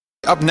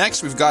Up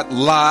next, we've got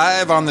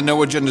live on the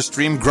No Agenda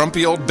stream,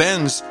 Grumpy Old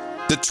Ben's,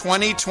 the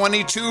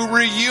 2022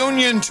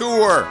 reunion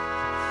tour.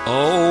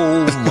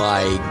 Oh,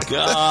 my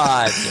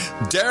God.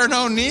 Darren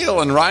O'Neill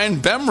and Ryan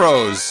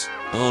Bemrose.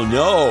 Oh,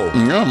 no.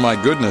 Oh, my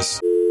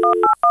goodness.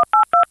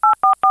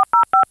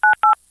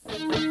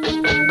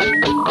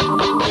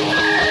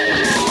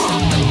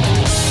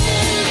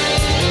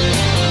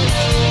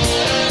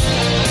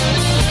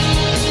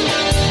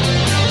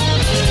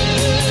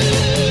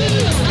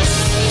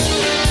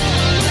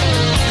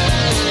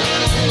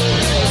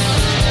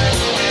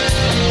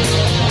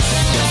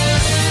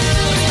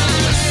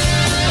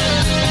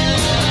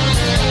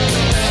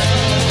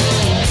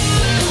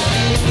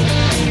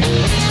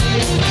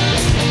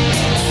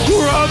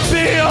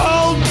 Grumpy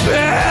Old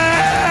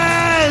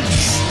Ben's!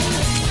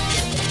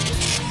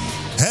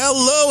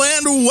 Hello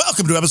and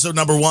welcome to episode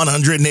number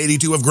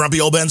 182 of Grumpy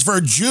Old Ben's for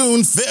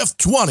June 5th,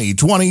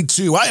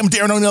 2022. I am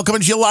Darren O'Neill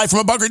coming to you live from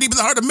a bunker deep in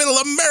the heart of middle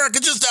America,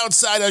 just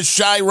outside of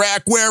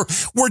Chirac, where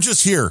we're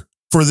just here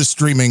for the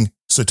streaming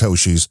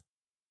Satoshis.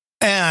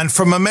 And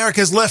from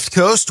America's left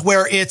coast,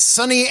 where it's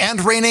sunny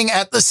and raining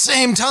at the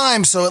same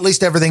time, so at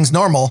least everything's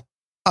normal,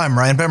 I'm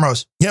Ryan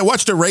Bemrose. Yeah, I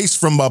watched a race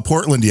from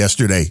Portland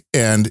yesterday,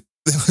 and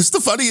it was the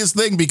funniest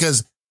thing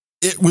because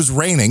it was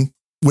raining,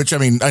 which, I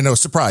mean, I know,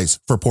 surprise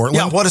for Portland.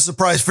 Yeah, what a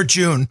surprise for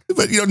June.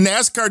 But, you know,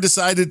 NASCAR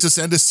decided to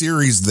send a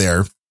series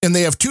there, and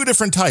they have two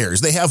different tires.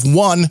 They have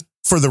one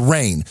for the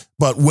rain,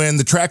 but when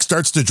the track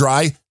starts to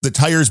dry, the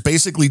tires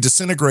basically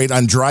disintegrate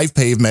on dry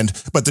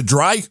pavement, but the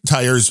dry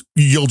tires,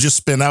 you'll just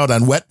spin out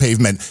on wet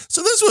pavement.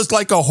 So this was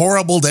like a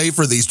horrible day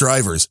for these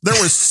drivers. There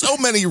were so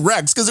many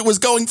wrecks because it was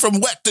going from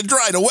wet to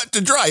dry to wet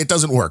to dry. It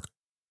doesn't work.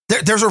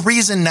 There's a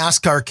reason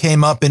NASCAR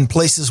came up in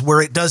places where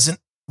it doesn't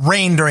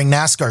rain during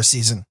NASCAR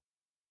season.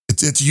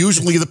 It's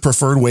usually the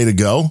preferred way to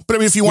go. But I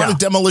mean, if you want a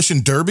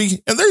demolition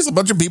derby, and there's a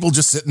bunch of people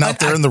just sitting out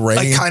there in the rain.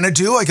 I kind of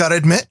do, I got to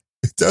admit.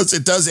 It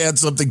does add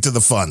something to the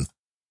fun.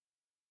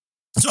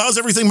 So how's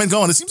everything been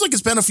going? It seems like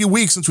it's been a few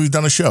weeks since we've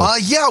done a show.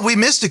 Yeah, we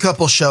missed a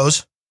couple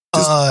shows.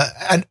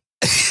 And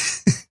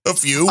a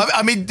few.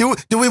 I mean, do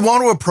we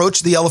want to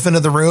approach the elephant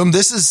in the room?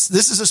 This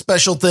is a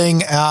special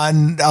thing,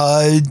 and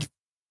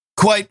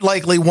quite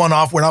likely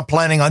one-off. We're not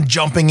planning on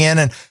jumping in.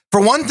 And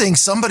for one thing,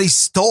 somebody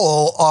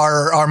stole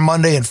our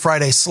Monday and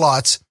Friday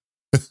slots.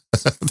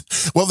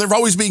 Well, they're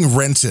always being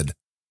rented.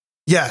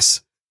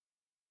 Yes.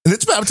 And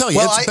I'm telling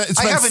you, it's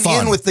been I have fun.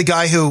 an in with the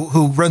guy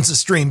who runs the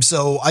stream,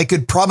 so I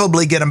could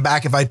probably get him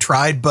back if I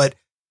tried, but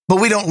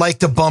we don't like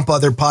to bump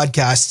other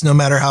podcasts, no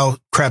matter how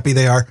crappy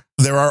they are.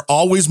 There are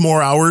always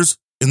more hours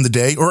in the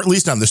day, or at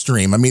least on the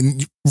stream. I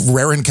mean,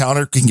 Rare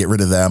Encounter can get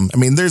rid of them. I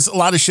mean, there's a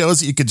lot of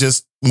shows that you could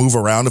just move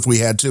around if we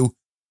had to.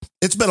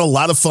 It's been a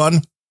lot of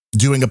fun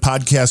doing a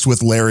podcast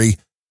with Larry,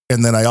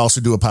 and then I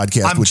also do a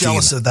podcast with Gene. I'm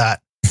jealous of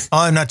that.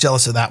 I'm not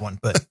jealous of that one,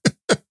 but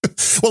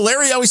well,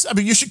 Larry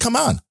you should come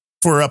on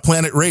for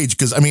Planet Rage,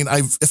 because I mean,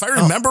 if I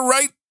remember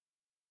right,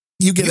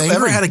 you get angry.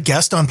 Ever had a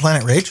guest on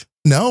Planet Rage?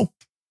 No,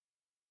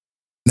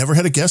 never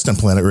had a guest on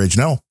Planet Rage.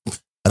 No,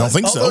 I don't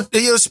think so.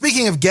 You know,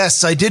 speaking of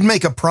guests, I did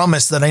make a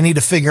promise that I need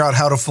to figure out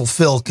how to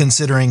fulfill,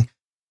 considering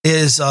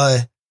is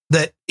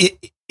that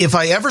if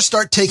I ever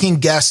start taking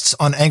guests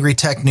on Angry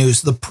Tech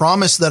News, the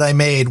promise that I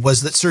made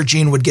was that Sir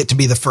Gene would get to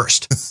be the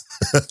first.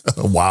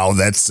 Wow,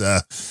 that's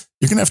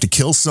you're gonna have to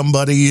kill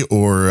somebody,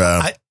 or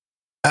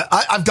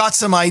I've got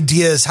some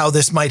ideas how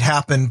this might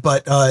happen,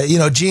 but you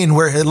know, Gene,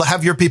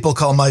 have your people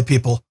call my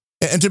people.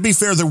 And to be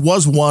fair, there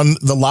was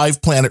the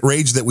live Planet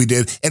Rage that we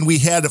did, and we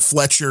had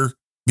Fletcher,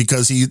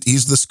 because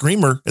he's the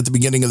screamer at the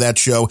beginning of that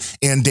show,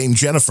 and Dame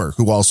Jennifer,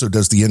 who also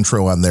does the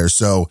intro on there.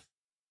 So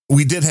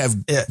we did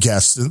have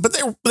guests, but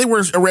they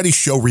were already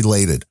show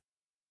related.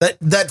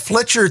 That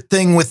Fletcher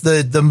thing with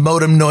the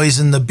modem noise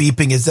and the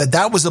beeping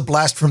that was a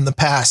blast from the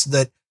past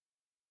that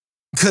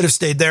could have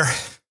stayed there.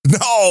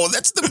 No,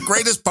 that's the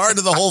greatest part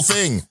of the whole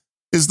thing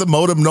is the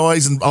modem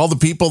noise and all the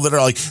people that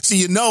are like, see,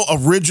 you know,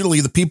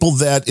 originally the people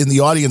that in the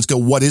audience go,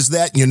 what is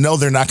that? You know,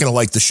 they're not going to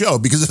like the show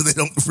because they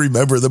don't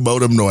remember the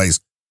modem noise.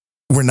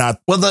 We're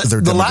not. Well,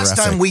 the last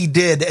time we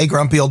did a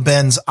Grumpy Old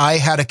Ben's, I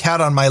had a cat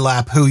on my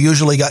lap who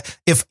usually got,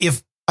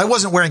 if I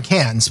wasn't wearing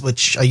cans,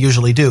 which I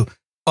usually do,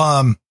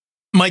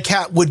 my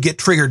cat would get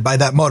triggered by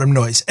that modem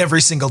noise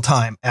every single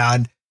time.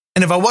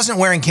 And if I wasn't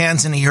wearing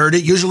cans and he heard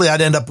it, usually I'd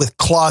end up with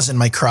claws in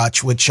my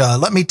crotch, which,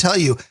 let me tell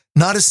you,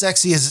 not as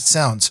sexy as it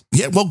sounds.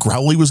 Yeah, well,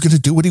 Growly was going to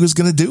do what he was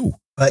going to do.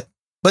 But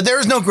there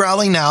is no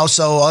growling now,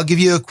 so I'll give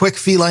you a quick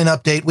feline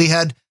update. We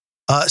had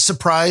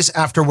Surprise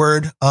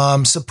afterward.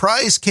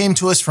 Surprise came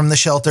to us from the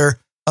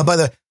shelter. By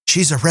the way,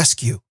 she's a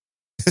rescue.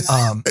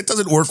 It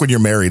doesn't work when you're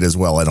married as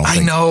well, I don't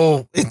think. I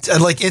know.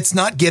 It's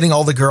not getting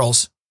all the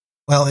girls.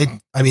 Well,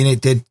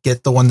 it did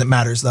get the one that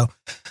matters, though.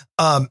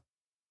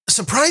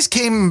 Surprise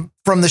came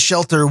from the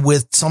shelter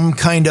with some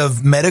kind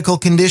of medical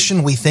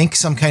condition. We think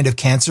some kind of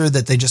cancer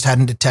that they just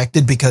hadn't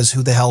detected, because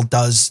who the hell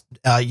does,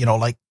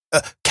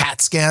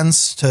 CAT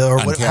scans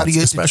how do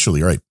you,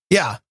 especially, right?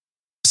 Yeah.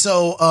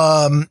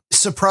 So,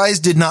 Surprise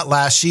did not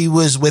last. She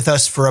was with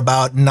us for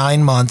about 8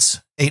 months,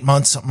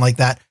 something like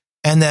that.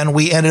 And then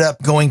we ended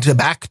up going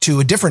back to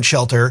a different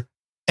shelter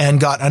and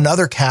got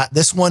another cat.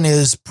 This one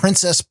is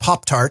Princess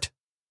Pop-Tart.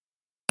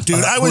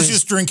 Dude, I was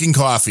just drinking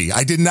coffee.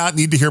 I did not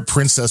need to hear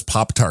Princess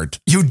Pop-Tart.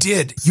 You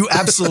did. You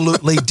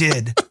absolutely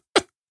did.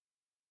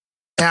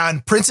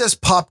 And Princess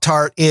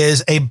Pop-Tart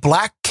is a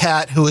black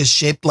cat who is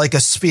shaped like a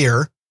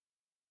sphere.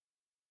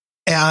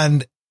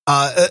 And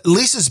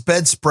Lisa's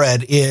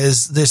bedspread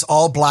is this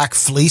all black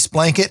fleece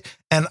blanket.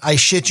 And I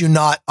shit you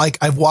not, like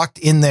I walked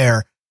in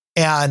there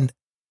and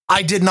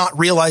I did not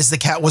realize the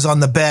cat was on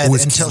the bed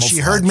until she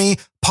heard me,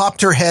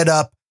 popped her head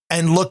up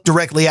and looked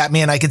directly at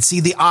me and I could see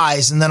the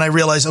eyes. And then I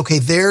realized, okay,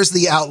 there's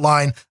the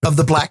outline of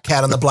the black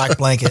cat on the black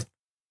blanket.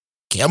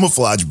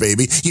 Camouflage,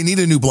 baby. You need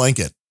a new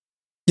blanket.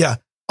 Yeah.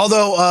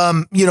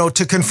 Although,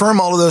 to confirm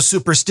all of those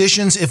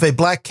superstitions, if a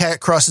black cat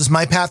crosses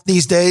my path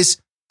these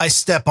days, I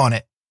step on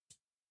it.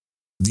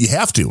 You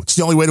have to. It's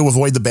the only way to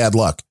avoid the bad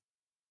luck.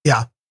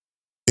 Yeah.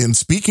 And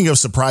speaking of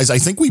surprise, I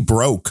think we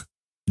broke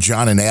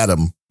John and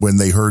Adam when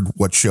they heard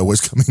what show was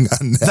coming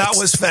on next. That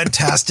was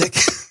fantastic.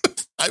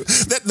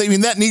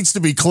 That needs to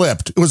be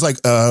clipped. It was like,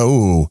 I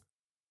don't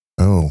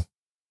know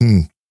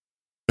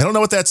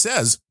what that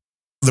says.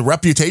 The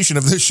reputation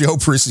of this show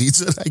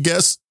precedes it, I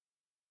guess.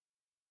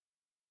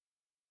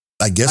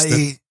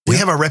 We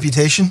have a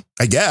reputation.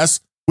 I guess,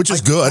 which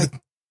is good.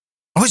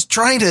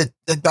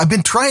 I've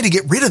been trying to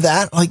get rid of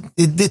that. Like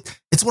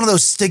it's one of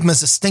those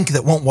stigmas, a stink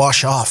that won't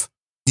wash off.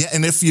 Yeah.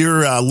 And if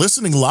you're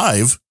listening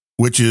live,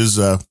 which is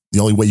the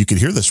only way you could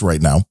hear this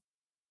right now,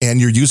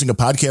 and you're using a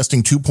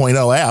Podcasting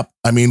 2.0 app,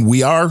 I mean,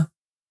 we are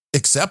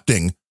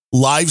accepting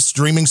live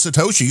streaming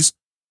Satoshis.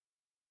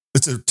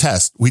 It's a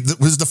test.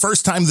 It was the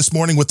first time this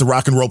morning with the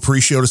rock and roll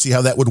pre-show to see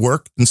how that would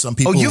work. And some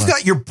people. Oh, you've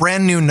got your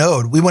brand new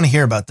node. We want to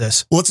hear about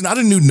this. Well, it's not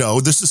a new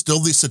node. This is still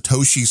the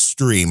Satoshi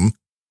stream.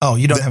 Oh,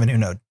 you don't have a new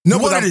node. No,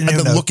 but I've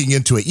been looking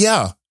into it.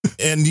 Yeah.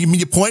 And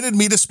you pointed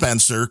me to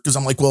Spencer because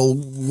I'm like, well,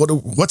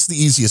 what's the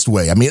easiest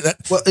way? I mean,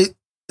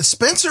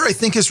 Spencer, I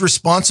think, is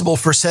responsible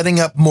for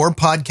setting up more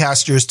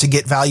podcasters to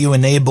get value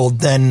enabled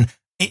than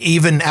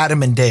even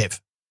Adam and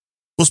Dave.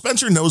 Well,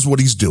 Spencer knows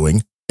what he's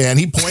doing. And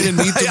he pointed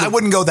me to I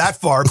wouldn't go that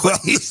far, but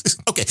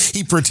okay.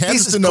 He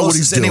pretends to know what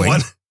he's doing.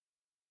 Anyone.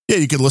 Yeah,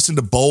 you can listen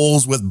to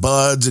Bowls with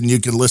Buds, and you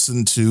can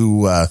listen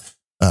to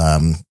why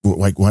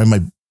am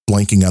I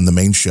blanking on the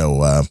main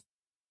show?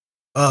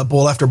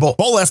 Bowl After Bowl.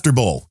 Bowl After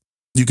Bowl.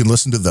 You can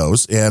listen to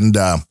those, and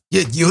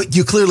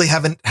you clearly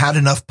haven't had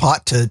enough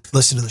pot to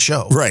listen to the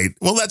show, right?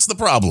 Well, that's the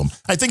problem.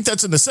 I think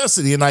that's a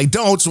necessity, and I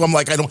don't. So I'm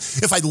like, I don't.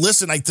 If I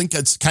listen, I think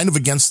it's kind of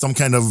against some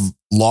kind of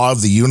law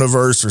of the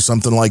universe or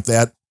something like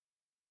that.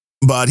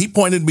 But he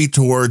pointed me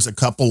towards a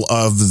couple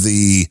of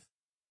the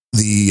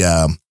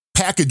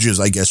packages,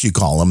 I guess you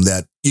call them,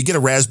 that you get a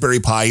Raspberry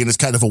Pi and it's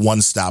kind of a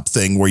one-stop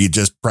thing where you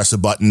just press a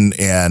button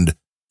and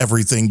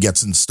everything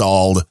gets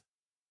installed,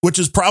 which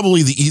is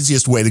probably the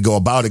easiest way to go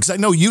about it. Because I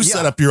know you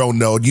set up your own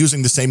node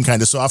using the same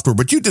kind of software,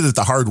 but you did it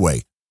the hard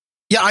way.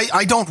 Yeah,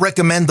 I don't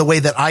recommend the way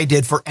that I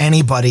did for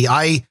anybody.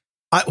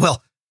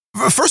 Well,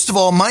 first of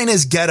all, mine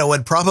is ghetto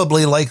and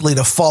probably likely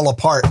to fall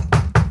apart,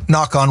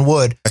 knock on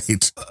wood.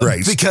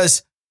 Right.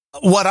 Because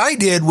what I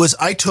did was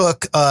I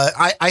took,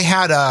 I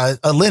had a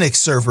Linux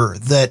server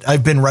that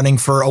I've been running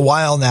for a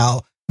while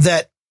now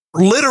that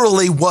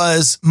literally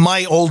was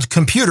my old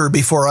computer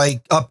before I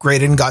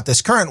upgraded and got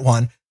this current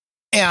one.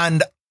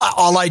 And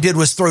all I did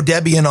was throw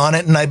Debian on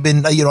it. And I've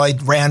been, I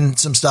ran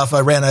some stuff.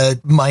 I ran a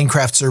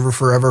Minecraft server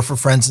forever for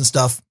friends and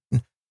stuff.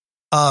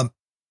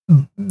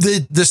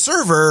 The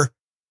server,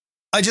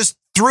 I just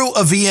threw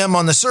a VM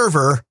on the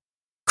server,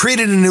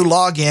 created a new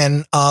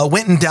login,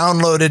 went and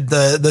downloaded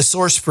the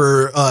source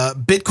for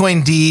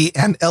Bitcoin D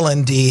and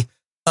LND,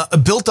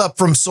 built up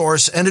from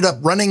source, ended up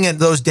running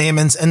those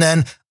daemons. And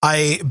then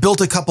I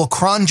built a couple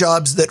cron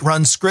jobs that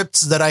run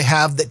scripts that I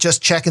have that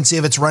just check and see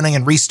if it's running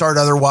and restart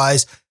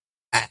otherwise.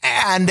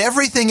 And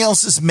everything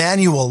else is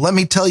manual. Let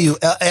me tell you,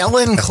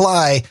 Ellen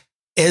Cly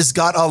has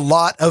got a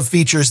lot of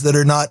features that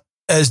are not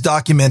as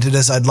documented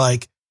as I'd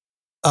like.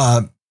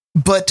 I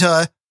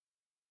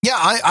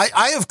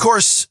of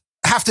course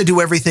have to do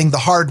everything the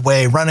hard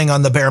way, running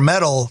on the bare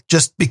metal,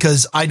 just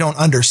because I don't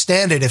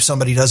understand it if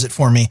somebody does it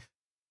for me.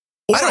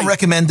 I wouldn't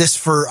recommend this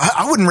for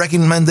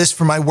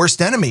my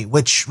worst enemy,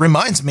 which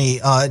reminds me,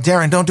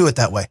 Darren, don't do it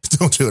that way.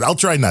 Don't do it. I'll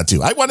try not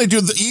to. I want to do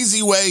the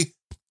easy way.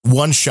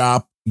 One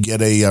shop,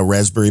 get a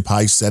Raspberry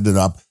Pi, set it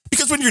up.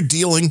 Because when you're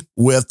dealing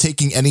with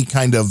taking any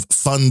kind of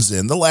funds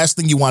in, the last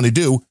thing you want to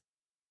do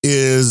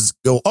is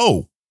go,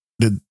 oh,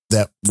 did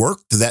that work?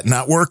 Did that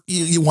not work?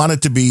 You want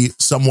it to be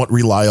somewhat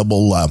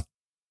reliable.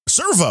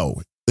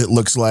 Servo, it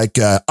looks like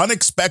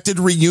unexpected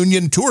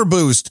reunion tour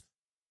boost,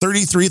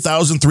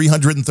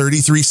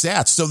 33,333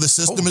 sats. So the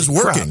system is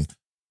working. Crap.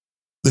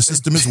 The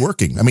system is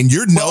working. I mean,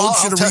 your node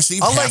should have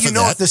received half of that. I'll let you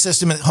know if the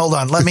system is. Hold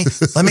on. Let me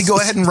go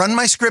ahead and run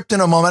my script in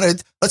a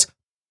moment. Let's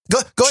go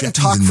ahead and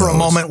talk for a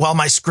moment while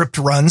my script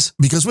runs.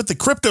 Because with the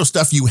crypto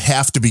stuff, you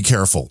have to be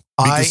careful.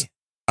 I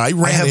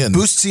have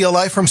Boost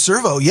CLI from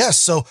Servo. Yes.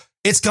 So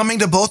It's coming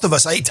to both of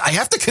us. I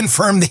have to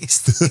confirm these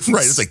things.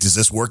 Right. It's like, does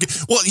this work?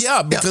 Well,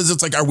 yeah, because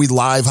it's like, are we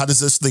live? How does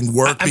this thing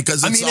work?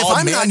 Because it's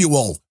all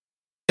manual.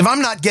 If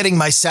I'm not getting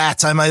my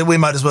sats, we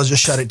might as well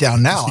just shut it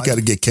down now. You got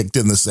to get kicked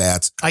in the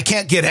sats. I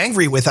can't get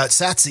angry without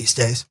sats these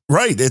days.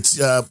 Right. It's,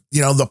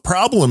 the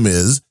problem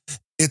is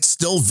it's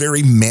still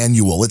very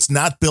manual. It's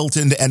not built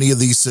into any of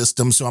these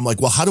systems. So I'm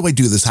like, well, how do I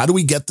do this? How do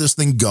we get this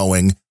thing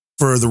going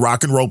for the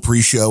Rock and Roll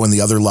Pre-Show and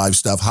the other live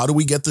stuff? How do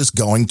we get this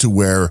going to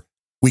where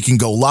we can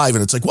go live?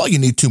 And it's like, well, you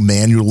need to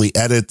manually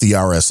edit the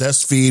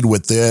RSS feed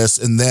with this.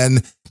 And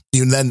then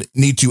you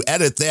need to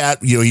edit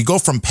that. You go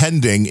from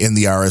pending in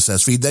the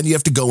RSS feed. Then you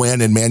have to go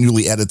in and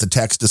manually edit the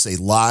text to say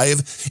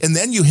live. And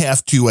then you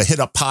have to hit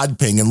a pod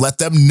ping and let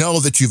them know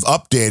that you've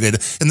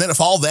updated. And then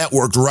if all that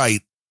worked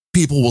right,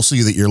 people will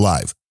see that you're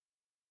live.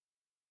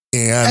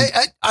 And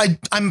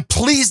I'm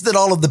pleased that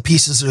all of the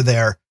pieces are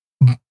there.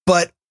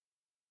 But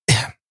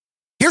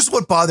here's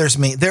what bothers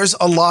me. There's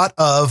a lot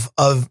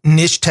of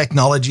niche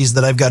technologies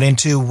that I've got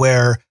into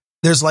where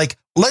there's like,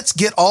 let's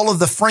get all of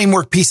the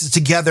framework pieces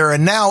together.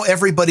 And now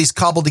everybody's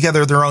cobbled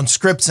together their own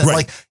scripts. And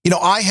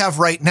I have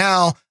right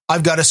now,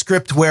 I've got a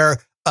script where,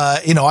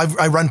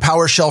 I run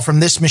PowerShell from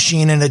this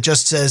machine and it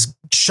just says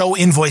show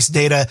invoice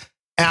data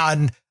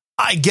and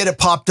I get it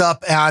popped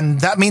up.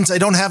 And that means I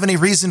don't have any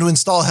reason to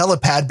install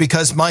Helipad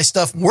because my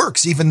stuff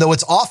works, even though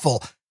it's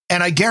awful.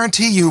 And I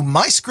guarantee you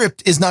my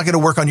script is not going to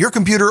work on your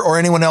computer or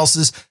anyone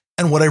else's.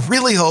 And what I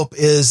really hope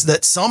is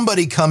that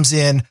somebody comes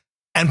in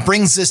and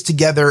brings this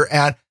together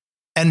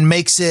and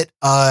makes it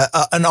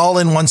an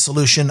all-in-one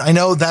solution. I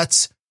know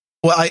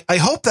I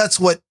hope that's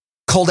what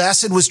Cold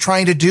Acid was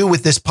trying to do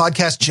with this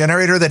podcast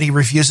generator that he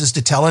refuses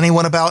to tell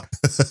anyone about.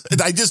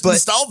 And I just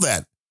installed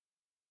that.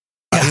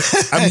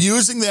 I'm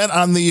using that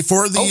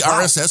for the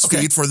RSS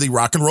feed for the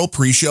Rock and Roll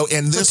Pre-Show.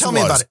 And this tell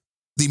me about it.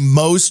 The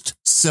most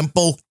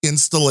simple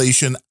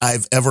installation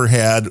I've ever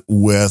had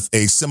with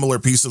a similar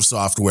piece of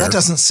software. That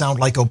doesn't sound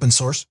like open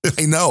source.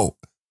 I know.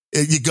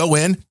 You go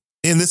in,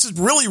 and this has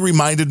really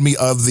reminded me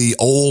of the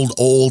old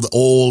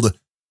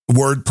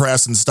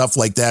WordPress and stuff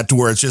like that, to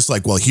where it's just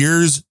like, well,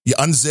 you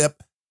unzip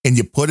and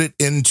you put it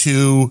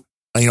into,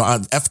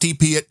 on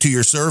FTP it to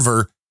your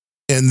server,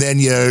 and then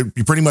you're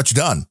pretty much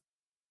done.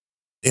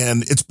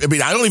 And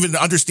I don't even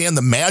understand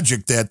the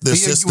magic that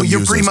this system uses.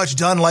 You're pretty much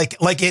done. Like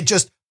it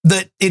just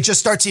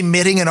starts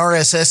emitting an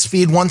RSS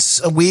feed once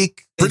a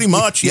week. Pretty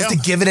much. You have to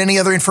give it any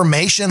other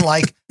information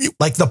like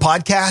the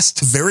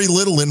podcast. Very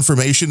little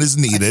information is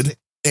needed.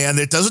 And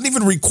it doesn't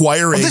even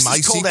require this MySQL.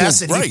 Is Cold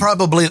Acid.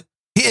 Right.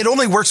 It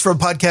only works for a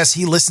podcast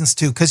he listens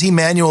to because he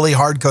manually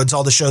hard codes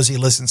all the shows he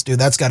listens to.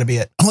 That's got to be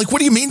it. I'm like, what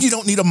do you mean you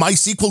don't need a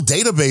MySQL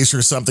database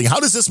or something? How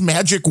does this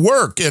magic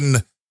work?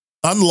 And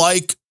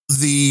unlike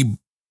the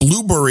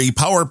Blueberry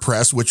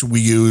PowerPress, which we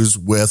use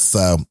with,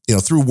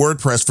 through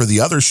WordPress for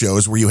the other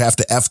shows where you have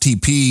to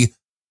FTP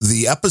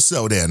the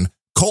episode in,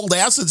 Cold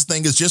Acid's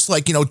thing is just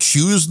like,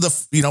 choose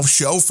the,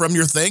 show from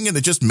your thing and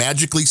it just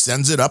magically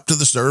sends it up to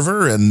the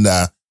server. And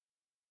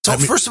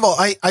first of all,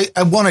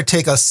 I want to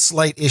take a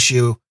slight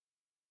issue,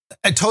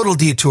 a total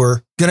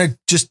detour, going to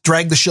just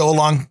drag the show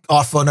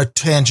off on a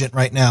tangent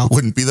right now.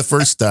 Wouldn't be the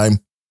first time.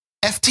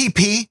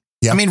 FTP.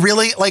 Yeah. I mean,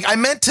 really, like I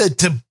meant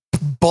to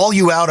bawl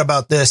you out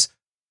about this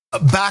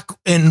back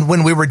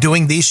when we were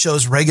doing these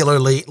shows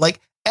regularly, like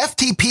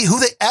FTP, who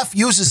the F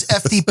uses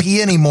FTP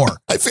anymore?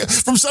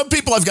 From some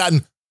people I've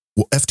gotten,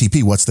 well,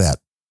 FTP, what's that?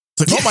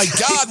 It's like, oh my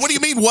God, what do you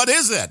mean? What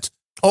is it?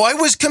 Oh, I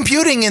was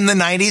computing in the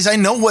 90s. I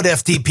know what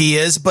FTP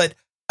is, but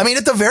I mean,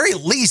 at the very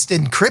least,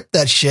 encrypt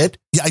that shit.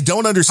 Yeah, I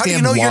don't understand. How do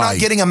you know you're not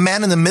getting a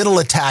man in the middle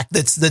attack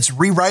that's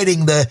rewriting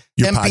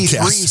your MP3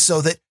 podcast.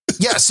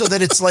 so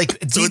that it's like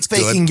deep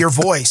faking your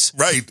voice.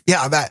 Right.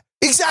 Yeah,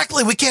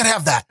 exactly. We can't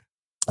have that.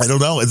 I don't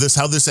know.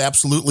 How this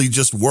absolutely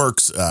just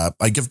works.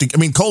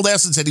 Cold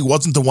Acid said he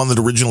wasn't the one that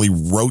originally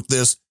wrote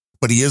this,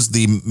 but he is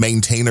the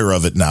maintainer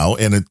of it now.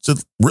 And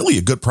it's really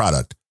a good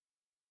product.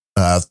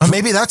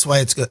 Maybe that's why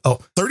it's good. Oh,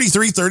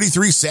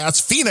 3333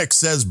 Sats. Phoenix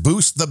says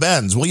boost the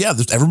bends. Well, yeah,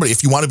 everybody,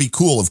 if you want to be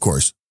cool, of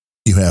course,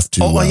 you have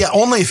to. Oh, yeah,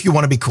 only if you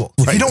want to be cool.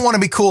 Right. If you don't want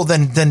to be cool,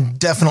 then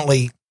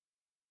definitely.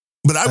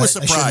 But I was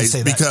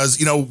surprised because,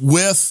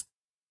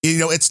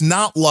 it's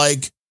not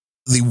like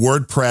the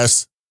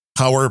WordPress,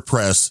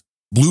 PowerPress,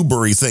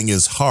 Blueberry thing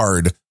is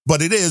hard,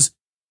 but it is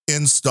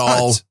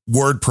install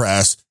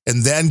WordPress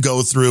and then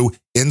go through,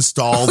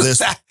 install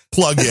this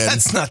plugin.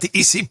 That's not the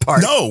easy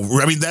part. No,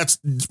 I mean, that's,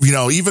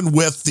 even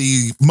with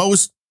the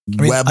most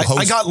web hosts.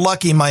 I got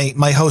lucky.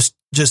 My host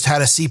just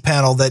had a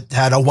cPanel that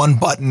had a one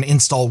button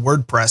install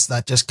WordPress.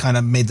 That just kind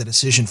of made the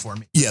decision for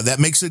me. Yeah, that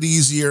makes it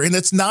easier. And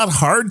it's not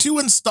hard to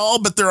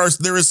install, but there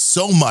is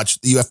so much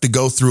that you have to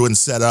go through and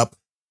set up.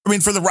 I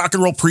mean, for the Rock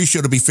and Roll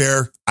Pre-Show, to be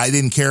fair, I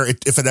didn't care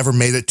if it ever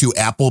made it to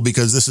Apple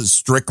because this is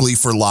strictly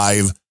for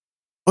live.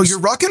 Oh, your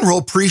Rock and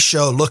Roll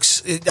Pre-Show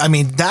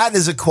that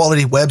is a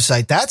quality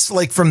website. That's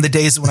like from the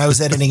days when I was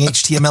editing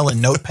HTML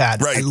and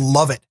Notepad. Right. I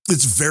love it.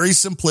 It's very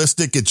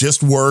simplistic. It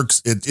just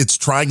works. It's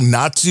trying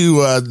not to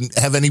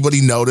have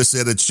anybody notice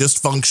it. It's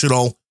just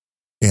functional.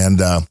 And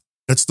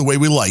that's the way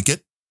we like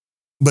it.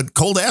 but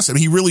Cold Acid,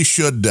 he really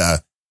should,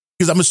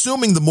 because I'm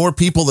assuming the more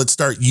people that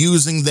start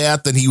using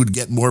that, then he would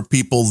get more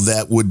people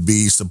that would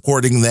be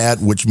supporting that,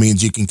 which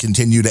means you can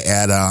continue to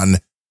add on.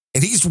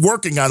 And he's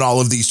working on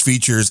all of these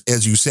features.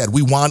 As you said,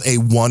 we want a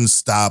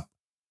one-stop,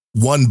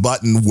 one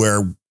button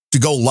where to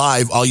go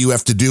live, all you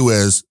have to do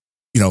is,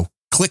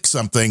 click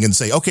something and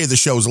say, okay, the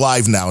show's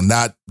live now,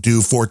 not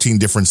do 14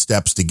 different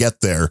steps to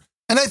get there.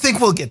 And I think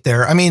we'll get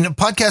there. I mean,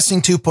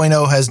 Podcasting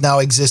 2.0 has now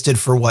existed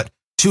for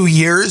 2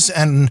 years,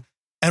 and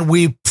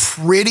we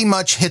pretty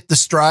much hit the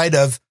stride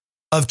of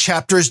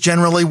chapters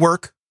generally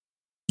work.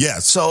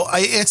 Yes. So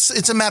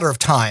it's a matter of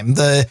time.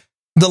 The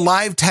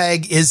live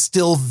tag is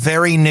still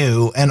very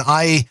new, and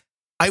I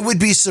would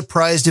be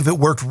surprised if it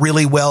worked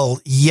really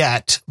well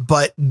yet,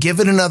 but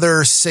give it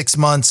another 6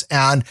 months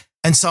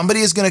and somebody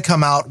is going to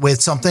come out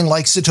with something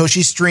like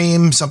Satoshi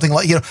Stream, something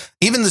like,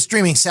 even the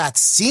streaming sat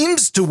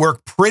seems to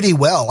work pretty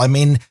well. I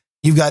mean,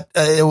 you've got,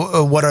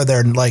 what are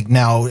there like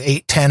now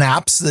 8-10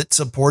 apps that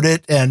support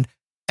it. And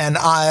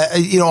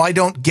I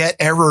don't get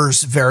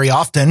errors very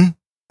often.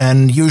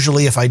 And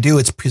usually if I do,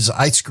 it's because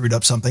I screwed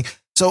up something.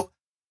 So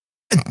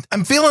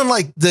I'm feeling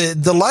like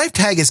the live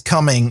tag is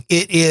coming.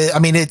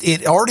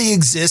 It already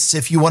exists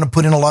if you want to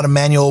put in a lot of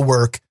manual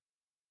work.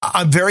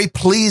 I'm very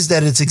pleased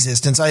at its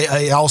existence.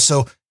 I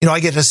also, I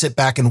get to sit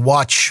back and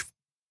watch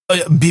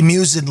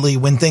bemusedly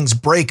when things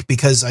break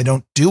because I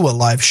don't do a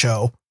live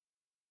show.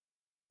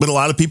 But a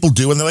lot of people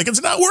do, and they're like,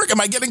 it's not working.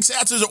 Am I getting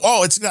sats?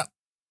 Oh, it's not.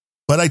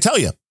 But I tell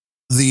you,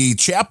 the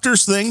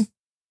chapters thing,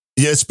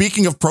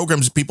 speaking of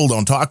programs people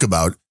don't talk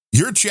about,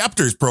 your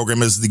chapters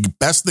program is the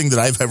best thing that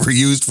I've ever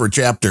used for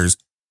chapters.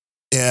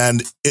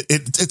 And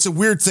it's a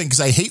weird thing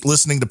because I hate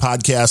listening to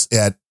podcasts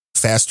at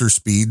faster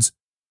speeds.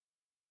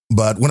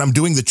 But when I'm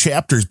doing the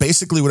chapters,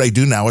 basically what I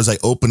do now is I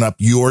open up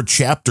your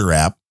chapter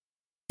app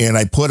and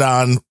I put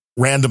on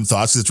Random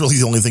Thoughts. It's really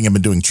the only thing I've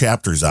been doing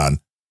chapters on.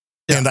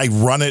 Yeah. And I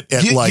run it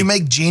at you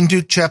make Gene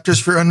do chapters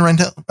for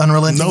Unrelenting?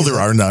 No,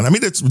 there are none. I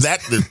mean,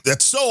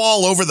 that's so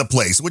all over the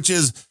place,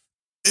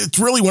 it's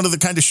really one of the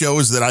kind of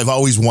shows that I've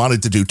always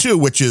wanted to do too,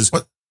 which is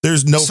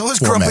there's no. So is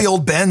Grumpy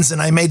Old Ben's,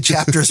 and I made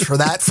chapters for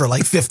that for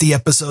like 50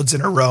 episodes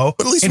in a row.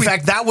 But at least in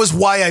fact, that was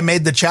why I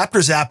made the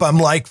chapters app. I'm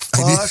like,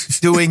 fuck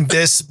doing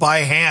this by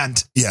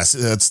hand. Yes,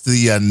 that's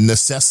the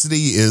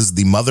necessity is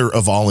the mother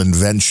of all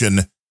invention,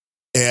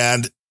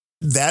 and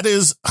that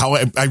is how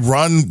I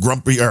run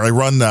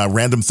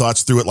Random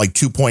Thoughts through at like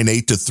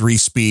 2.8 to 3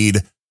 speed,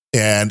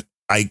 and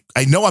I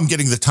know I'm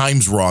getting the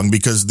times wrong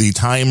because the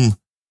time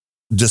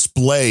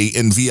display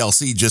in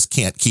VLC just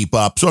can't keep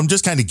up. So I'm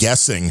just kind of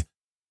guessing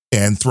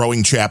and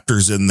throwing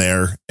chapters in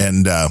there.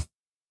 And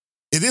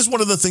it is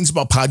one of the things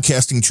about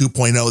Podcasting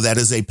 2.0 that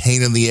is a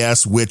pain in the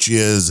ass, which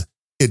is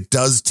it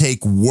does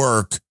take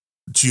work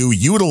to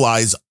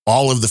utilize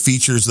all of the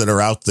features that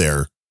are out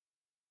there.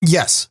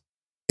 Yes.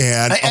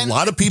 And a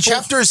lot of people...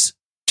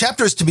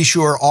 Chapters, to be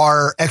sure,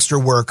 are extra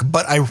work,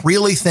 but I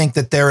really think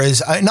that there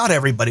is, not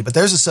everybody, but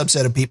there's a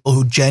subset of people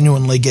who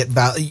genuinely get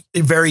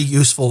very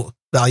useful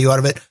value out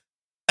of it.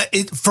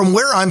 From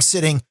where I'm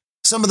sitting,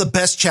 some of the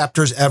best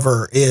chapters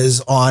ever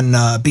is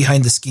on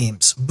Behind the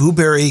Schemes.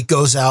 Booberry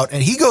goes out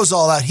and he goes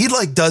all out. He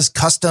does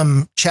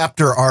custom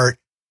chapter art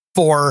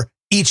for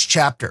each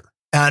chapter.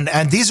 And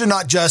these are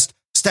not just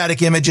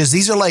static images.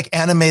 These are like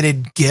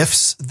animated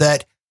GIFs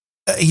that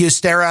you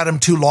stare at them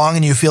too long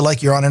and you feel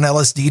like you're on an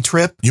LSD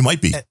trip. You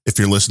might be if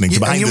you're listening to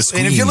Behind the Schemes.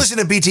 And if you're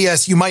listening to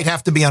BTS, you might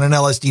have to be on an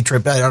LSD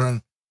trip. I don't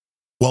know.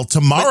 Well,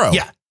 tomorrow,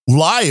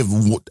 live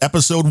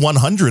episode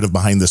 100 of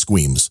Behind the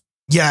Schemes.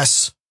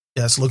 Yes,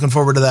 looking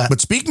forward to that.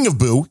 But speaking of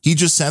Boo, he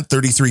just sent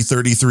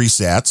 3333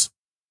 sats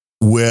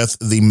with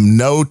the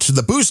note,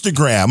 the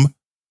Boostagram,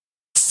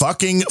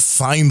 fucking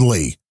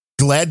finally.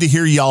 Glad to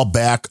hear y'all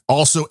back.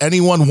 Also,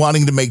 anyone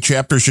wanting to make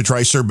chapters should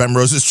try Sir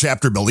Bemrose's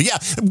chapter builder. Yeah,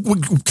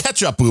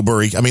 catch up,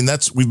 Booberry. I mean,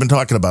 we've been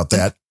talking about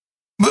that.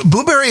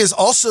 Booberry is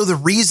also the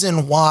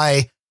reason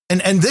why,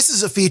 and this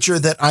is a feature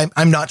that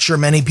I'm not sure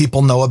many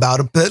people know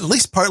about, but at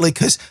least partly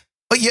because,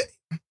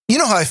 you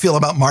know how I feel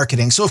about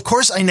marketing. So, of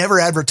course, I never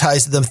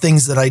advertise the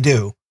things that I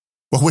do.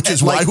 Well, which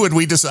is why when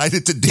we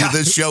decided to do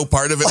this show,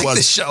 part of it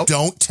was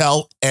don't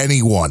tell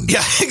anyone.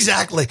 Yeah,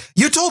 exactly.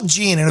 You told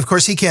Gene, and of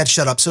course, he can't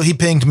shut up. So he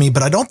pinged me,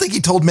 but I don't think he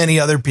told many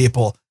other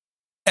people.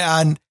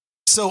 And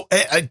so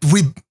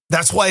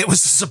that's why it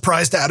was a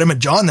surprise to Adam and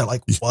John. They're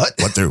like, what?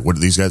 What are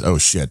these guys? Oh,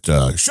 shit.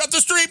 Shut the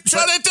stream.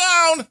 Shut it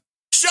down.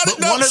 Shut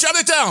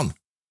it down.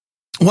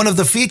 One of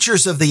the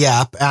features of the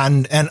app,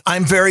 and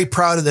I'm very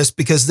proud of this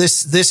because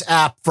this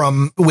app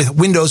with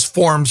Windows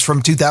Forms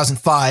from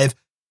 2005,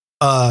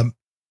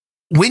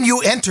 when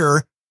you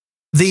enter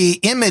the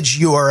image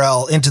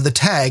URL into the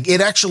tag,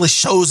 it actually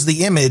shows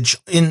the image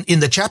in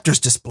the chapters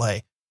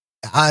display.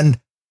 And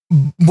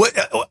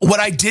what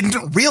I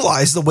didn't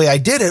realize the way I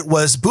did it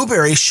was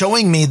Booberry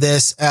showing me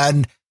this,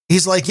 and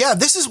he's like, yeah,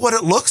 this is what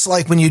it looks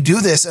like when you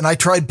do this. And I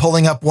tried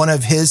pulling up one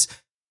of his,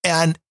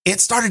 and it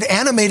started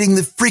animating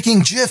the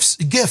freaking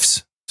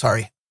GIFs.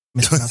 Sorry.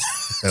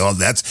 Well,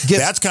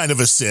 that's kind of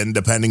a sin,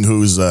 depending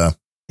who's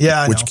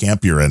which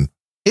camp you're in.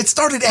 it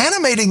started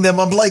animating them.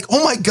 I'm like,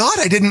 oh my God,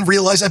 I didn't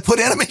realize I put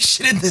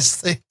animation in this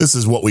thing. This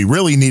is what we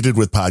really needed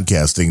with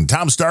podcasting.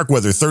 Tom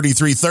Starkweather,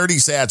 3330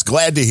 sats.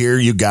 Glad to hear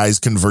you guys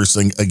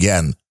conversing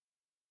again.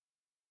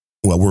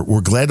 Well,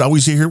 we're glad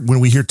always to hear when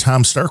we hear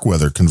Tom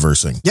Starkweather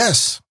conversing.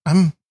 Yes,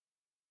 I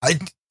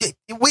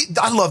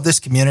love this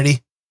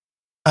community.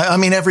 I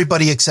mean,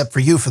 everybody except for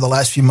you for the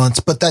last few months,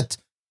 but that.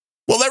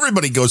 Well,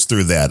 everybody goes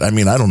through that. I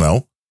mean, I don't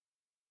know.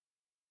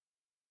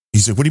 He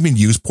said, what do you mean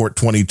use port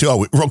 22?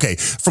 Oh, okay.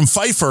 From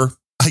Pfeiffer,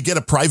 I get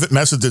a private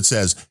message that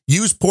says,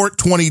 use port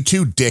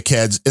 22,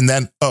 dickheads. And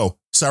then, oh,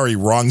 sorry,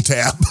 wrong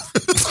tab.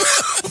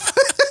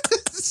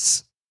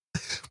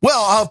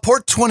 Well,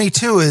 port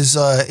 22 is,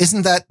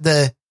 isn't that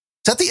the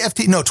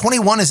FTP? No,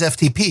 21 is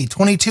FTP.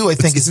 22, I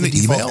think, is the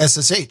default email?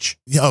 SSH.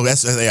 Oh,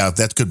 yeah,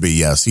 that could be,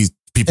 yes.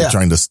 People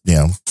trying to,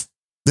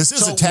 this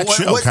is a tech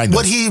show, kind of.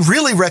 What he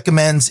really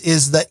recommends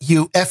is that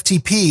you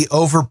FTP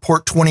over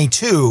port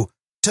 22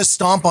 to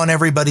stomp on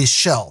everybody's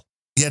shell.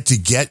 Yeah, to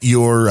get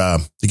your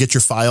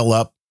file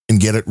up and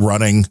get it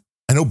running.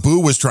 I know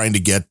Boo was trying to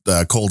get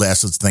Cold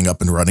Acid's thing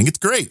up and running. It's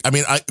great. I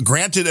mean,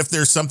 granted, if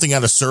there's something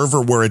on a server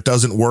where it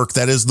doesn't work,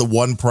 that is the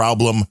one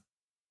problem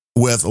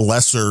with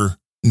lesser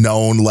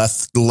known,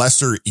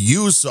 lesser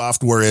used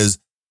software is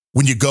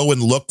when you go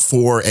and look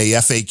for a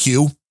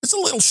FAQ, it's a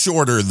little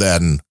shorter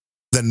than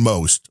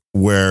most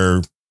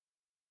where,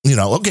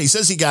 okay, he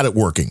says he got it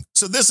working.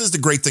 So this is the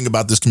great thing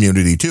about this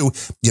community too.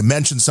 You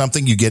mention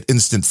something, you get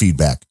instant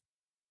feedback.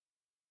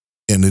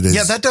 And it is.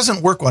 Yeah, that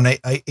doesn't work on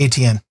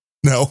ATN.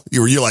 No,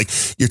 you're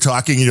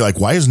talking and you're like,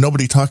 why is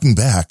nobody talking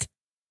back?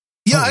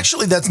 Yeah,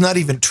 actually, that's not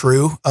even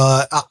true.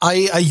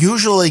 I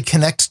usually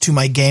connect to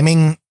my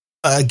gaming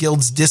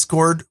guild's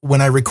Discord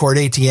when I record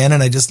ATN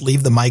and I just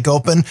leave the mic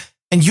open.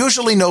 And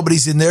usually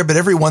nobody's in there, but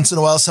every once in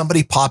a while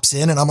somebody pops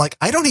in and I'm like,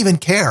 I don't even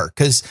care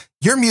because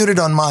you're muted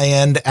on my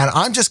end and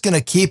I'm just going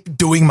to keep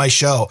doing my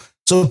show.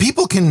 So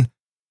people can,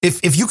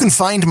 if you can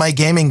find my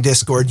gaming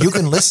Discord, you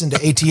can listen to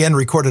ATN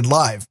recorded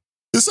live.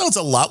 This sounds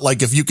a lot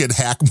like if you could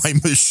hack my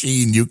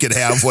machine, you could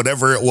have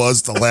whatever it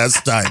was the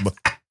last time.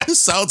 This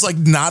sounds like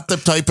not the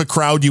type of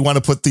crowd you want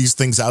to put these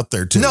things out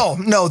there to.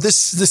 No,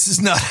 this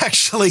is not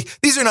actually,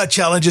 these are not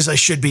challenges I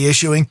should be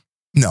issuing.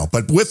 No,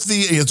 but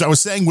as I was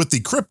saying, with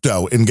the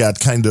crypto and got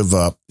kind of,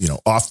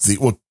 off the,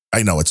 well,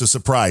 I know it's a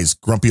surprise.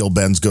 Grumpy Old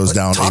Benz goes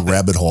down a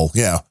rabbit hole.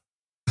 Yeah.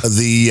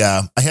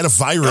 I had a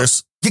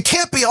virus. No, you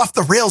can't be off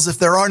the rails if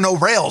there are no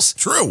rails.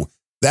 True.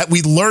 That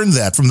we learned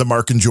that from the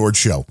Mark and George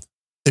show.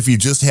 If you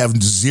just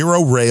have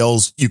zero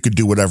rails, you could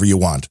do whatever you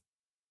want.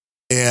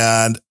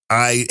 And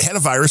I had a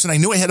virus and I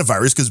knew I had a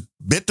virus because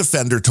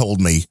Bitdefender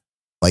told me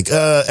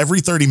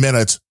every 30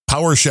 minutes,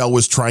 PowerShell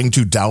was trying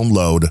to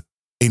download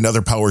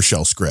another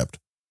PowerShell script.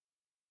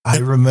 I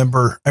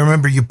remember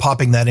you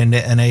popping that into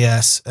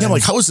NAS. Yeah, I'm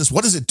like, how is this?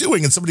 What is it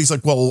doing? And somebody's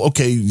like, well,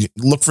 okay,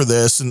 look for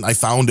this. And I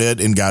found it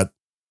and got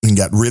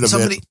rid of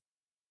it.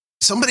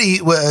 Somebody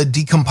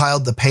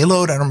decompiled the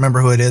payload. I don't remember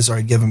who it is, or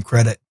I'd give him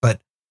credit.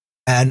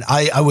 And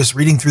I was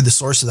reading through the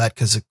source of that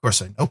because, of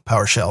course, I know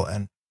PowerShell.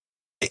 And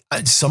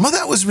some of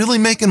that was really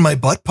making my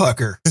butt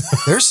pucker.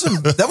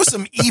 That was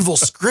some evil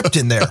script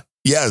in there.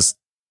 Yes.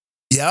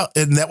 Yeah.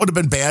 And that would have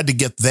been bad to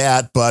get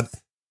that. But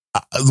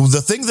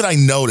the thing that I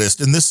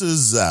noticed, and this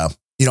is,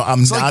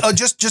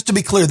 just to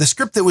be clear, the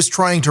script that was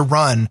trying to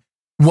run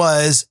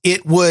was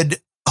it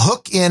would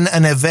hook in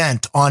an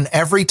event on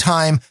every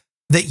time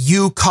that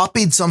you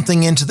copied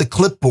something into the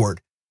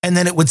clipboard. And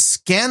then it would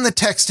scan the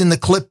text in the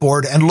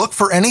clipboard and look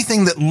for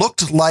anything that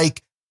looked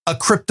like a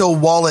crypto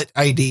wallet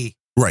ID.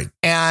 Right.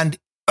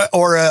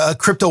 Or a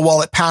crypto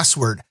wallet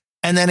password.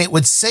 And then it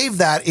would save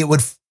that. It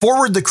would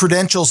forward the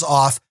credentials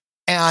off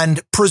and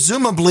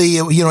presumably,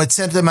 it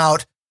sent them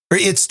out, or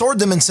it stored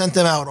them and sent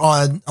them out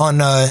on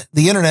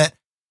the internet.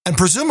 And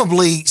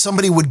presumably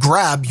somebody would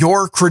grab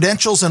your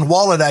credentials and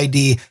wallet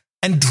ID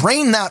and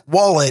drain that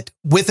wallet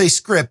with a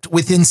script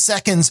within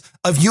seconds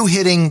of you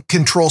hitting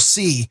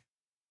Control-C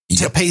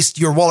to paste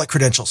your wallet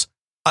credentials.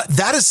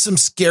 That is some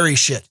scary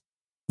shit.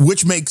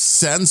 Which makes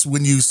sense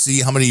when you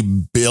see how many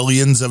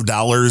billions of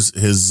dollars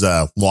is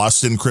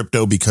lost in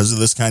crypto because of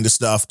this kind of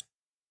stuff.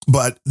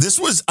 But this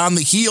was on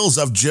the heels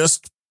of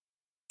just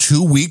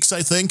 2 weeks,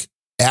 I think,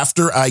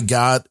 after I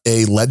got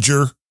a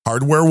Ledger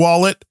hardware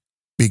wallet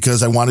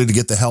because I wanted to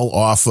get the hell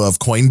off of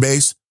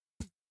Coinbase.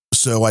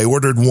 So I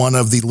ordered one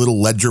of the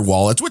little Ledger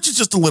wallets, which is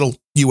just a little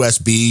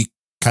USB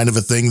kind of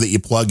a thing that you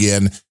plug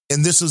in.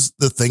 And this is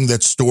the thing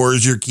that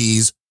stores your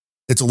keys.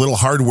 It's a little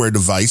hardware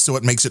device, so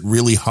it makes it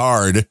really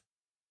hard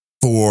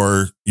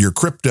for your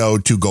crypto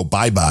to go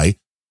bye-bye.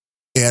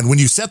 And when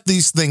you set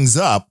these things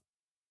up,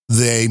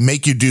 they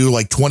make you do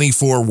like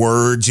 24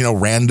 words,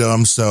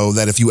 random, so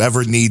that if you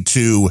ever need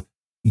to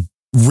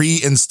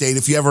reinstate,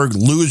 if you ever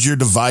lose your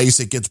device,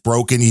 it gets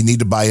broken, you need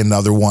to buy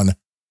another one.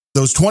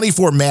 Those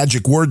 24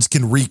 magic words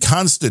can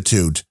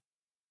reconstitute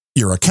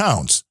your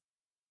accounts.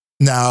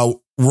 Now,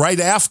 right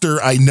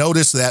after I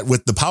noticed that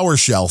with the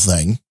PowerShell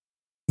thing,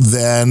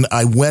 then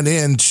I went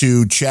in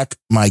to check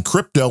my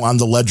crypto on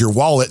the Ledger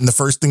wallet. And the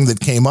first thing that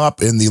came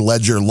up in the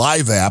Ledger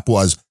Live app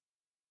was,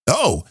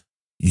 oh,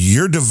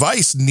 your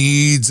device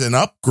needs an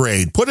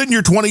upgrade. Put in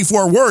your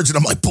 24 words. And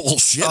I'm like,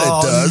 bullshit, it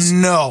does.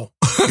 No.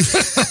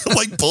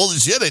 Like,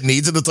 bullshit, it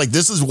needs it. It's like,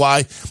 this is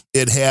why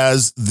it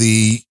has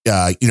the,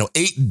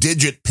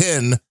 8-digit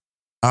PIN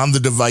on the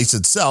device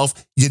itself.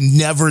 You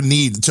never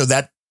need. So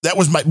that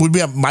would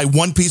be my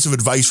one piece of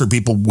advice for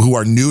people who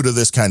are new to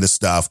this kind of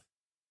stuff.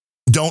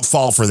 Don't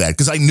fall for that,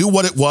 because I knew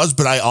what it was,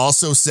 but I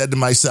also said to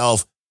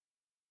myself,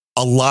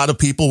 a lot of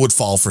people would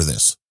fall for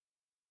this.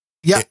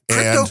 Yeah,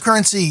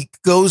 cryptocurrency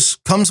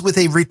comes with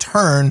a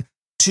return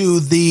to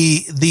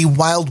the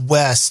Wild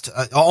West,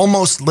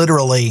 almost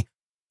literally,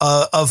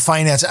 of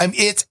finance. I mean,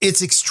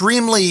 it's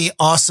extremely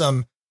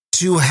awesome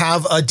to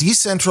have a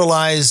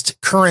decentralized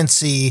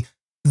currency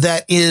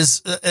that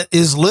is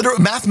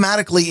literally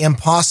mathematically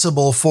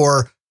impossible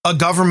for a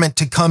government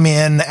to come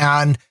in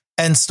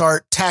and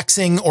start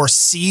taxing or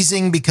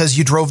seizing because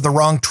you drove the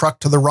wrong truck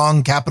to the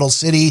wrong capital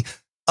city.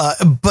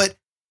 But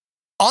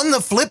on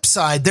the flip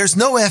side, there's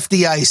no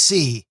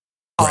FDIC.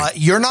 Right.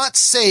 You're not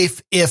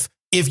safe if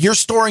you're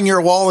storing your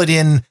wallet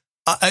in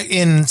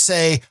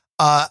say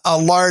a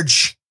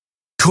large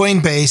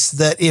Coinbase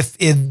that if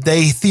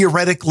they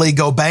theoretically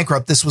go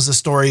bankrupt. This was a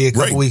story a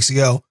couple weeks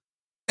ago,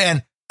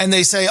 and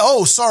they say,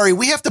 "Oh, sorry,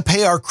 we have to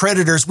pay our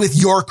creditors with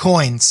your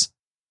coins,"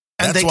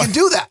 and they can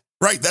do that.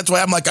 Right. That's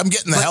why I'm like, I'm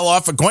getting the hell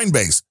off of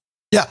Coinbase.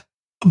 Yeah,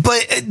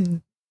 but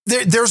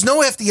there's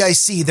no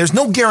FDIC. There's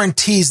no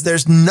guarantees.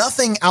 There's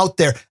nothing out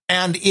there.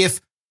 And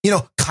if,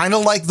 kind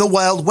of like the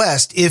Wild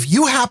West, if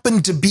you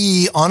happen to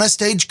be on a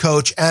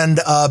stagecoach and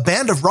a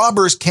band of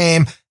robbers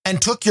came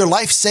and took your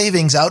life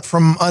savings out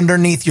from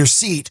underneath your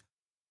seat,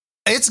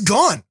 it's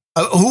gone.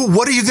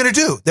 What are you going to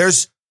do?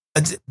 There's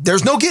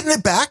no getting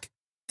it back.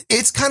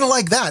 It's kind of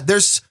like that.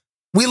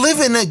 We live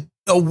in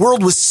a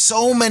world with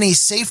so many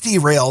safety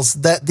rails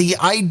that the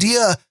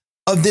idea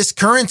of this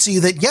currency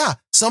that,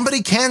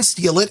 somebody can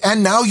steal it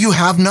and now you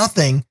have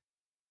nothing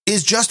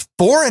is just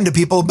foreign to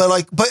people.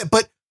 But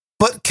but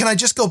can I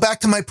just go back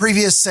to my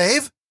previous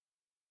save?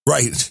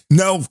 Right.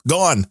 No,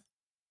 gone.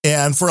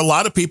 And for a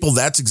lot of people,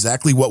 that's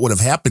exactly what would have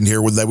happened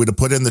here. They would have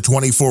put in the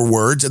 24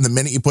 words, and the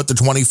minute you put the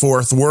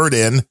 24th word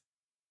in,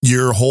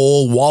 your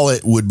whole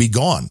wallet would be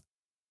gone.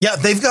 Yeah,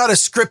 they've got a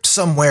script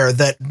somewhere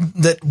that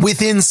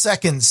within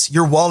seconds,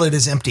 your wallet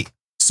is empty.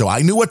 So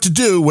I knew what to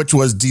do, which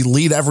was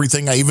delete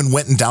everything. I even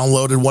went and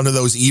downloaded one of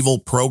those evil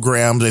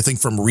programs, I think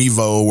from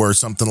Revo or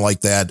something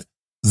like that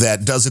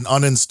does an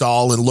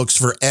uninstall and looks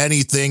for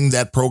anything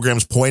that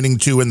program's pointing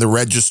to in the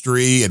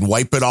registry and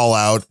wipe it all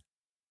out,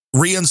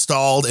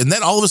 reinstalled. And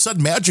then all of a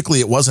sudden, magically,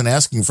 it wasn't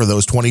asking for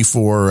those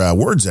 24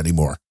 words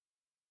anymore.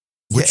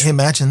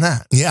 Imagine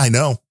that. Yeah, I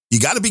know. You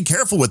got to be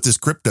careful with this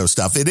crypto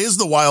stuff. It is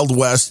the Wild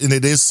West, and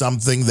it is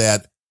something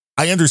that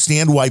I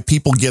understand why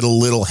people get a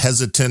little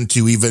hesitant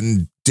to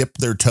even dip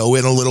their toe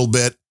in a little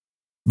bit,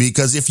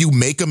 because if you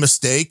make a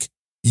mistake,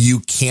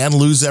 you can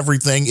lose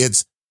everything.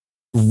 It's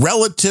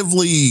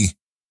relatively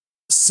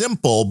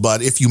simple,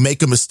 but if you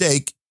make a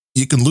mistake,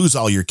 you can lose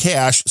all your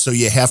cash. So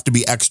you have to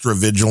be extra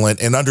vigilant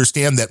and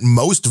understand that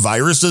most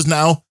viruses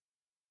now,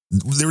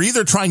 they're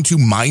either trying to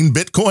mine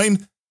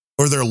Bitcoin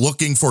or they're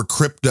looking for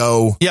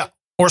crypto. Yeah.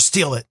 Or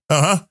steal it.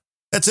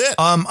 That's it.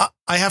 I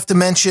have to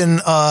mention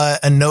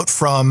a note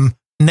from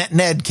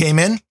NetNed came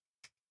in.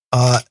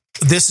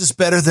 This is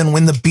better than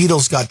when the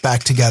Beatles got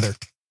back together.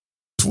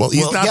 Well,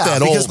 he's not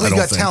that old. Because we've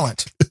got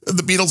talent.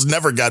 The Beatles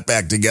never got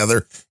back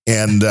together,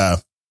 and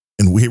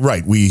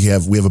we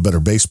have a better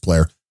bass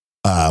player.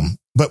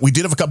 But we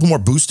did have a couple more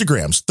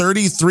boostograms.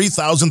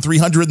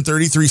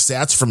 33,333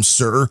 sats from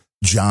Sir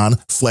John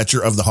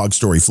Fletcher of the Hog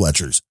Story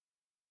Fletchers.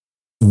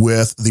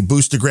 With the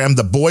boostogram,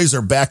 the boys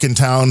are back in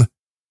town.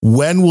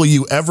 When will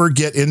you ever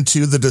get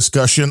into the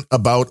discussion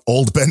about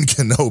old Ben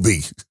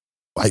Kenobi?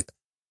 I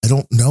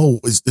don't know.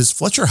 Is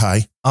Fletcher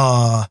high?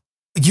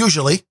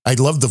 Usually. I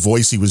love the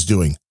voice he was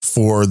doing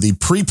for the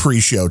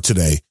pre-show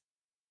today.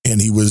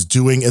 And he was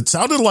doing, it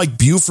sounded like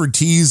Buford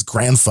T's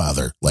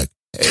grandfather. Like,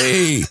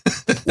 hey,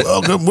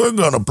 welcome. We're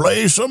going to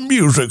play some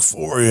music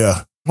for you.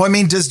 Well, I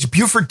mean, does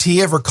Buford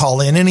T ever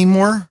call in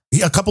anymore?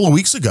 Yeah, a couple of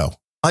weeks ago.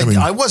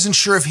 I wasn't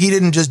sure if he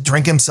didn't just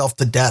drink himself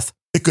to death.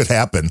 It could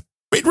happen.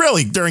 I mean,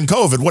 really, during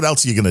COVID, what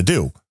else are you going to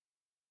do?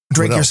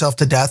 Drink yourself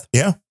to death?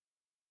 Yeah.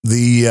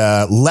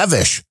 The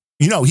Levish,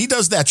 he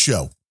does that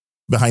show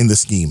Behind the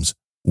Schemes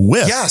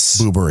with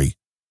Boobery.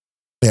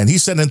 And he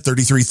sent in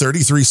 33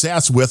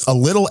 sats with a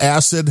little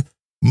acid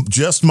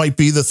just might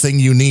be the thing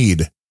you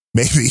need.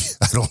 Maybe.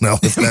 I don't know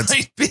if that's.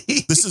 Might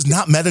be. This is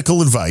not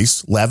medical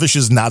advice. Lavish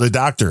is not a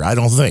doctor, I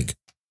don't think.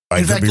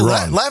 In fact,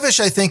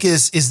 Lavish, I think,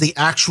 is the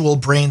actual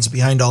brains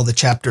behind all the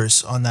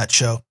chapters on that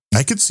show.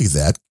 I could see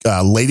that.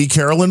 Lady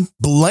Carolyn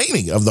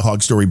Blaney of the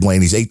Hog Story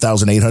Blaney's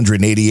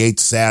 8,888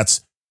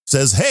 sats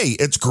says, hey,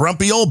 it's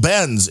grumpy old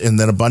Ben's. And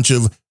then a bunch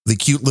of the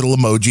cute little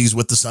emojis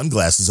with the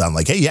sunglasses on,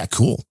 like, hey, yeah,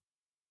 cool.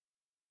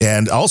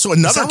 And also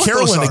another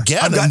Carolyn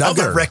again. I've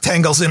got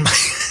rectangles in my.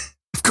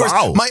 Of course,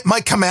 Wow.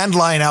 my command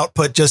line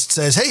output just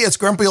says, hey, it's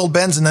Grumpy Old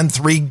Ben's and then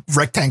 3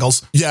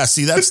 rectangles. Yeah,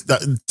 see, that's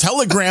the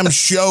Telegram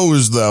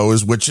shows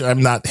those, which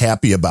I'm not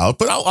happy about,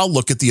 but I'll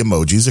look at the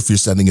emojis if you're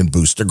sending in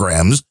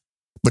boostergrams.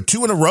 But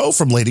 2 in a row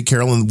from Lady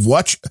Carolyn.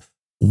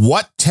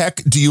 What tech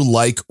do you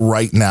like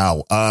right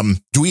now?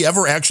 Do we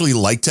ever actually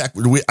like tech?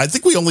 I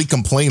think we only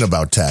complain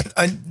about tech.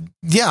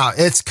 Yeah,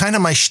 it's kind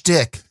of my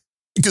shtick.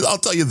 Because I'll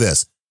tell you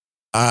this.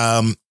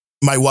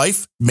 My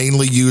wife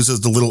mainly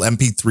uses the little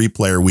MP3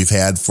 player we've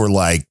had for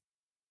like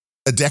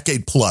a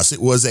decade plus.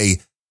 It was a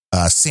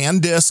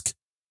SanDisk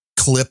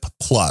Clip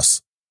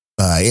Plus.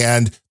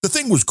 And the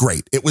thing was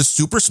great. It was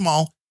super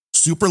small,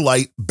 super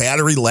light.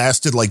 Battery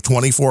lasted like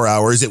 24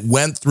 hours. It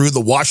went through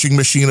the washing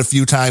machine a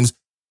few times.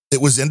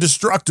 It was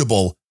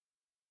indestructible,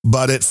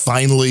 but it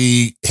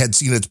finally had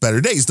seen its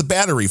better days. The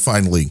battery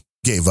finally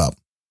gave up.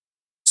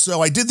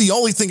 So I did the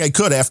only thing I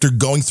could after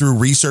going through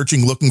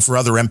researching, looking for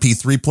other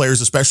MP3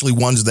 players, especially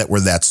ones that were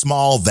that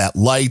small, that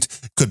light,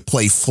 could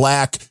play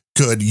FLAC,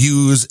 could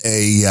use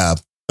a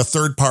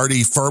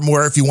third-party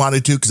firmware if you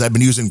wanted to, because I've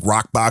been using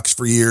Rockbox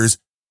for years.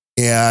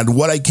 And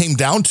what I came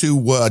down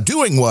to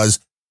doing was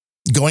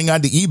going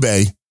onto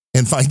eBay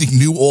and finding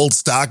new old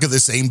stock of the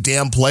same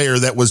damn player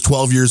that was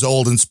 12 years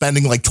old and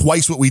spending like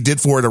twice what we did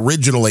for it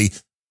originally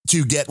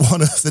to get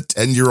one of the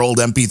 10-year-old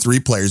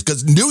MP3 players,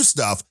 because new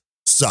stuff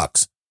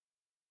sucks.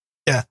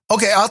 Yeah.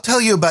 Okay. I'll tell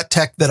you about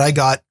tech that I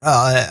got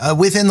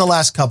within the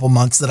last couple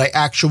months that I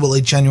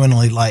actually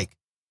genuinely like.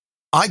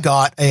 I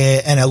got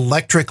an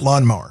electric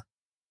lawnmower.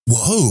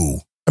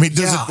 Whoa. I mean,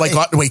 does it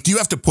like, wait, do you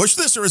have to push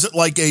this or is it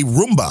like a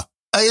Roomba?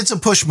 It's a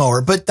push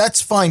mower, but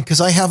that's fine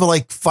because I have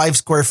like 5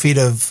 square feet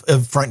of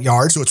front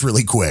yard. So it's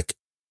really quick.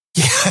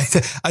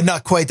 Yeah.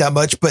 Not quite that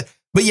much, but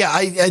yeah,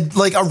 I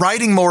like a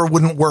riding mower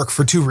wouldn't work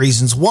for 2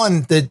 reasons.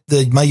 One,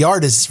 my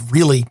yard is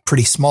really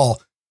pretty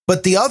small.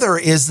 But the other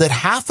is that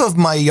half of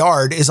my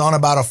yard is on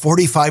about a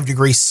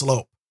 45-degree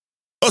slope.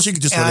 Oh, so you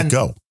can just let it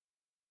go.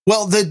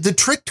 Well, the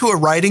trick to a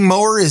riding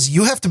mower is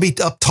you have to be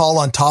up tall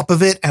on top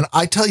of it. And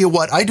I tell you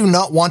what, I do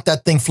not want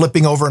that thing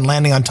flipping over and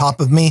landing on top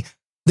of me.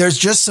 There's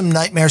just some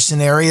nightmare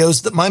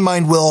scenarios that my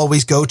mind will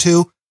always go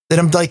to that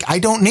I'm like, I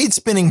don't need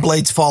spinning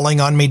blades falling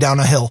on me down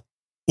a hill.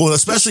 Well,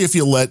 especially if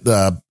you let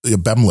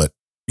Bemlet.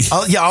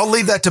 I'll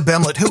leave that to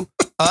Bemlet, who,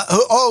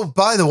 oh,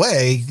 by the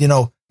way,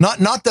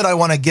 not that I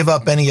want to give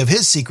up any of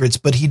his secrets,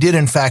 but he did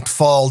in fact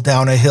fall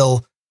down a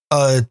hill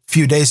a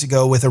few days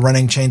ago with a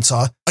running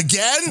chainsaw.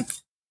 Again?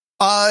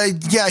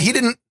 Yeah, he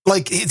didn't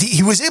like,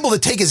 he was able to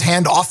take his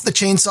hand off the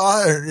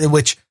chainsaw,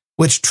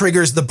 which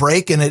triggers the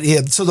brake,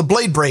 and so the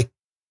blade brake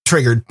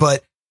triggered.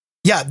 But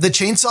yeah, the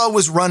chainsaw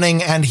was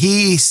running and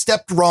he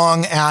stepped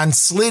wrong and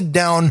slid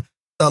down,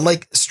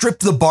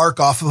 stripped the bark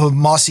off of a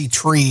mossy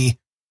tree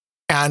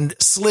and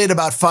slid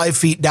about 5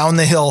 feet down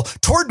the hill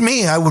toward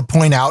me, I would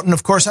point out. And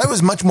of course, I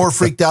was much more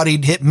freaked out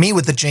he'd hit me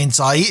with the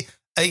chainsaw.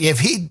 If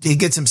he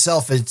gets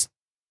himself, it's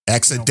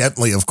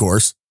accidentally, of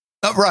course.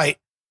 Right.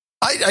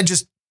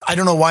 I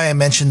don't know why I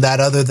mentioned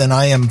that other than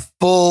I am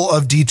full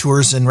of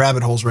detours and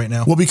rabbit holes right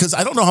now. Well, because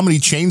I don't know how many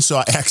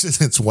chainsaw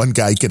accidents one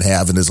guy can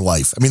have in his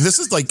life. I mean, this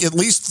is like at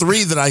least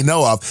 3 that I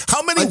know of.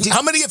 How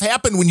many have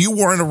happened when you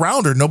weren't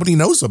around or nobody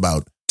knows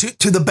about?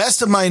 To the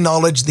best of my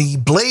knowledge, the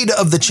blade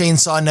of the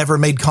chainsaw never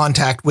made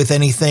contact with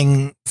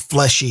anything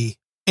fleshy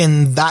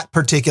in that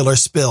particular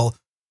spill.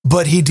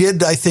 But he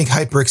did, I think,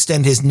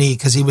 hyperextend his knee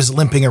because he was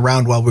limping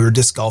around while we were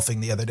disc golfing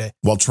the other day.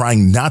 While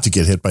trying not to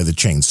get hit by the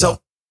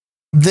chainsaw.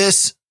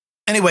 So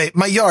anyway,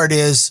 my yard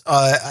is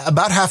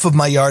about half of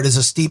my yard is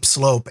a steep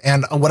slope.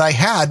 And what I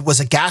had was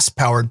a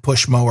gas-powered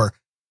push mower.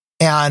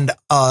 And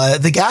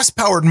the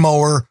gas-powered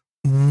mower,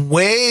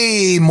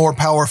 way more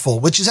powerful,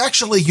 which is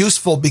actually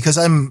useful because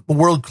I'm a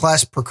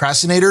world-class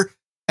procrastinator.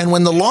 And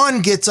when the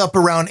lawn gets up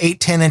around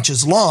 8-10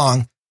 inches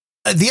long,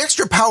 the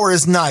extra power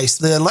is nice.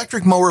 The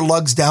electric mower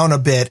lugs down a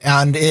bit,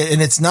 and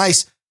it's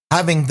nice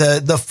having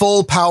the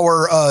full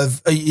power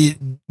of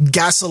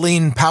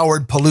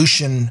gasoline-powered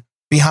pollution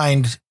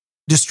behind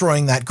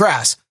destroying that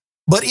grass.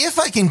 But if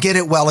I can get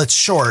it while it's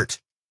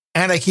short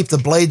and I keep the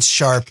blades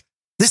sharp,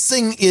 this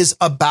thing is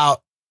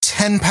about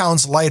 10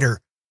 pounds lighter,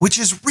 which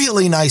is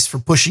really nice for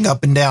pushing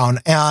up and down.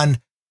 And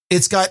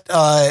it's got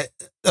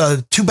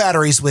 2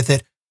 batteries with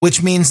it,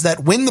 which means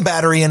that when the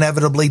battery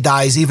inevitably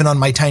dies, even on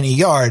my tiny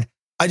yard,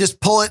 I just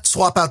pull it,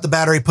 swap out the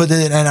battery, put it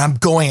in, and I'm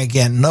going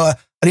again. No, I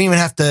don't even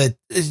have to.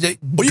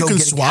 Well, you can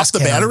swap the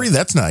battery.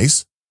 That's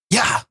nice.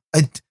 Yeah,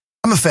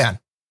 I'm a fan.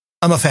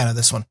 I'm a fan of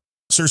this one.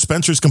 Sir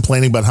Spencer's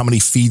complaining about how many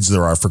feeds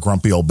there are for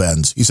Grumpy Old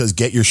Ben's. He says,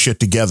 get your shit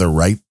together,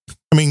 right?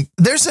 I mean,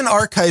 there's an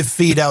archive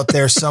feed out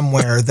there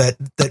somewhere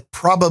that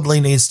probably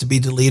needs to be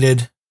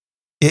deleted.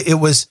 It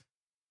was,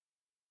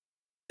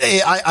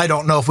 I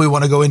don't know if we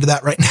want to go into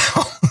that right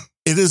now.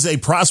 It is a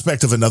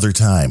prospect of another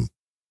time.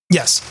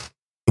 Yes.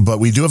 But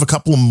we do have a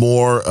couple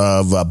more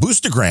of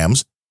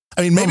boostergrams.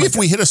 I mean, maybe if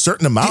we hit a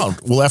certain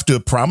amount, we'll have to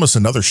promise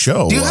another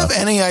show. Do you have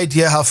any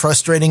idea how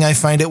frustrating I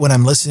find it when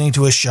I'm listening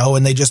to a show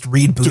and they just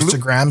read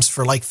boostergrams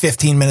for like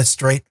 15 minutes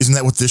straight? Isn't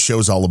that what this show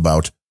is all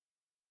about?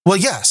 Well,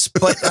 yes,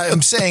 but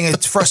I'm saying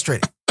it's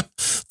frustrating.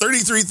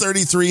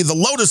 3333, the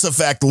Lotus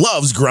Effect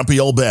loves grumpy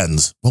old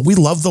Benz. Well, we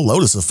love the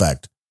Lotus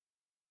Effect.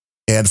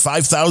 And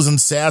 5,000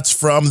 sats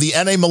from the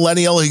NA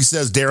Millennial. He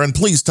says, Darren,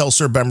 please tell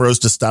Sir Bemrose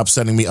to stop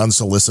sending me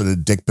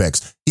unsolicited dick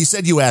pics. He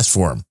said you asked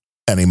for him,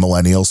 NA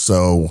Millennial,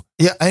 so...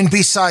 Yeah, and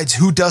besides,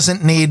 who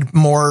doesn't need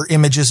more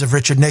images of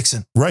Richard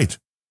Nixon? Right.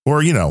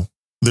 Or,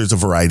 there's a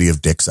variety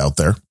of dicks out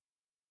there.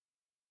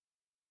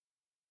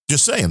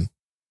 Just saying.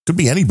 Could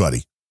be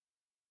anybody.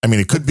 I mean,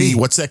 it could be,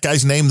 what's that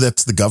guy's name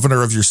that's the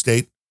governor of your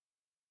state?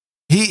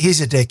 He's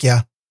a dick,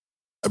 yeah.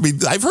 I mean,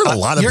 I've heard a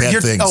lot of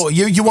bad things. Oh,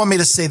 you want me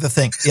to say the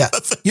thing? Yeah.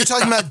 You're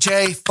talking about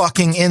Jay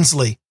fucking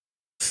Inslee.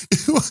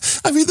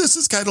 I mean, this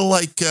is kind of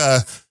like,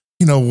 the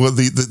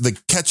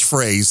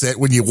catchphrase that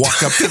when you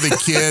walk up to the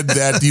kid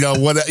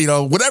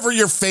that, whatever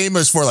you're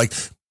famous for, like,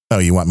 oh,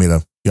 you want me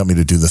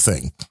to do the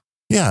thing.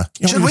 Yeah.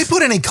 Should we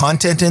put any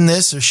content in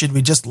this or should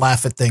we just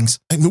laugh at things?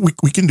 I mean,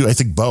 we can do, I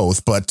think,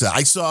 both. But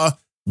I saw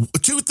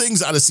two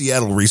things out of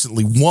Seattle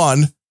recently.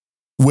 One,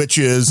 which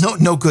is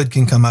no good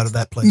can come out of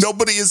that place.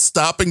 Nobody is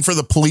stopping for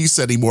the police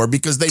anymore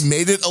because they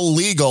made it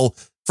illegal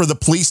for the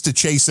police to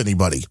chase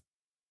anybody.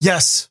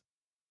 Yes.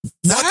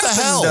 What the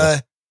hell?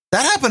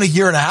 That happened a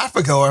year and a half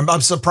ago.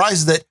 I'm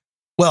surprised that,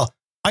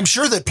 I'm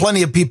sure that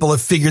plenty of people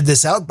have figured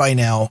this out by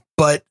now,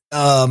 but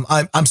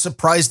I'm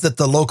surprised that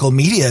the local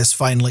media has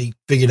finally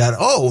figured out,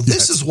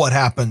 this is what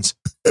happens.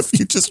 If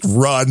you just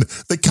run,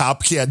 the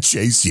cop can't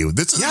chase you.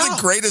 This is the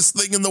greatest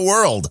thing in the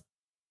world.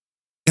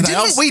 And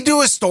Didn't we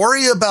do a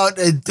story about,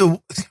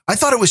 I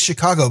thought it was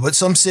Chicago, but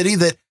some city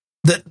that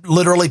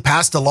literally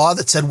passed a law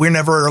that said we're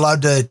never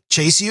allowed to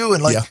chase you?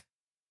 And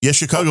yeah,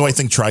 Chicago, I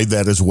think, tried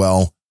that as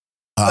well.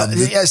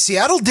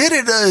 Seattle did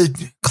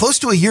it close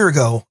to a year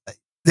ago.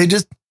 They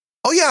just,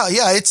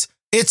 it's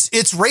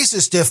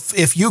racist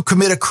if you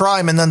commit a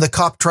crime and then the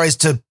cop tries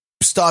to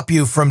stop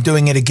you from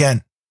doing it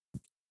again.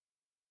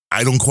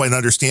 I don't quite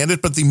understand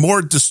it, but the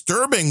more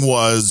disturbing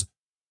was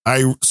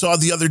I saw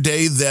the other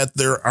day that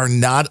there are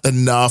not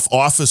enough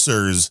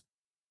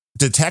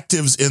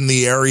detectives in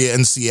the area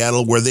in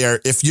Seattle where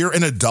if you're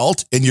an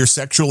adult and you're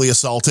sexually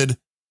assaulted,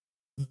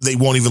 they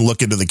won't even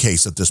look into the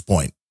case at this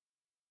point.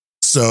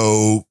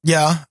 So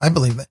yeah, I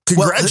believe it.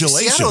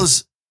 Congratulations. Well,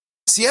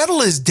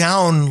 Seattle is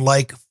down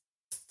like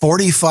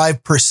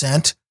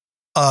 45%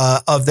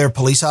 of their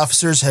police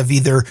officers have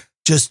either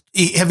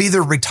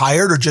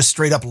retired or just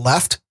straight up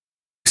left.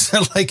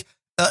 So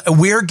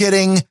we're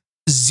getting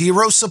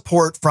zero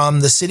support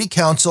from the city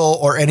council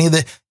or any of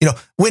the,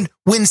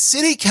 when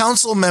city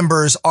council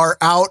members are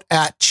out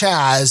at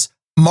Chaz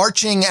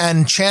marching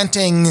and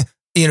chanting,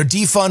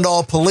 defund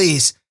all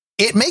police,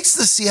 it makes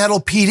the Seattle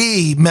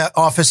PD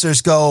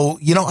officers go,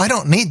 I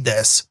don't need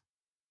this.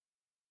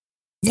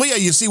 Well, yeah,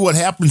 you see what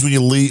happens when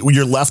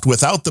you're left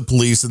without the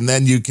police, and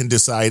then you can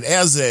decide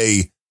as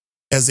a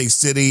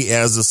city,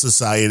 as a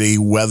society,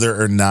 whether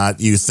or not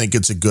you think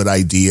it's a good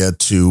idea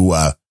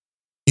to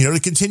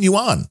continue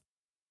on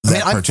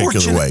that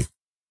particular way.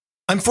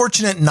 I'm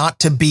fortunate not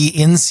to be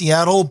in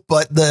Seattle,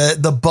 but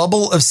the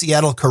bubble of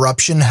Seattle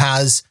corruption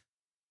has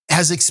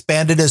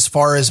expanded as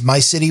far as my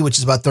city, which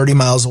is about 30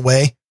 miles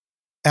away.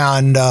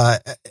 And I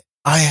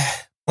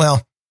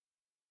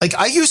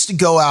used to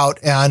go out,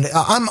 and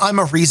I'm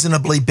a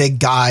reasonably big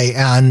guy.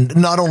 And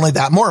not only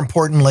that, more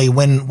importantly,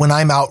 when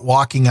I'm out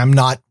walking, I'm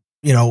not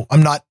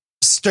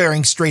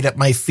staring straight at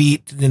my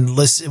feet and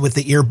listen with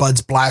the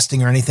earbuds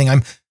blasting or anything.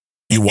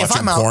 You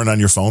watching porn on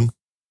your phone?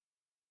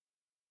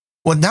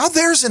 Well, now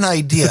there's an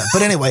idea.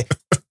 But anyway,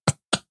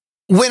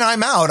 when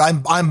I'm out,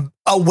 I'm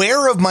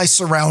aware of my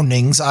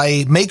surroundings.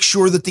 I make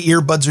sure that the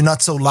earbuds are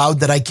not so loud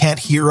that I can't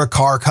hear a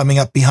car coming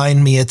up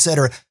behind me,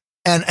 etc.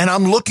 And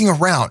I'm looking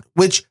around,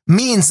 which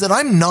means that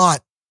I'm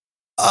not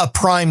a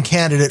prime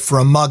candidate for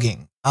a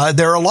mugging.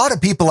 There are a lot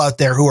of people out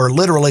there who are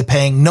literally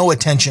paying no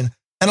attention,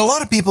 and a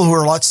lot of people who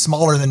are a lot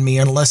smaller than me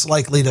and less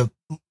likely to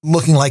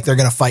looking like they're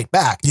going to fight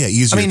back. Yeah,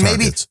 easier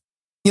targets.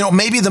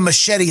 Maybe the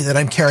machete that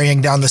I'm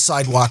carrying down the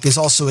sidewalk is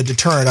also a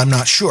deterrent. I'm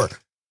not sure.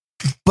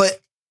 But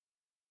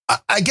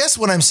I guess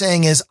what I'm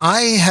saying is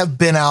I have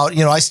been out,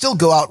 I still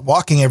go out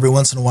walking every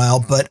once in a while,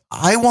 but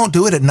I won't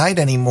do it at night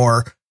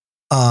anymore.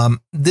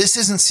 This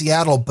isn't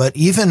Seattle, but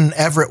even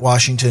Everett,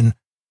 Washington,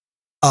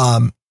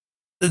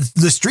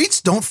 the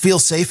streets don't feel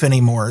safe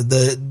anymore.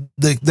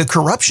 The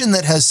corruption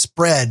that has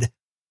spread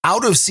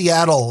out of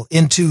Seattle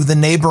into the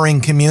neighboring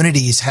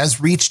communities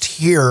has reached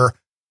here,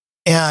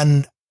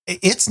 and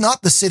it's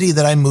not the city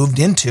that I moved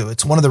into.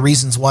 It's one of the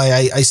reasons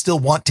why I still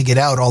want to get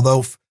out,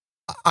 although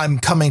I'm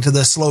coming to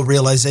the slow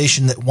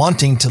realization that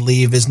wanting to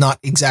leave is not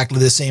exactly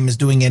the same as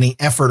doing any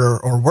effort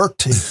or work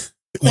to.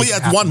 Well,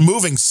 yeah, one,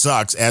 moving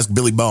sucks. Ask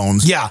Billy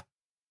Bones. Yeah.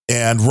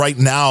 And right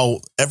now,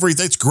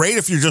 it's great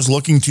if you're just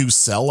looking to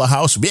sell a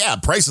house. Yeah,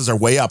 prices are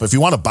way up. If you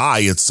want to buy,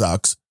 it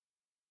sucks.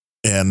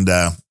 And,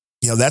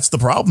 that's the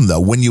problem, though.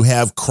 When you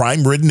have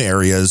crime-ridden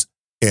areas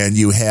and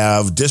you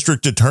have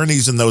district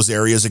attorneys in those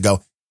areas that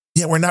go,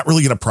 yeah, we're not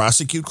really going to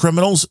prosecute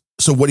criminals.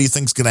 So what do you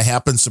think is going to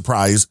happen?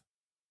 Surprise,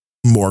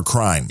 more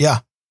crime. Yeah.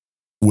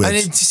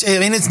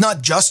 It's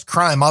not just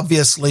crime.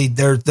 Obviously,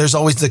 there's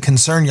always the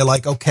concern. You're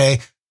like, okay,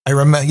 I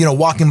remember,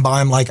 walking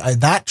by, I'm like,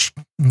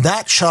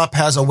 that shop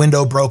has a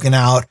window broken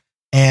out,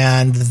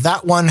 and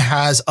that one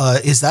has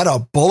is that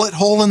a bullet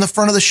hole in the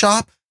front of the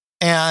shop?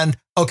 And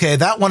okay,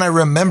 that one I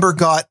remember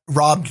got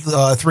robbed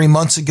 3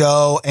 months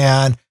ago.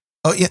 And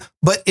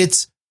but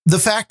it's the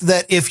fact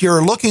that if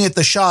you're looking at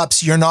the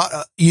shops, you're not,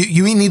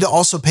 you need to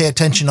also pay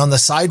attention on the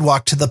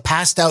sidewalk to the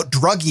passed out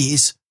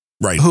druggies,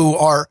 right? Who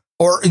are,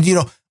 or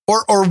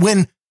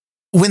when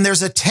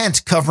there's a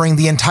tent covering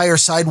the entire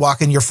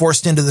sidewalk and you're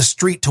forced into the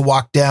street to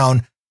walk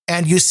down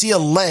and you see a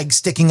leg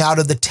sticking out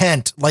of the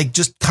tent, like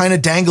just kind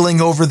of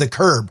dangling over the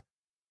curb.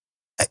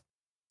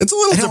 It's a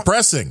little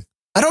depressing.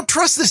 I don't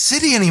trust the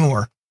city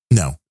anymore.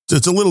 No,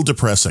 it's a little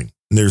depressing.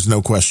 There's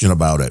no question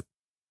about it.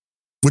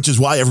 Which is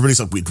why everybody's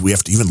like, do we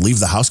have to even leave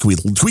the house? Can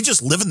we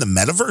just live in the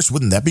metaverse?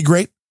 Wouldn't that be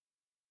great?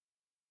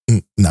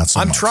 Not so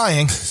much. I'm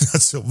trying.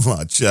 Not so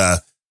much.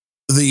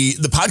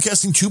 The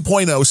podcasting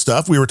 2.0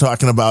 stuff we were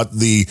talking about,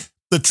 the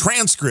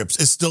transcripts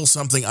is still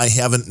something I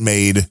haven't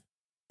made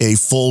a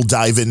full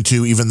dive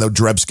into, even though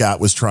Dreb Scott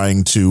was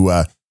trying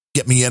to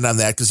get me in on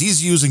that because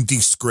he's using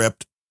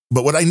Descript.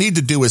 But what I need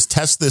to do is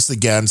test this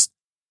against,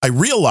 I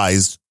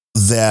realized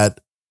that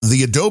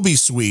the Adobe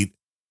suite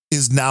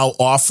is now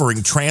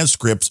offering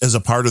transcripts as a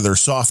part of their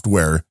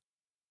software.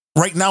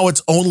 Right now,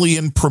 it's only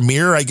in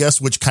Premiere, I guess,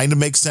 which kind of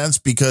makes sense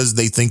because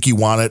they think you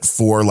want it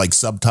for like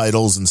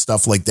subtitles and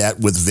stuff like that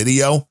with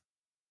video.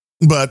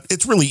 But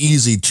it's really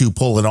easy to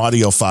pull an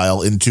audio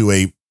file into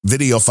a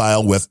video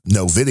file with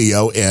no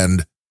video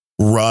and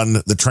run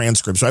the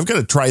transcript. So I've got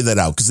to try that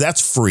out because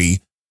that's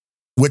free,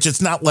 which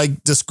it's not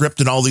like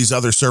Descript and all these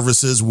other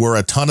services were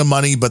a ton of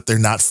money, but they're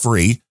not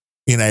free.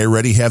 And I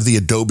already have the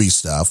Adobe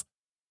stuff.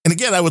 And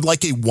again, I would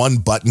like a one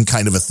button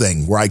kind of a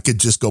thing where I could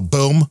just go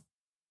boom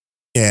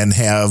and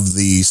have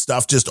the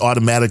stuff just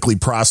automatically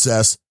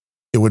process.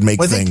 It would make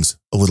things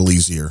a little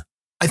easier.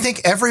 I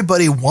think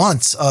everybody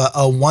wants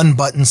a one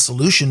button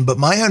solution, but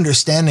my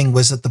understanding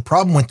was that the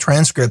problem with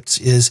transcripts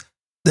is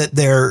that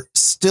they're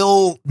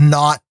still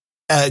not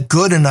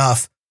good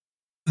enough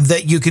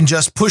that you can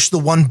just push the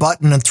one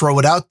button and throw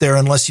it out there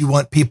unless you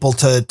want people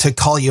to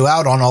call you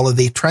out on all of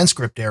the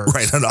transcript errors.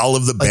 Right, on all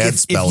of the bad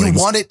spellings.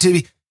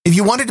 If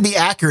you want it to be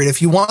accurate,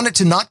 if you want it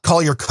to not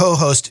call your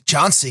co-host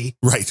Chauncey.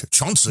 Right,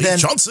 Chauncey.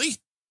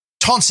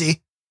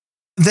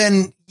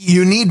 Then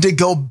you need to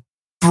go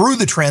through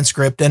the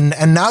transcript and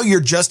now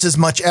you're just as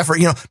much effort,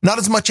 not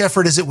as much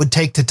effort as it would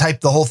take to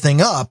type the whole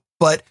thing up,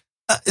 but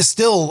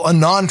still a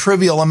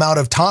non-trivial amount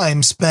of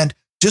time spent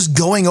just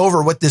going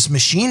over what this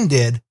machine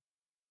did.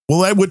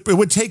 Well, it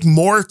would take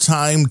more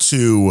time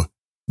to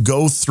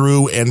go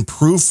through and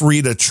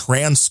proofread a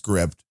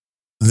transcript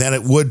than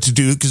it would to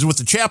do, because with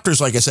the chapters,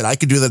 like I said, I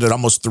could do that at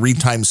almost 3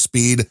 times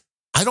speed.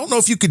 I don't know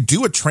if you could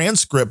do a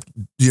transcript,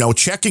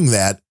 checking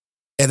that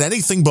at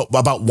anything but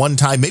about 1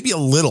 time, maybe a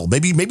little,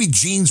 maybe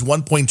Gene's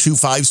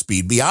 1.25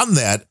 speed. Beyond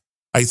that,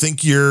 I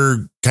think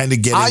you're kind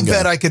of getting. I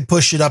bet I could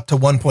push it up to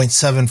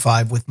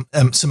 1.75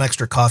 with some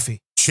extra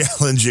coffee.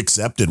 Challenge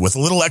accepted with a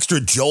little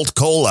extra Jolt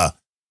Cola,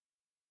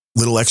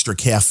 little extra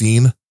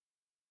caffeine.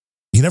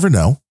 You never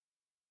know.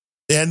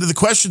 And the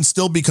question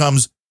still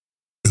becomes,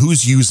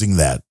 who's using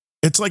that?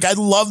 It's like, I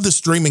love the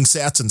streaming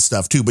sats and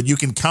stuff too, but you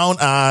can count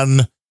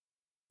on,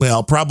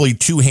 well, probably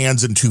 2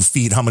 hands and 2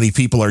 feet how many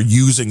people are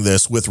using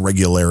this with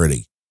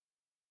regularity.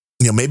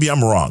 Maybe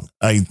I'm wrong.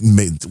 I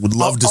would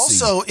love to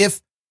see. Also,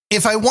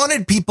 if I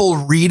wanted people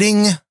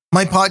reading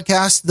my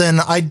podcast, then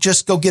I'd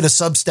just go get a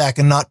Substack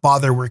and not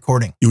bother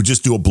recording. You would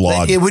just do a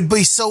blog. It would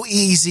be so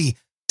easy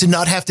to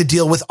not have to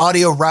deal with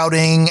audio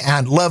routing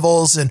and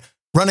levels and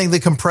running the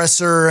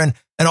compressor and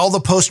all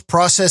the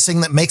post-processing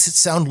that makes it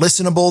sound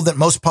listenable that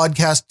most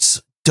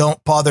podcasts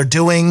don't bother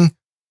doing.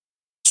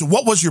 So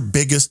what was your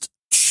biggest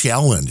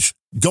challenge?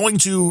 Going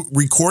to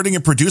recording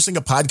and producing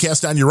a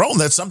podcast on your own?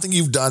 That's something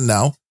you've done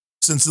now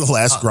since the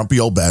last Grumpy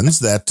Old Bens.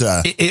 That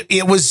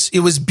it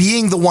was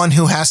being the one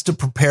who has to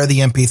prepare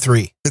the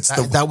MP3. It's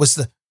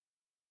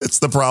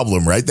the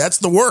problem, right? That's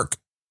the work.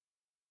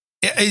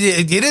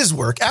 It is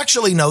work.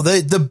 Actually, no,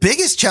 the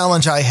biggest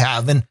challenge I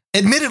have, and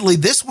admittedly,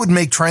 this would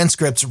make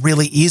transcripts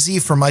really easy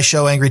for my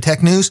show, Angry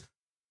Tech News.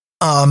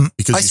 Because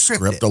you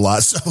script a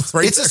lot. So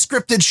it's a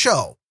scripted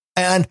show.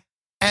 And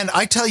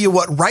I tell you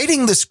what,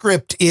 writing the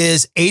script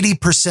is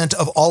 80%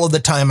 of all of the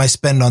time I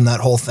spend on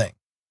that whole thing.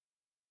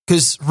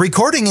 Because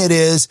recording it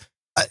is,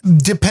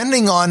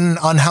 depending on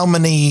how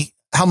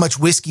much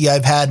whiskey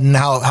I've had and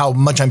how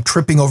much I'm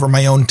tripping over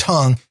my own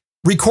tongue,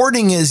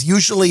 recording is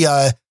usually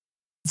a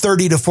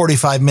 30 to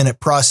 45 minute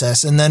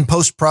process. And then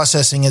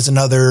post-processing is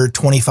another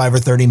 25 or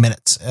 30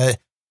 minutes.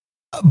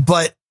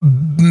 But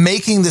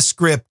making the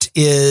script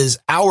is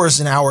hours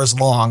and hours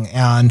long.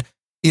 And,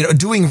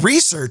 doing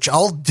research,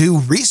 I'll do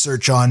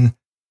research on,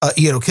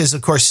 because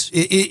of course,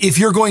 if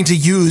you're going to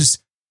use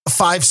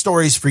 5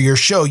 stories for your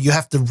show, you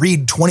have to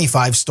read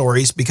 25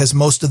 stories because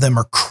most of them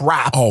are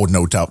crap. Oh,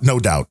 no doubt. No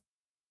doubt.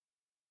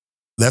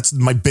 That's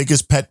my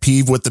biggest pet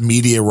peeve with the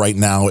media right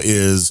now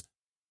is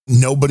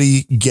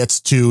nobody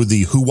gets to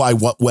the who, why,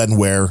 what, when,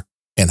 where,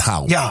 and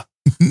how. Yeah.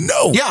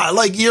 No. Yeah,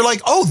 like you're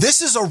like, oh,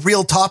 this is a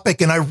real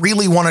topic and I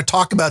really want to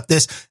talk about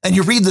this. And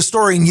you read the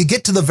story and you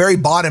get to the very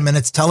bottom and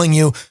it's telling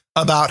you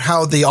about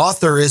how the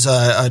author is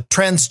a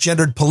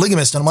transgendered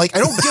polygamist. And I'm like, I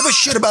don't give a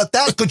shit about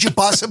that. Could you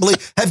possibly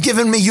have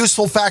given me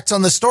useful facts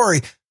on the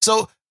story?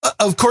 So,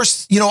 of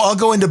course, I'll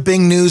go into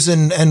Bing News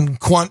and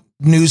Quant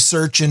News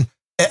Search and,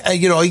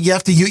 you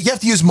have to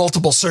use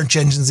multiple search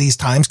engines these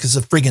times because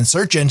the friggin'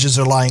 search engines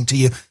are lying to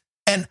you.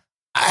 And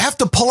I have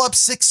to pull up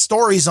 6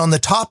 stories on the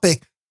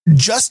topic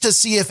just to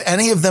see if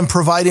any of them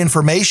provide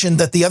information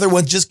that the other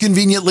one just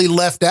conveniently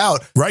left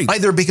out. Right.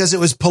 Either because it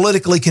was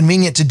politically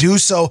convenient to do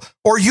so,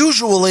 or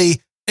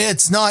usually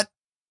it's not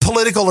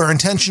political or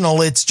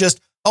intentional. It's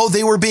just,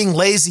 they were being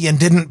lazy and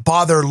didn't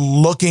bother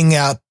looking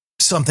at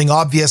something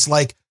obvious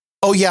like,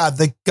 oh yeah,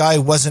 the guy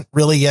wasn't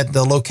really at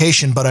the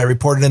location, but I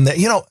reported in there,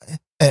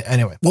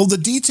 anyway. Well, the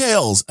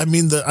details,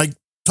 I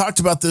talked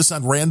about this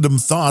on Random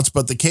Thoughts,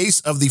 but the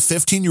case of the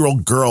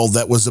 15-year-old girl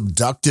that was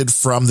abducted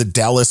from the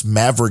Dallas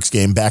Mavericks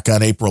game back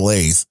on April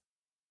 8th,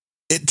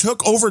 it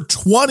took over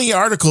 20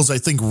 articles, I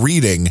think,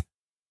 reading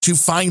to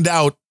find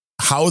out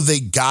how they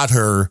got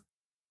her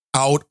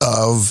out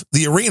of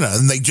the arena.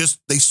 And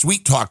they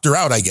sweet talked her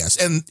out, I guess.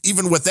 And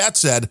even with that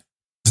said,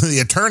 the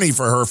attorney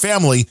for her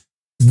family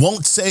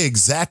won't say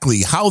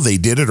exactly how they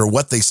did it or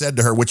what they said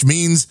to her, which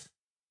means,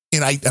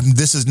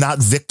 this is not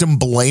victim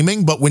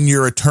blaming, but when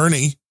your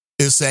attorney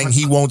is saying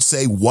he won't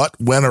say what,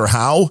 when, or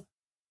how,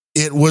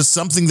 it was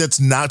something that's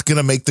not going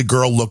to make the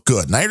girl look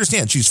good. And I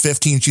understand she's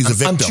 15, she's a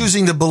victim. I'm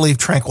choosing to believe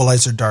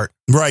tranquilizer dart.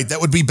 Right,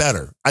 that would be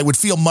better. I would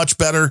feel much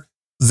better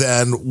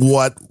than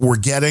what we're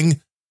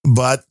getting,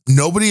 but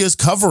nobody is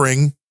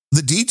covering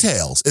the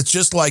details. It's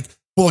just like,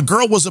 well, a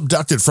girl was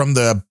abducted from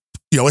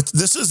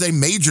this is a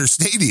major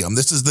stadium.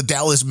 This is the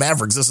Dallas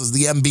Mavericks. This is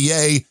the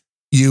NBA.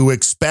 You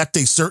expect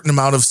a certain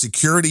amount of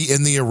security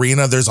in the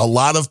arena. There's a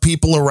lot of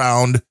people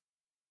around.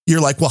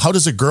 You're like, well, how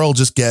does a girl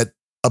just get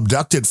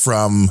abducted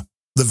from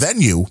the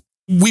venue?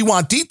 We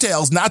want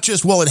details, not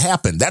just, well, it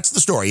happened. That's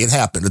the story. It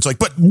happened. It's like,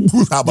 but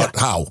how about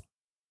how?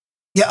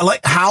 Yeah,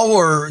 like how,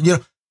 or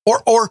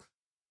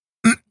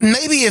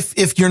maybe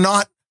if you're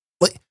not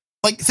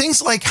like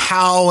things like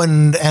how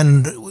and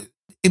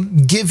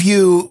give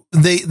you,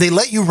 they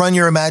let you run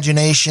your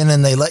imagination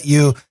and they let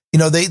you,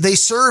 they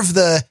serve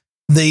the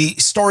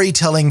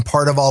storytelling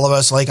part of all of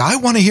us. Like, I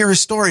want to hear a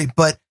story,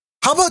 but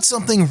how about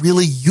something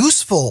really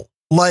useful?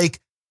 Like,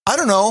 I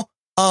don't know,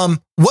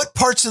 what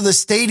parts of the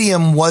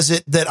stadium was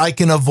it that I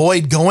can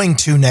avoid going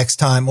to next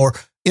time? Or,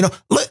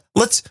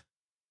 let's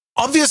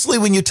obviously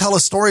when you tell a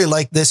story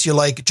like this, you're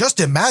like, just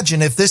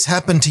imagine if this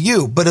happened to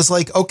you. But it's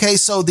like, okay,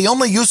 so the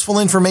only useful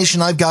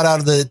information I've got out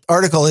of the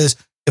article is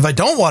if I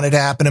don't want it to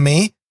happen to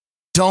me,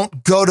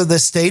 don't go to the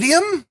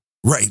stadium.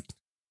 Right.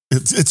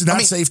 It's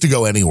not safe to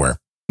go anywhere.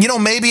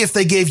 Maybe if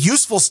they gave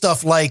useful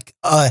stuff like,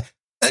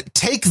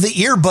 take the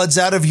earbuds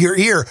out of your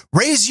ear,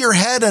 raise your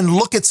head and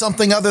look at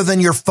something other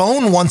than your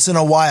phone once in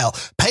a while.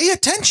 Pay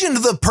attention to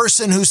the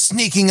person who's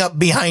sneaking up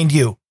behind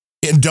you.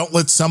 And don't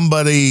let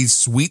somebody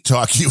sweet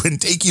talk you and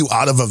take you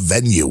out of a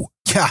venue.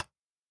 Yeah.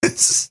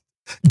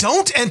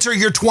 Don't enter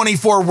your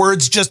 24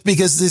 words just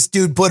because this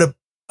dude put a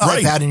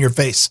iPad in your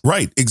face.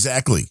 Right.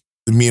 Exactly.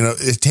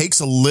 It takes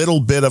a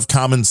little bit of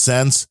common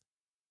sense.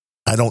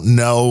 I don't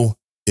know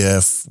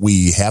if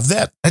we have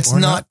that. It's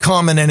not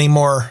common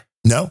anymore.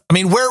 No.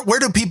 Where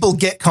do people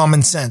get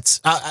common sense?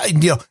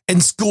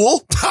 In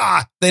school,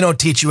 they don't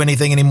teach you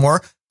anything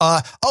anymore.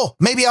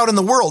 Maybe out in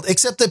the world,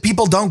 except that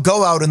people don't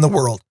go out in the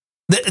world.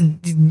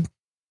 In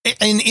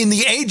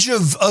the age of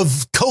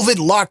COVID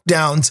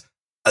lockdowns,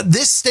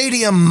 this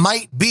stadium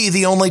might be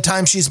the only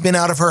time she's been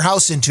out of her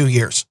house in 2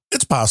 years.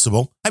 It's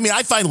possible.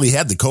 I finally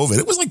had the COVID.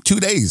 It was like 2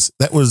 days.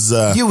 That was...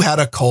 You had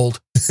a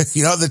cold.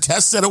 The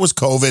test said it was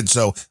COVID,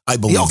 so I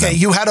believe them.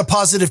 You had a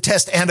positive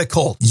test and a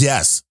cold.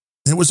 Yes.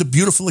 It was a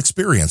beautiful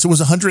experience. It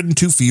was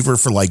 102 fever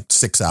for like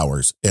 6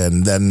 hours,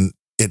 and then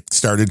it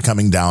started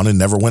coming down and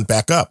never went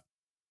back up.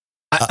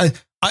 I'm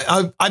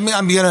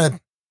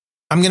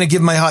gonna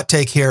give my hot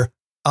take here.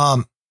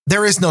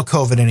 There is no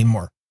COVID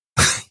anymore.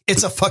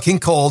 It's a fucking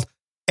cold,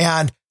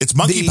 and it's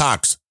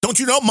monkeypox. Don't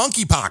you know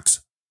monkeypox?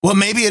 Well,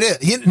 maybe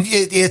it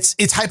is.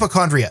 It's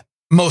hypochondria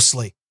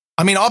mostly.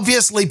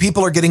 Obviously,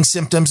 people are getting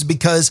symptoms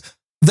because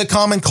the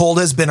common cold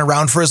has been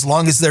around for as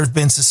long as there's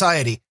been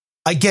society.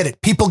 I get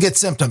it. People get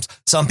symptoms.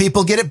 Some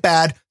people get it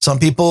bad. Some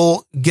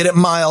people get it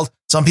mild.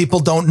 Some people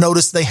don't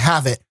notice they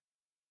have it,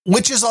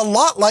 which is a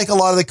lot like a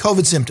lot of the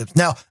COVID symptoms.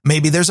 Now,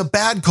 maybe there's a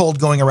bad cold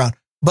going around,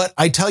 but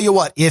I tell you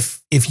what,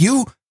 if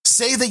you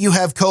say that you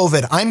have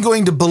COVID, I'm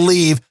going to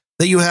believe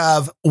that you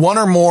have one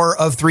or more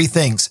of 3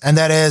 things. And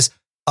that is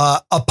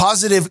a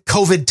positive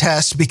COVID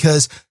test,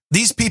 because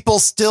these people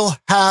still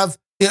have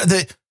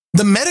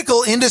the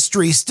medical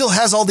industry still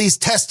has all these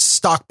tests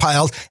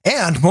stockpiled.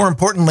 And more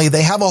importantly,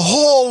 they have a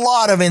whole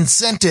lot of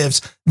incentives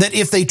that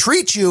if they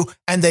treat you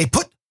and they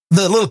put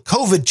the little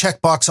COVID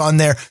checkbox on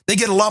there, they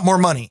get a lot more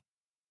money.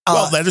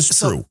 Well, that is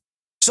true.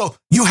 So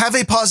you have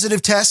a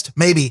positive test,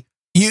 maybe.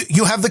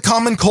 You have the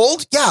common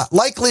cold? Yeah,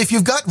 likely if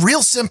you've got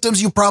real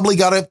symptoms, you probably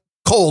got a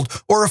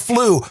cold or a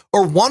flu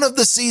or one of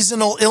the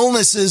seasonal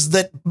illnesses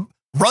that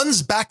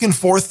runs back and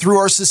forth through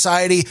our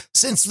society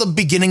since the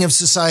beginning of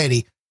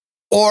society.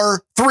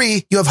 Or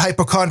 3, you have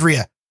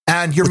hypochondria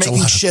and you're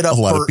making shit up.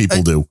 A lot of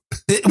people do.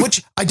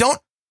 Which I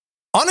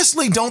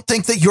honestly don't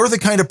think that you're the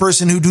kind of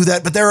person who do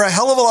that, but there are a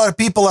hell of a lot of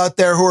people out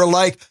there who are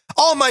like,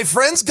 oh, my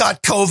friends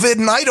got COVID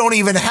and I don't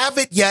even have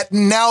it yet.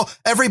 And now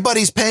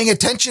everybody's paying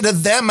attention to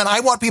them and I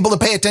want people to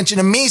pay attention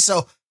to me.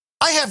 So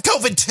I have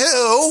COVID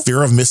too.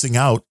 Fear of missing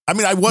out. I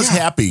mean, I was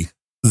happy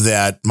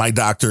that my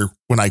doctor,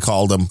 when I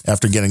called him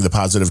after getting the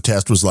positive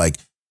test, was like,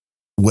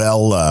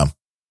 well,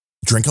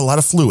 drink a lot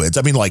of fluids.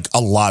 I mean, like a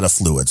lot of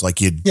fluids.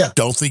 Like you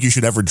don't think you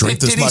should ever drink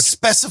this much. Did he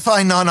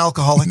specify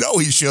non-alcoholic? No,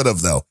 he should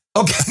have though.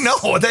 Okay,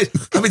 no,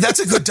 that's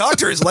a good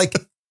doctor. It's like,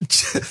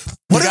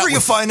 whatever you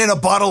find in a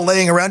bottle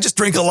laying around, just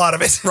drink a lot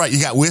of it. Right. You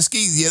got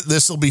whiskey.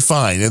 This will be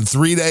fine. In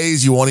 3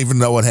 days, you won't even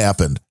know what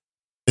happened.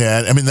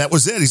 And I mean, that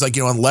was it. He's like,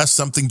 unless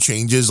something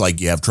changes,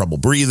 like you have trouble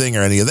breathing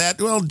or any of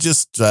that, well,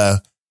 just,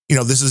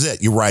 this is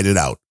it. You ride it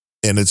out.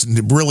 And it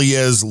really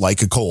is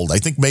like a cold. I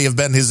think may have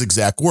been his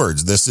exact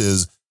words. This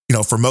is,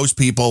 for most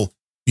people,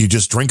 you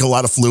just drink a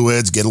lot of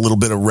fluids, get a little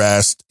bit of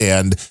rest.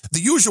 And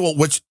the usual,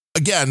 which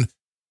again,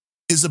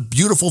 is a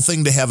beautiful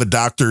thing to have a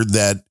doctor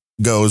that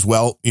goes,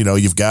 well,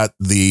 you've got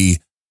the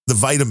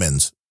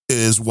vitamins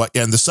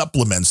and the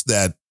supplements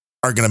that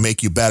are going to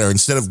make you better.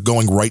 Instead of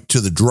going right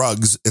to the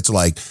drugs, it's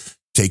like,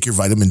 take your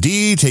vitamin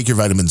D, take your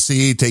vitamin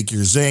C, take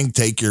your zinc,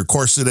 take your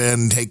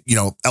quercetin, take,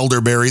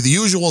 elderberry, the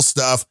usual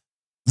stuff.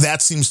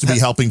 That seems to be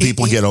helping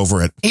people get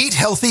over it. Eat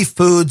healthy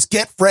foods,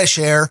 get fresh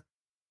air.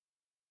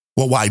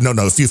 Well, why? No.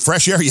 If you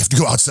fresh air, you have to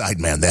go outside,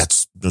 man.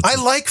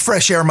 I like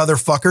fresh air,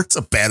 motherfucker. It's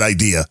a bad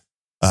idea.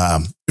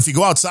 If you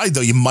go outside,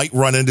 though, you might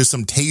run into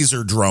some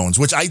taser drones,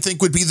 which I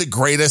think would be the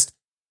greatest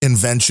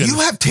invention. You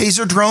have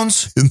taser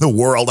drones in the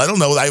world. I don't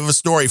know. I have a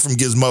story from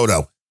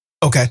Gizmodo.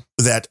 Okay.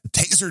 That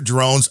taser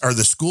drones are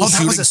the school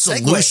shooting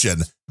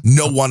solution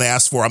no one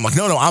asked for. I'm like,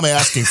 no, I'm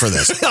asking for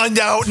this.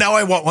 now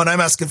I want one.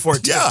 I'm asking for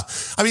it too. Yeah.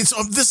 I mean,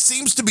 so this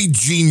seems to be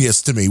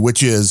genius to me,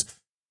 which is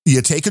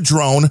you take a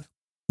drone,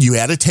 you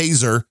add a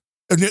taser.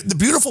 And the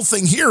beautiful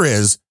thing here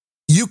is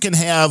you can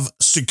have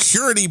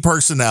security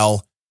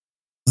personnel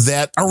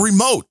that are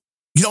remote.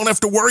 You don't have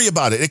to worry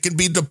about it. It can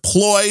be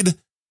deployed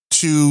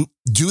to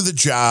do the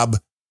job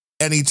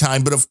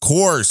anytime. But of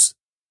course,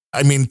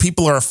 I mean,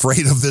 people are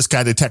afraid of this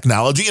kind of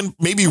technology and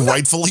maybe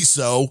rightfully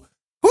so.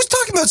 Who's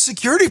talking about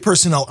security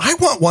personnel? I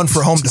want one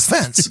for home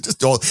defense.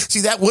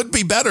 See, that would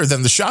be better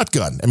than the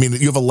shotgun. I mean,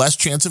 you have a less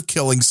chance of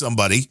killing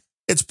somebody.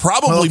 It's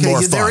probably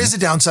more fun. There is a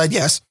downside,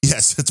 yes.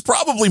 Yes, it's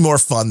probably more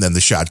fun than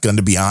the shotgun,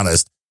 to be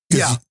honest.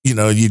 Yeah.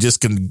 You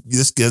just can,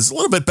 this gives a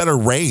little bit better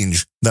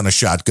range than a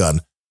shotgun.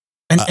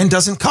 And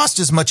doesn't cost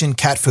as much in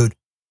cat food.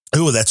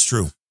 Oh, that's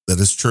true. That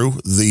is true.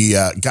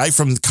 The guy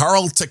from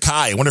Carl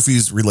Takai, I wonder if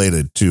he's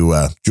related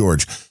to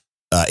George.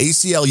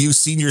 ACLU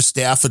senior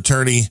staff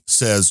attorney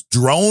says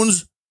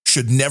drones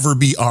should never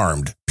be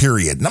armed,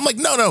 period. And I'm like,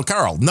 no,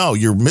 Carl, no,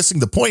 you're missing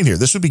the point here.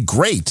 This would be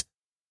great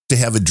to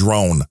have a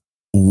drone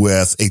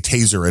with a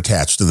taser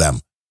attached to them.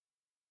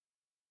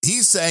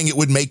 He's saying it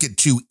would make it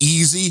too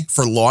easy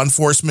for law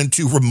enforcement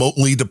to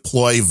remotely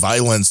deploy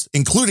violence,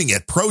 including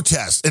at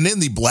protests and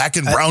in the black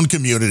and brown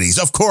communities.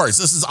 Of course,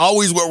 this is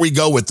always where we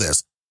go with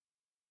this.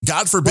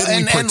 God forbid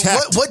we protect.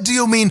 And what do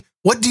you mean?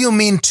 What do you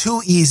mean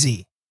too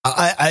easy?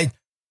 Are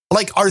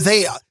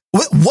they,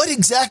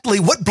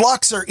 what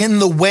blocks are in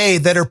the way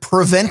that are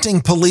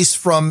preventing police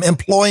from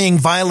employing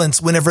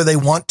violence whenever they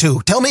want to?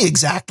 Tell me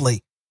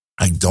exactly.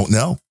 I don't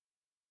know.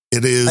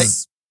 It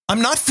is.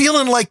 I'm not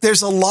feeling like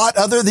there's a lot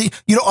other than,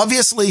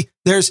 obviously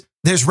there's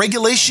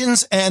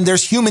regulations and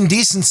there's human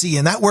decency,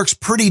 and that works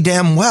pretty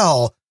damn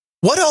well.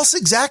 What else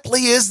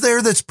exactly is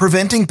there that's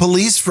preventing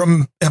police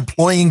from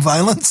employing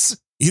violence?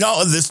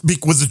 This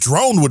with the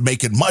drone would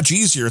make it much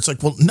easier. It's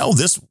like, well, no,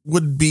 this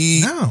would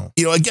be,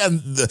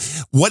 again,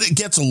 what it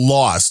gets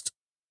lost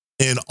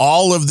in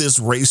all of this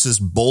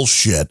racist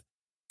bullshit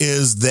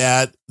is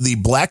that the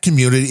black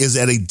community is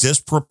at a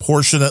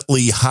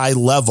disproportionately high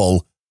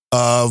level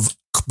of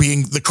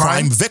being the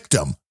crime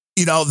victim.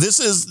 This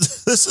is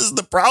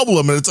the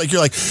problem. And it's like,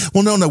 you're like,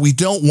 well, no, we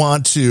don't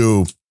want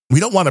to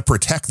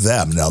protect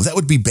them. No, that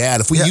would be bad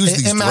if we use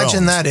these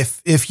imagine drones. That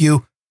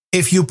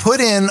if you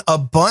put in a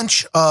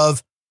bunch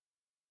of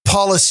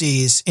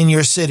policies in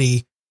your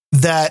city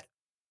that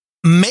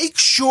make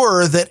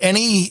sure that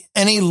any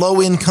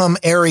low income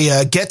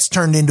area gets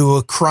turned into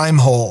a crime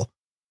hole.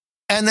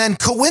 And then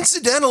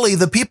coincidentally,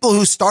 the people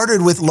who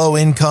started with low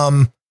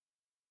income,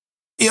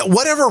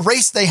 whatever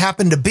race they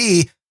happen to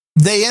be,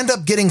 they end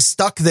up getting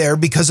stuck there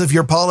because of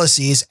your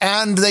policies,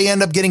 and they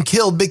end up getting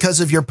killed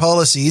because of your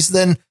policies.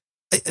 Then,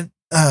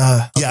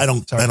 I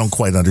don't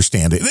quite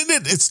understand it.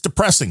 It's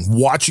depressing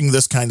watching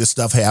this kind of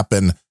stuff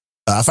happen.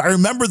 If I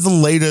remember the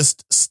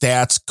latest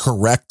stats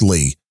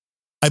correctly,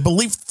 I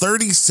believe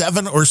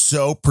 37% or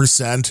so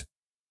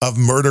of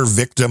murder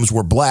victims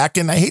were black.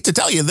 And I hate to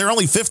tell you, they're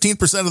only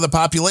 15% of the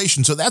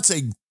population. So that's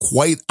a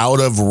quite out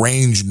of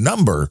range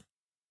number.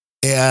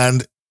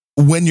 And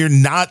when you're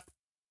not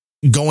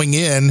going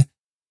in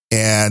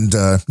and,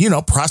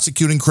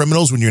 prosecuting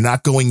criminals when you're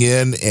not going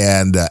in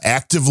and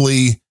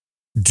actively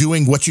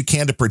doing what you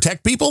can to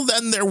protect people,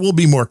 then there will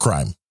be more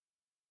crime.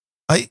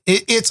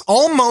 It's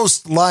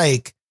almost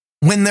like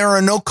when there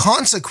are no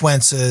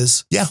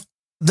consequences,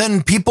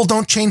 then people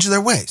don't change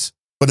their ways.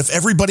 But if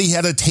everybody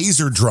had a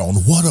taser drone,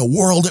 what a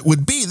world it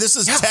would be. This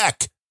is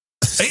tech.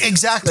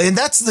 Exactly. And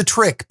that's the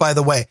trick, by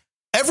the way.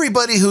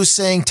 Everybody who's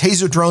saying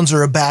taser drones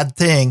are a bad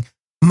thing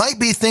might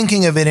be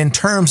thinking of it in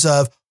terms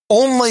of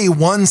only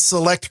one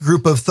select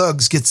group of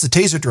thugs gets the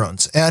taser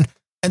drones. And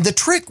the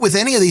trick with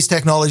any of these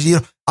technologies,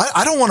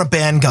 I don't want to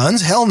ban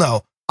guns. Hell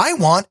no. I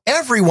want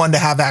everyone to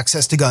have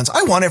access to guns.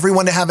 I want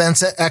everyone to have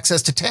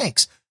access to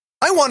tanks.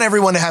 I want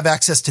everyone to have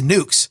access to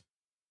nukes.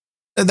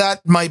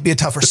 That might be a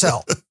tougher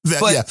sell.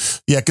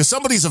 Because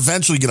somebody's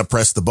eventually going to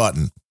press the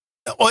button.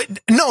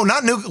 No,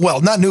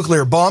 not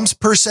nuclear bombs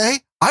per se.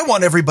 I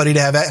want everybody to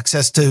have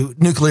access to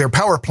nuclear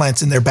power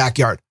plants in their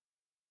backyard.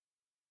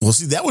 Well,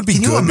 see, that would be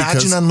good. Can you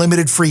imagine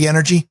unlimited free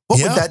energy?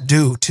 What would that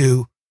do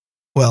to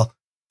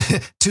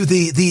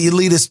the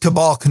elitist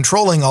cabal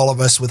controlling all of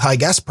us with high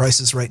gas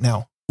prices right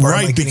now?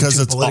 Right, because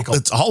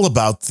it's all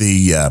about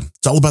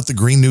the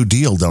Green New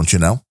Deal, don't you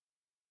know?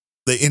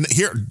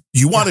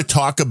 You want to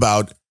talk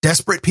about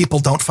desperate people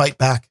don't fight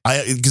back.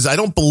 Because I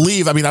don't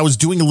believe. I mean, I was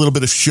doing a little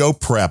bit of show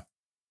prep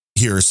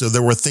here, so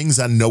there were things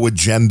on No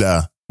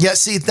Agenda. Yeah,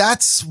 see,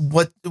 that's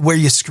where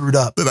you screwed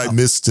up that I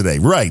missed today,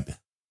 right?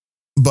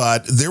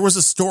 But there was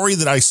a story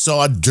that I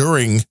saw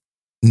during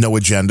No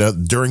Agenda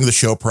during the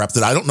show prep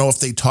that I don't know if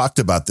they talked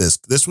about this.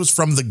 This was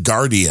from The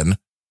Guardian.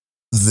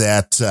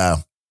 That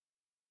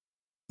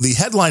the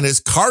headline is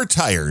car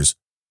tires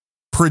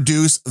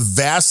produce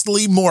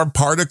vastly more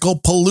particle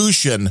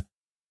pollution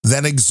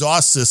than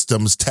exhaust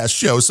systems tests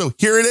show. So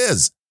here it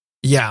is.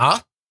 Yeah.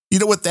 You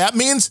know what that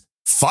means?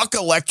 Fuck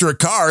electric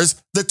cars.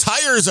 The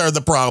tires are the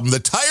problem. The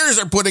tires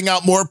are putting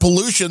out more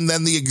pollution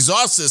than the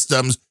exhaust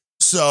systems.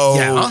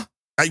 So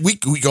we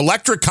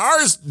electric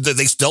cars,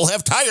 they still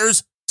have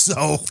tires.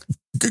 So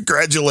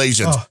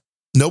congratulations.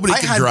 Nobody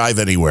can drive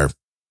anywhere.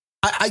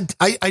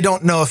 I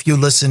don't know if you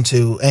listen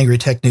to Angry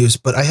Tech News,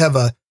 but I have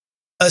a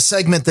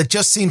segment that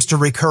just seems to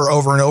recur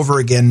over and over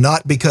again,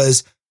 not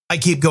because I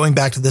keep going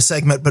back to the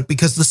segment, but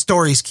because the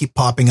stories keep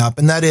popping up.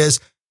 And that is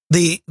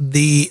the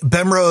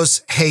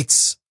Bemrose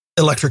hates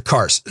electric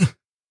cars.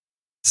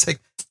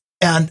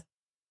 And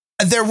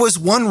there was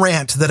one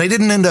rant that I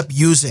didn't end up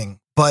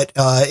using, but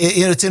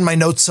it's in my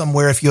notes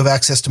somewhere if you have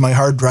access to my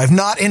hard drive,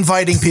 not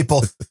inviting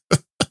people.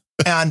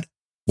 And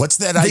what's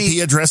that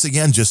IP address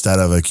again? Just out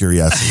of a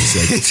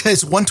curiosity. It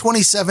says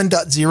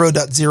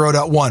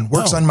 127.0.0.1.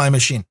 Works on my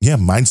machine. Yeah,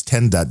 mine's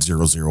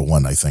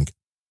 10.001, I think.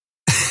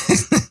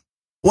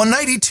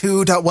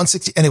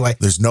 192.160. Anyway.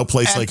 There's no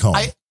place like home.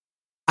 I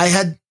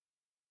had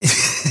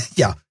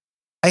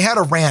I had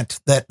a rant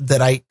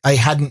that I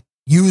hadn't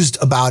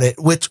used about it,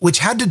 which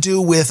had to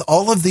do with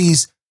all of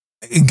these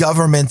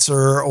governments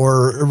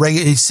or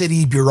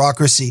city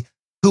bureaucracy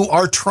who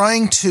are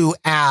trying to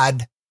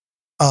add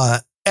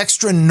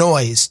extra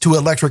noise to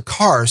electric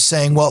cars,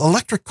 saying, well,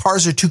 electric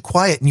cars are too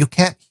quiet and you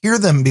can't hear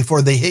them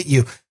before they hit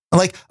you. I'm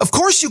like, of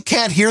course you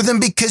can't hear them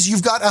because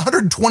you've got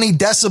 120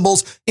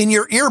 decibels in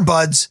your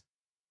earbuds.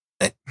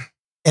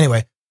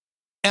 Anyway,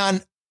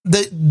 and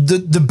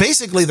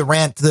basically the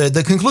rant,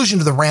 the conclusion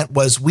to the rant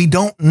was we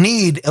don't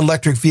need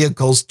electric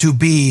vehicles to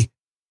be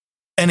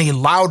any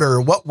louder.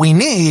 What we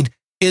need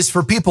is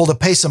for people to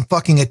pay some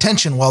fucking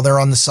attention while they're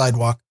on the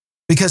sidewalk,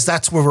 because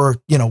that's where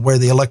where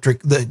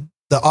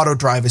the auto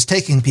drive is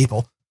taking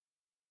people.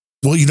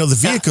 Well, the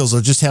vehicles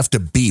will just have to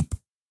beep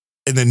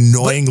an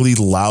annoyingly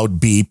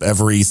loud beep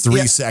every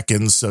 3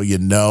 seconds. So you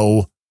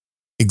know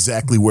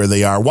exactly where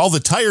they are, while the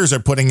tires are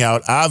putting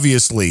out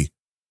obviously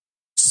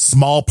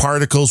small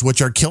particles,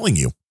 which are killing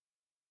you.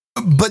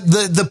 But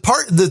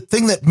the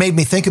thing that made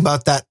me think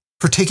about that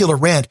particular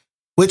rant,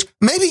 which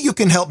maybe you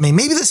can help me.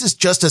 Maybe this is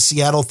just a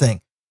Seattle thing.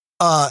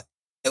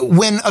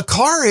 When a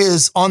car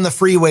is on the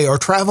freeway or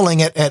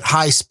traveling at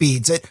high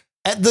speeds,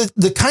 at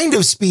the kind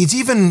of speeds,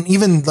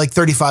 even like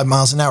 35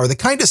 miles an hour, the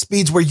kind of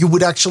speeds where you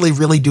would actually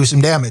really do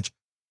some damage.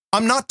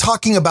 I'm not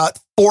talking about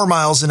 4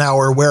 miles an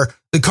hour where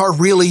the car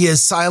really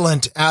is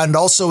silent. And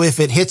also if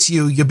it hits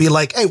you, you'd be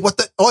like, hey,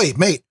 oi,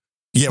 mate.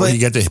 Yeah, when you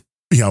get to,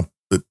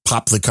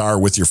 pop the car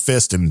with your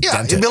fist and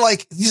dent it. It'd be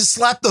like, you just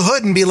slap the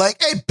hood and be like,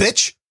 hey,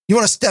 bitch, you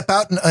want to step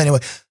out? And anyway,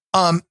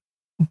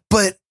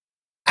 but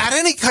at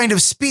any kind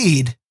of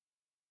speed,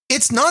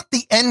 it's not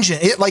the engine.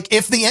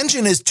 If the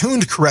engine is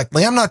tuned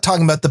correctly, I'm not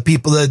talking about the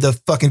people, the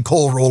fucking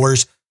coal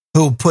rollers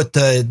who put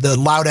the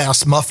loud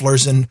ass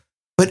mufflers in,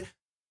 but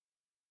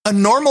a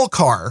normal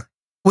car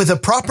with a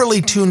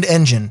properly tuned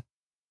engine.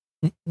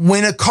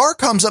 When a car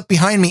comes up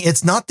behind me,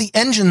 it's not the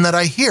engine that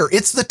I hear.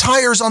 It's the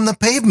tires on the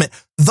pavement.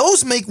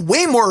 Those make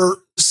way more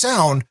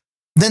sound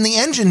than the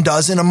engine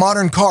does in a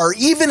modern car,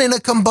 even in a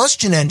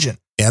combustion engine.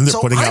 And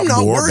they're putting out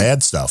more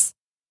bad stuff.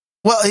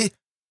 Well,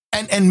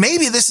 And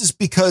maybe this is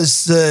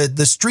because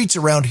the streets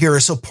around here are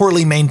so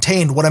poorly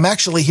maintained. What I'm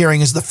actually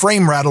hearing is the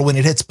frame rattle when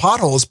it hits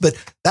potholes, but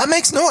that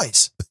makes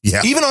noise.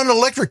 Yeah. Even on an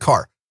electric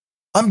car.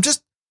 I'm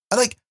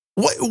like,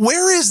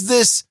 where is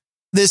this,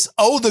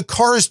 the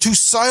car is too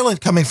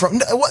silent coming from?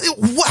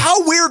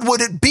 How weird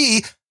would it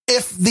be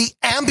if the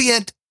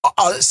ambient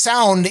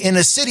sound in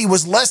a city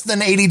was less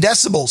than 80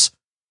 decibels?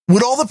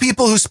 Would all the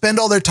people who spend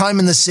all their time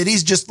in the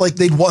cities just like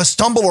they'd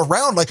stumble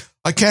around like,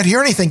 I can't hear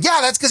anything? Yeah,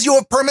 that's because you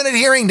have permanent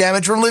hearing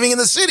damage from living in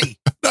the city.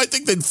 I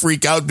think they'd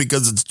freak out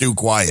because it's too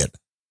quiet.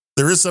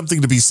 There is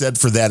something to be said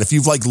for that. If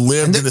you've like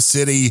lived in a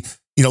city,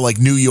 like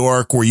New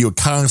York, where you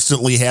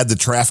constantly had the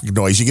traffic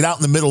noise, you get out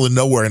in the middle of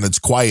nowhere and it's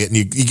quiet and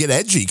you get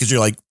edgy because you're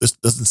like, this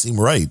doesn't seem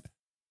right.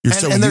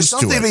 And there's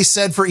something to be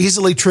said for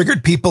easily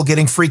triggered people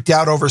getting freaked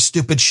out over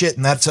stupid shit.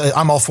 And that's,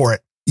 I'm all for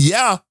it.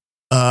 Yeah.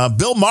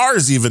 Bill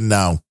Maher's even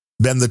now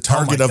been the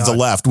target of the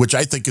left, which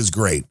I think is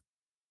great.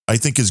 They're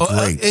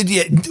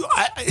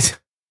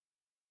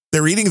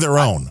eating their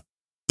own.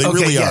 They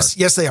really are.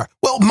 Yes, they are.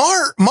 Well,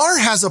 Maher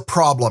has a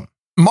problem.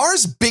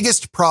 Maher's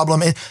biggest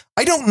problem, and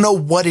I don't know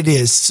what it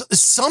is,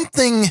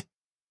 something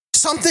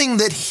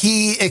that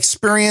he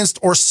experienced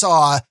or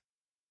saw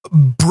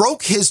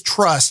broke his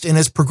trust in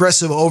his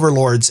progressive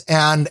overlords,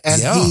 and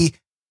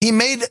he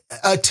made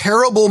a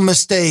terrible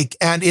mistake,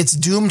 and it's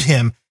doomed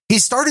him. He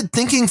started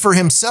thinking for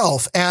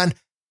himself, and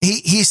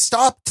he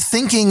stopped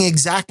thinking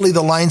exactly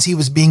the lines he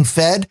was being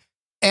fed.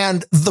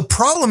 And the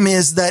problem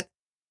is that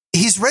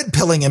he's red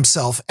pilling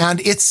himself, and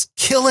it's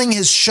killing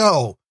his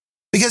show,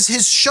 because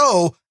his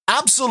show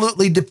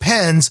absolutely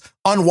depends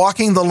on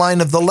walking the line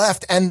of the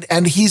left. And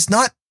he's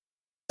not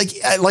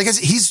like I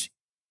said,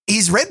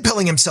 he's red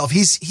pilling himself.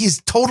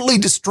 He's totally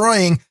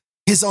destroying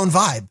his own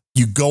vibe.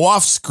 You go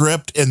off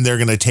script and they're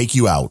going to take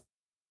you out.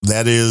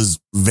 That is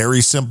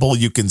very simple.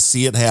 You can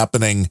see it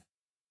happening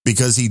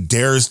because he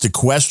dares to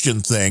question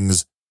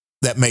things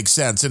that make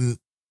sense. And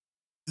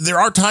there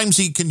are times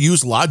he can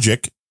use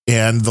logic,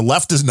 and the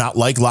left does not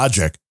like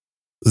logic.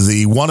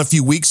 The one a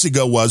few weeks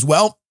ago was,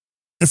 well,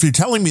 if you're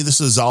telling me this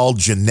is all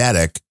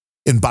genetic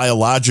and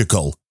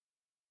biological,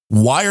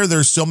 why are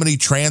there so many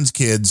trans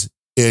kids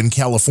in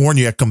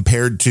California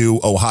compared to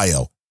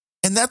Ohio?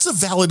 And that's a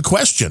valid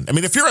question. I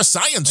mean, if you're a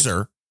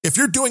sciencer, if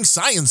you're doing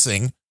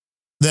sciencing,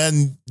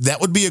 then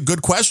that would be a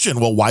good question.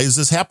 Well, why is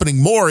this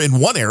happening more in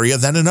one area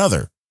than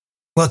another?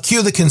 Well,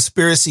 cue the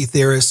conspiracy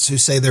theorists who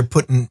say they're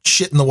putting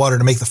shit in the water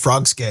to make the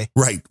frogs gay.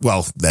 Right.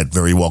 Well, that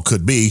very well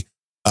could be.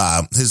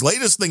 His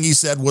latest thing he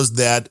said was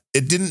that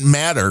it didn't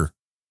matter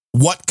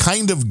what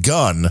kind of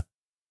gun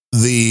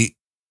the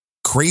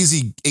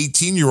crazy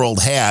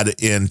 18-year-old had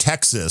in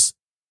Texas,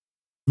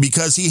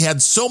 because he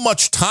had so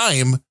much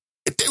time.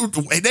 An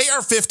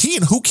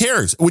AR-15, who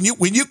cares? When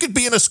you could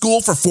be in a school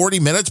for 40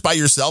 minutes by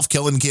yourself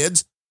killing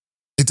kids,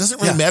 it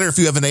doesn't really matter if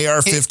you have an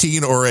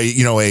AR-15 or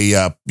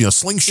a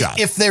slingshot.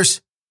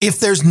 If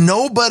there's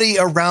nobody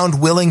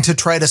around willing to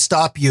try to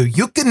stop you,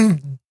 you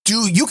can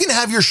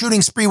have your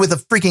shooting spree with a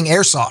freaking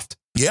airsoft.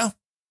 Yeah.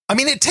 I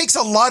mean, it takes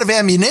a lot of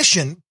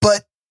ammunition,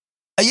 but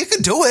you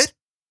could do it.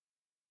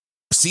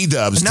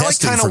 C-Dubs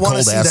testing for cold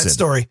acid. That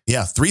story.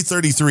 Yeah,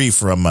 333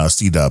 from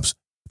C-Dubs.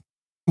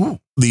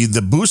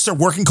 The booster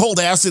working. Cold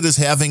acid is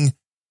having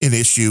an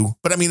issue,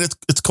 but I mean,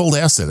 it's cold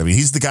acid. I mean,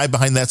 he's the guy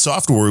behind that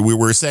software. We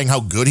were saying how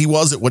good he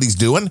was at what he's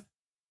doing.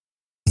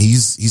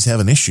 He's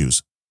having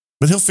issues,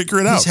 but he'll figure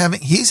it out.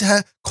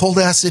 Cold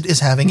acid is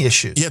having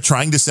issues. Yeah,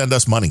 trying to send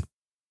us money.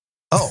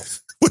 Oh,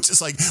 which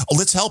is like,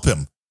 let's help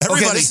him.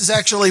 Everybody. Okay, this is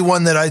actually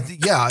one that I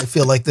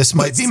feel like this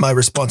might be my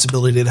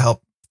responsibility to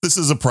help. This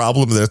is a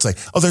problem that it's like,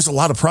 there's a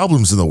lot of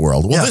problems in the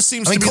world. Well, this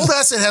seems to be. Cold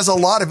acid has a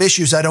lot of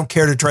issues I don't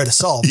care to try to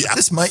solve. Yeah.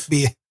 This might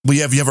be. Well,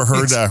 have you ever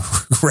heard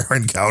Rare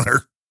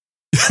Encounter?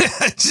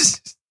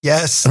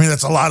 Yes. I mean,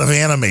 that's a lot of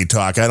anime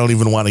talk. I don't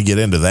even want to get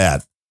into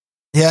that.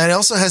 Yeah, and it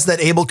also has that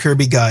Abel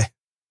Kirby guy.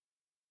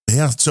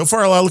 Yeah, so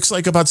far it looks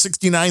like about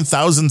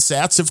 69,000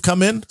 sats have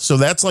come in. So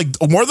that's like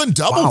more than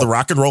double the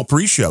Rock and Roll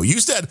pre-show. You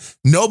said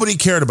nobody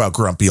cared about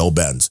Grumpy Old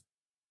Benz.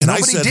 And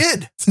nobody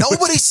did.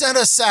 Nobody sent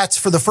us sats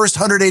for the first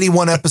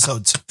 181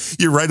 episodes.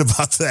 You're right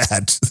about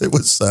that. It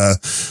was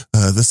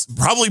this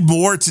probably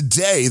more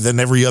today than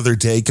every other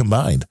day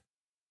combined.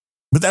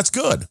 But that's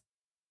good.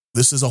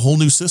 This is a whole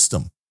new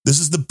system. This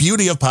is the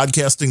beauty of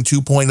podcasting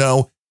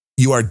 2.0.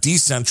 You are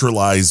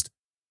decentralized,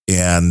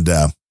 and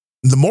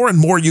the more and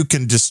more you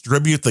can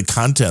distribute the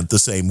content the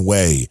same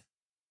way,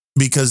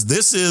 because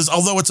this is,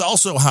 although it's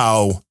also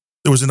how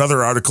there was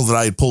another article that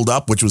I had pulled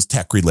up, which was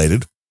tech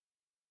related,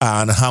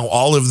 on how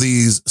all of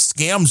these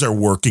scams are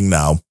working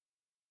now,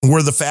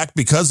 where the fact,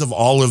 because of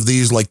all of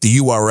these, like the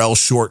URL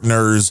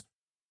shorteners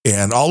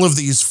and all of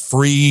these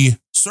free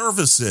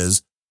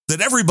services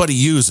that everybody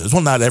uses.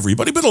 Well, not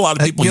everybody, but a lot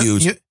of people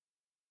use.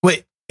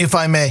 Wait, if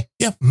I may.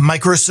 Yeah.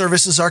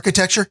 Microservices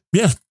architecture.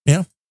 Yeah.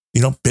 Yeah.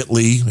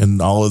 Bitly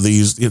and all of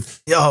these.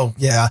 Oh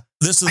yeah.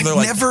 This is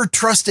I've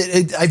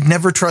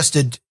never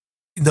trusted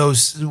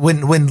those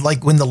when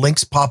the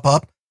links pop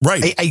up.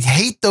 Right. I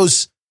hate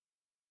those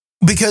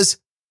because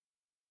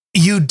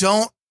you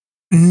don't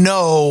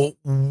know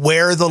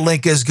where the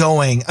link is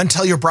going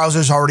until your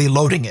browser's already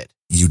loading it.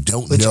 You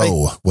don't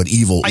know what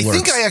evil I works.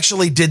 think I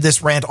actually did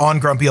this rant on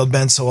Grumpy Old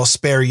Ben, so I'll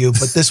spare you.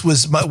 But this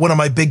was one of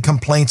my big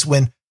complaints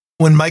when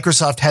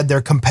Microsoft had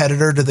their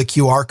competitor to the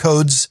QR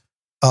codes.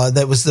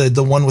 That was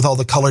the one with all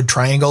the colored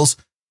triangles.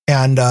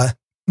 And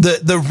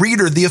the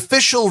reader, the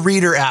official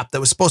reader app that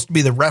was supposed to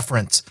be the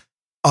reference,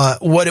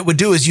 what it would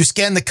do is you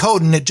scan the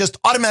code and it just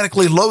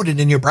automatically loaded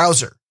in your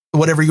browser,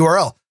 whatever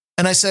URL.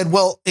 And I said,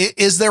 well,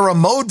 is there a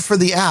mode for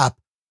the app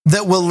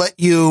that will let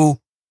you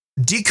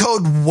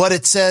decode what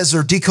it says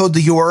or decode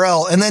the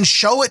URL and then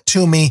show it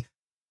to me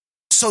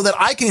so that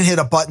I can hit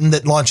a button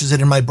that launches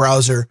it in my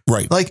browser?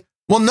 Right. Like,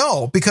 well,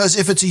 no, because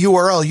if it's a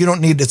URL, you don't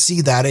need to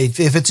see that. If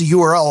it's a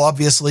URL,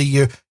 obviously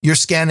you're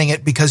scanning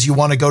it because you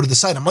want to go to the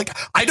site. I'm like,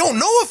 I don't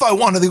know if I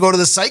wanted to go to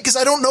the site because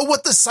I don't know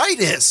what the site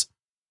is.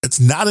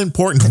 It's not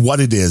important what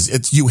it is.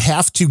 It's you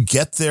have to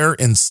get there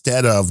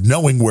instead of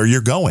knowing where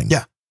you're going.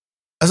 Yeah.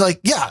 I was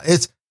like, yeah,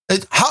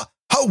 how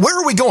where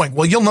are we going?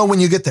 Well, you'll know when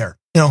you get there.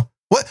 You know,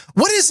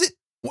 what is it?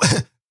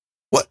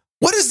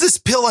 What is this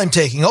pill I'm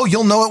taking? Oh,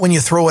 you'll know it when you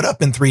throw it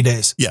up in 3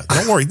 days. Yeah,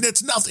 don't worry.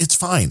 It's nothing. It's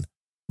fine.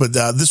 But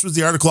this was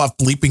the article off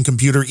Bleeping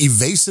Computer.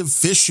 Evasive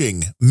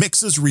phishing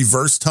mixes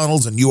reverse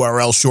tunnels and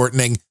URL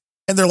shortening.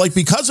 And they're like,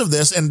 because of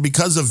this and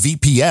because of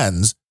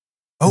VPNs,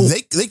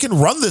 they can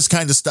run this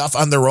kind of stuff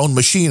on their own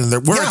machine. And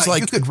it's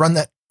like, you could run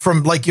that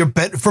from like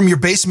from your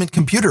basement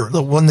computer,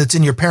 the one that's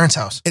in your parents'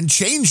 house, and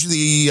change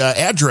the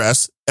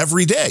address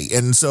every day.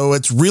 And so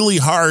it's really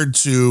hard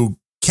to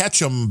catch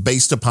them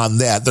based upon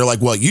that. They're like,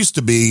 well, it used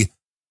to be,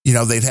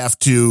 they'd have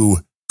to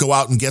go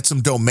out and get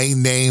some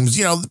domain names.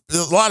 A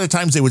lot of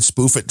times they would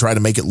spoof it, try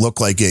to make it look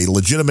like a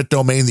legitimate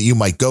domain that you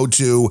might go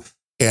to.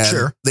 And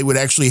sure, they would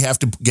actually have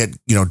to get,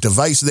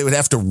 devices. They would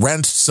have to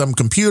rent some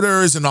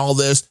computers and all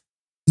this.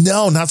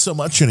 No, not so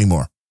much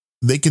anymore.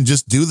 They can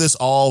just do this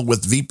all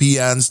with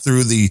VPNs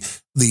through the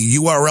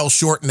URL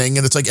shortening.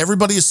 And it's like,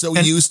 everybody is so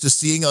used to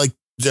seeing like,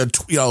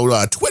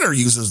 Twitter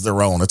uses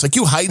their own. It's like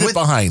you hide it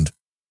behind.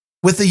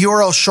 With the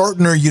URL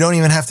shortener, you don't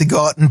even have to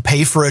go out and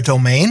pay for a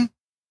domain.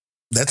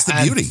 That's the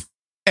beauty.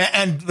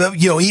 And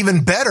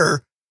even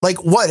better,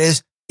 like what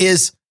is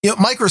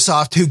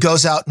Microsoft, who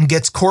goes out and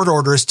gets court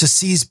orders to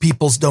seize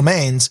people's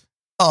domains.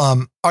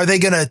 Are they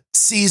going to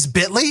seize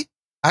Bitly?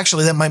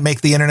 Actually, that might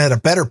make the internet a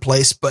better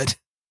place, but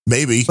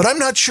maybe. But I'm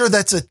not sure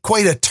that's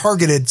quite a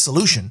targeted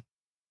solution.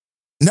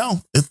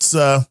 No,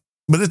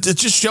 but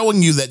it's just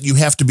showing you that you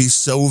have to be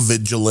so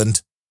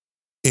vigilant.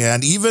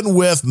 And even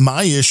with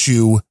my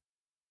issue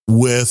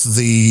with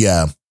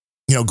the,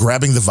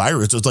 grabbing the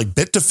virus, it's like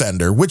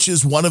Bitdefender, which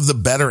is one of the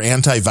better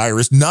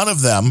antivirus. None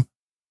of them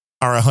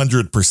are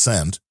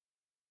 100%.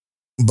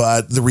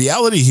 But the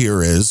reality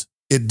here is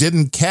it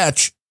didn't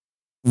catch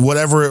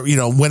whatever,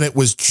 when it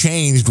was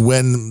changed,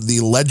 when the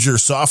Ledger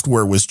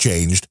software was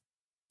changed,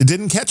 it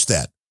didn't catch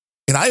that.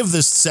 And I have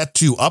this set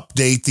to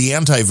update the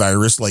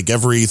antivirus like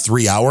every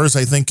 3 hours,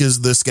 I think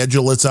is the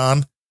schedule it's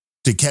on,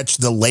 to catch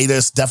the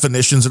latest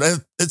definitions.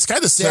 And it's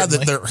kind of sad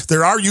that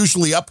there are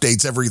usually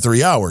updates every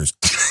 3 hours.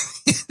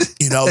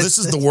 This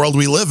is the world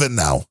we live in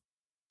now.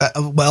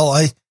 Well,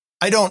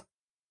 I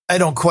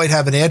don't quite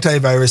have an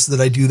antivirus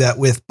that I do that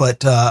with,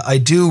 but I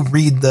do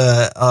read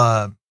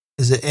the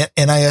is it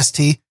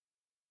NIST?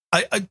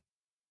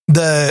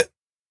 The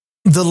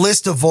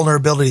list of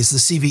vulnerabilities,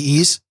 the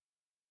CVEs.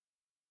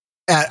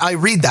 And I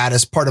read that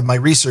as part of my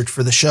research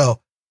for the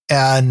show,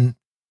 and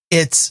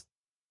it's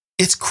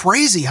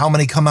crazy how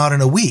many come out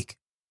in a week.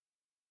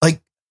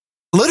 Like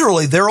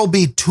literally, there will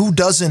be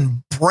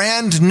 24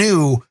 brand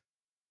new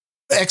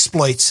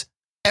exploits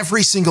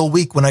every single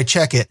week when I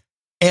check it.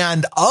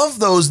 And of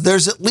those,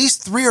 there's at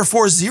least 3 or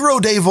 4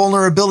 0-day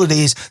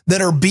vulnerabilities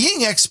that are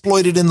being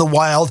exploited in the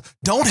wild,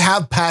 don't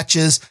have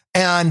patches.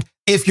 And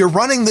if you're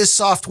running this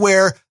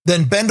software,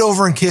 then bend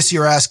over and kiss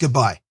your ass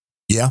goodbye.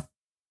 Yeah.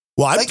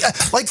 Well,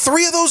 like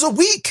 3 of those a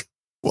week.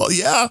 Well,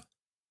 yeah.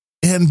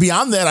 And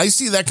beyond that, I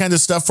see that kind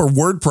of stuff for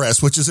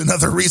WordPress, which is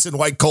another reason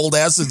why Cold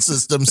Acid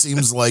System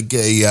seems like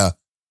a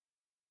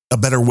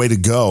better way to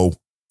go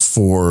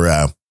for,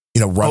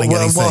 running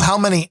anything. Well,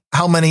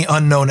 how many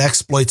unknown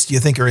exploits do you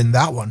think are in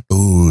that one?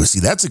 Ooh, see,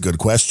 that's a good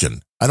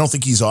question. I don't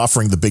think he's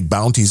offering the big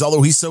bounties,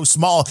 although he's so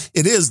small.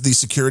 It is the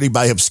security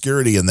by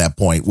obscurity in that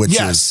point, which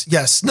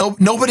yes. No,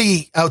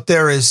 nobody out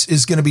there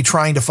is going to be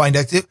trying to find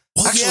active.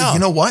 Well, actually, yeah. You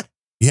know what?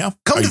 Yeah.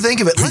 Come to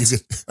think of it,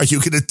 are you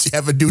going to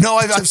have a new? No,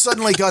 I've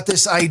suddenly got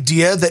this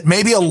idea that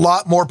maybe a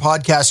lot more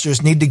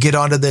podcasters need to get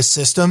onto this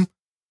system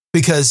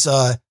because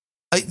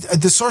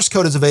the source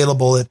code is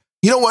available. And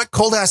you know what,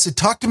 Cold Acid,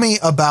 talk to me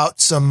about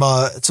some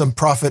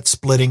profit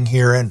splitting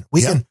here, and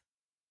we can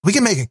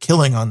make a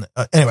killing on.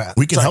 Anyway,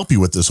 we can help you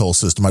with this whole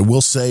system. I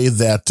will say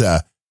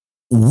that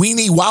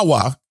Weenie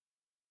Wawa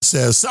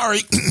says,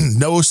 "Sorry,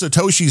 no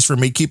Satoshis for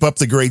me. Keep up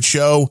the great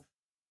show.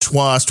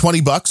 Twas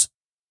 $20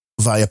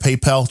 via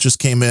PayPal just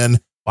came in.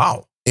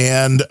 Wow.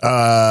 And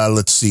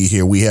let's see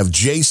here. We have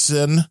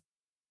Jason. Let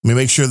me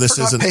make sure this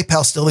isn't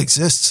PayPal still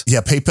exists.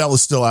 Yeah, PayPal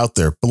is still out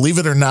there. Believe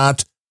it or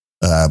not,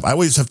 I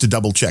always have to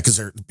double check because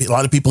a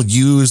lot of people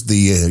use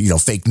the,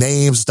 fake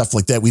names, stuff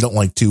like that. We don't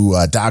like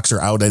to dox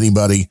or out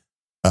anybody.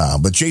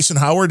 But Jason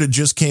Howard had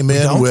just came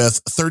in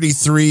with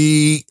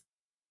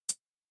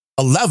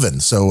 3311.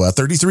 So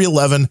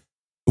 3311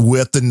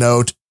 with the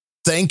note,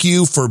 thank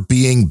you for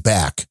being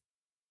back.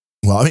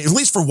 Well, I mean, at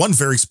least for one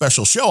very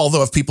special show,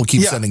 although if people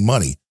keep sending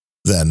money,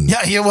 then.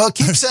 Yeah. Well,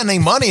 keep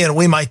sending money and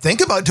we might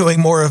think about doing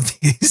more of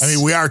these. I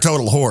mean, we are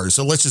total whores.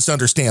 So let's just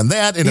understand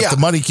that. And if the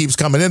money keeps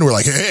coming in, we're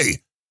like,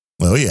 hey,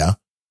 well, yeah.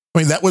 I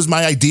mean, that was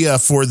my idea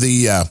for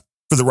the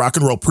rock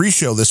and roll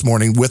pre-show this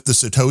morning with the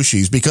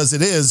Satoshis, because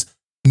it is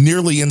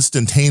nearly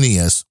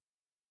instantaneous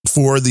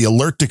for the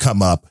alert to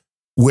come up,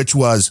 which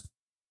was,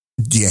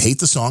 do you hate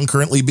the song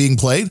currently being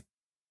played?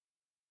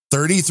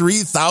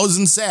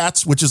 33,000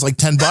 sats, which is like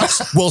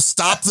 $10, will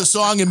stop the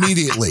song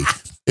immediately.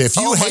 If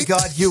you my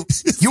God, you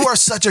are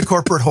such a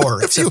corporate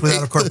whore, except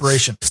without a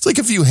corporation. It's like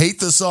if you hate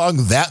the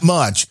song that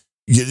much,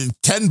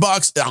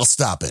 $10, I'll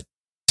stop it.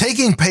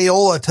 Taking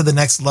payola to the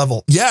next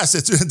level. Yes,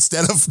 it's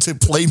instead of to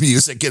play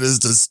music, it is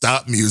to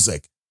stop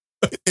music.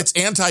 It's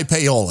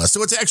anti-payola,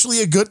 so it's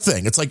actually a good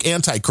thing. It's like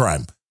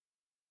anti-crime.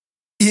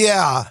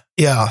 Yeah.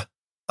 I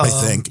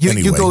think. You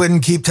anyway, go ahead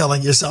and keep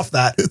telling yourself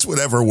that. It's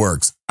whatever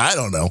works. I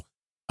don't know.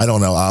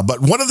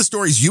 But one of the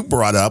stories you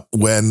brought up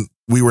when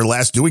we were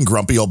last doing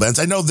Grumpy Old Bens,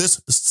 I know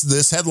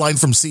this headline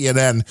from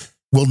CNN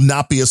will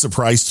not be a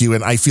surprise to you,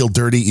 and I feel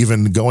dirty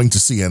even going to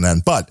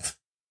CNN. But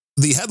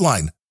the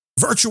headline,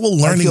 virtual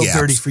learning apps. I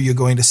feel dirty for you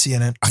going to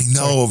CNN. I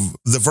know.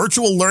 The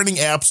virtual learning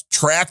apps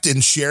tracked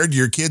and shared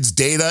your kids'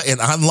 data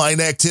and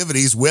online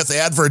activities with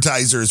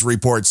advertisers,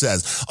 report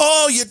says.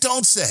 Oh, you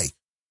don't say.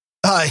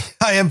 I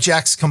am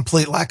Jack's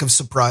complete lack of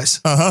surprise.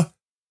 Uh-huh.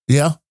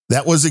 Yeah,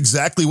 that was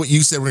exactly what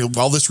you said when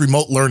all this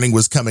remote learning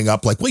was coming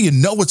up. Like, well,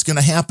 what's going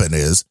to happen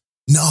is,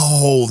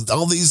 no,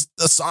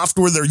 the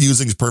software they're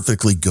using is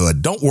perfectly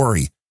good. Don't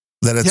worry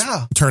that it's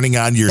turning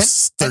on your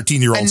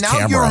 13-year-old's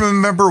camera. And now you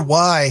remember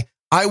why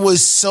I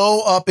was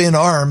so up in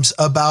arms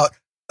about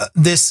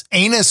this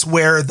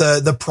Anusware,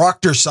 the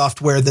Proctor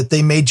software that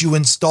they made you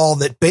install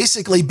that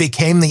basically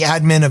became the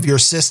admin of your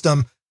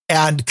system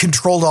and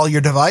controlled all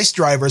your device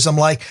drivers. I'm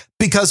like,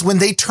 because when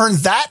they turn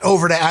that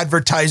over to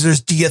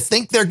advertisers, do you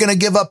think they're going to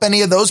give up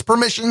any of those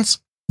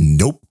permissions?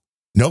 Nope.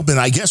 And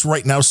I guess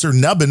right now, Sir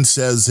Nubbin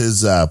says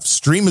his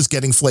stream is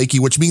getting flaky,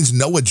 which means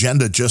No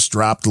Agenda just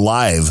dropped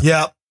live.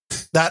 Yeah,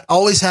 that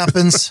always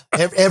happens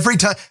every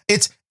time.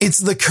 It's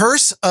the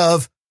curse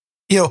of,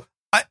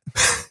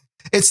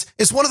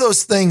 it's one of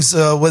those things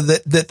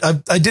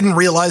that I didn't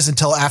realize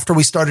until after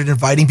we started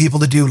inviting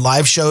people to do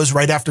live shows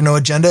right after No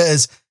Agenda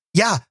is,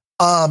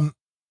 the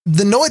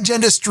No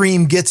Agenda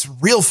stream gets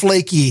real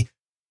flaky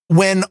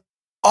when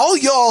all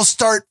y'all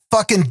start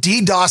fucking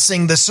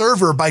DDoSing the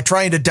server by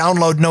trying to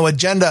download No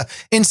Agenda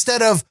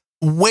instead of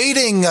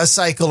waiting a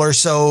cycle or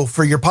so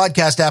for your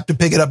podcast app to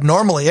pick it up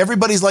normally.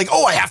 Everybody's like,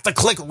 oh, I have to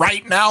click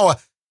right now.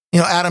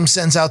 Adam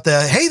sends out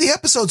the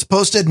episode's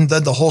posted, and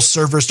then the whole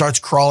server starts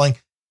crawling,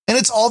 and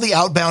it's all the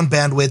outbound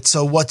bandwidth.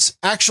 So what's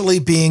actually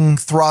being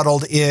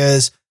throttled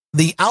is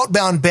the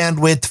outbound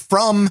bandwidth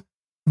from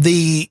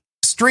the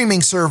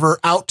streaming server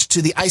out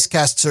to the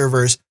IceCast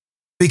servers,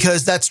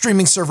 because that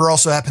streaming server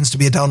also happens to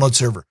be a download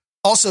server.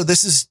 Also,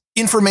 this is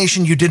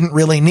information you didn't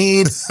really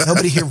need.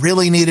 Nobody here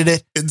really needed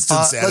it.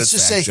 Instant satisfaction. Let's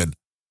just say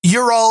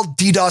you're all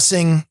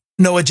DDoSing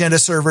No Agenda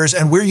servers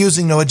and we're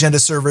using No Agenda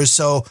servers.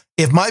 So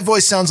if my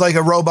voice sounds like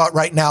a robot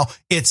right now,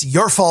 it's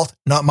your fault,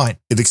 not mine.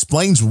 It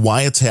explains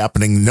why it's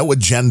happening. No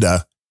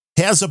Agenda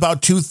has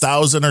about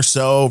 2,000 or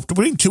so,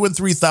 between 2,000 and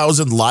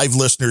 3,000 live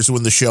listeners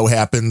when the show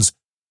happens.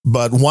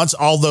 But once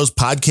all those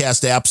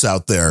podcast apps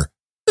out there,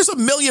 there's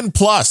 1 million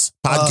plus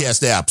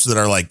podcast apps that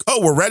are like,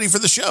 oh, we're ready for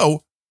the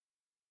show.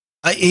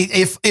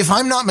 If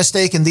I'm not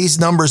mistaken, these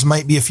numbers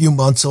might be a few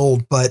months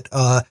old, but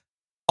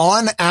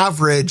on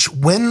average,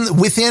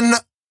 within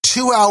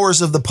 2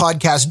 hours of the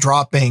podcast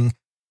dropping,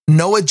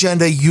 No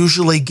Agenda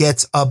usually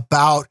gets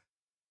about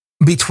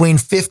between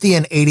 50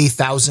 and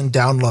 80,000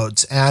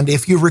 downloads. And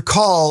if you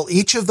recall,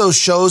 each of those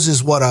shows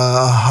is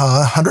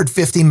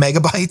 150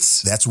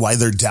 megabytes. That's why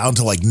they're down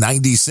to like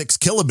 96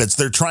 kilobits.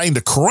 They're trying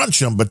to crunch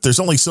them, but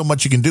there's only so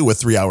much you can do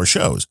with 3-hour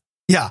shows.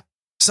 Yeah.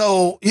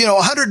 So,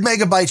 100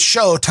 megabyte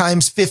show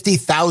times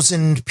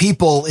 50,000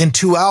 people in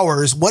 2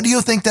 hours. What do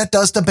you think that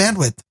does to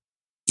bandwidth?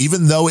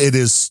 Even though it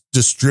is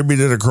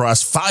distributed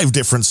across 5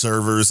 different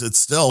servers, it's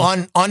still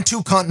on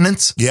 2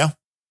 continents. Yeah.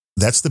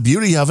 That's the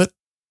beauty of it,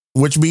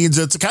 which means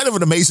it's kind of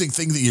an amazing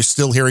thing that you're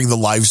still hearing the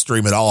live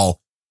stream at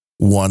all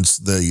once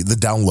the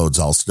downloads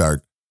all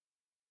start.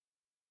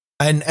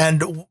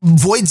 And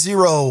Void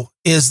Zero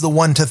is the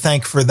one to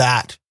thank for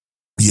that.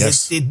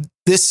 Yes.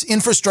 This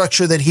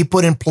infrastructure that he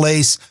put in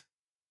place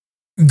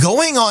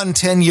going on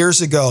 10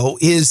 years ago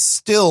is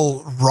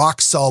still rock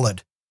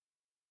solid.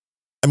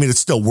 I mean, it's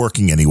still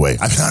working anyway.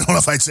 I don't know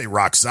if I'd say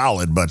rock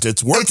solid, but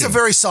it's working. It's a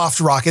very soft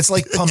rock. It's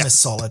like pumice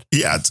solid.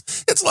 Yeah,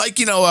 it's like,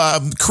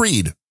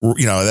 Creed.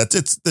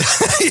 That's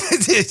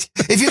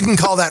if you can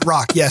call that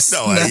rock, yes.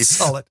 That's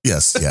solid.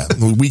 Yes, yeah.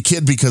 We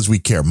kid because we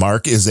care.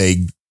 Mark is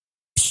a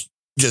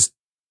just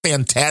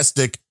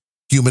fantastic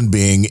human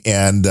being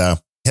and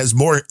has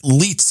more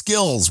elite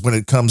skills when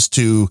it comes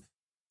to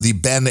the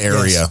Ben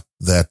area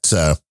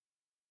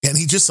and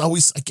he just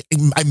always,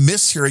 I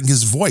miss hearing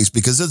his voice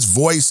because his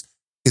voice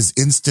is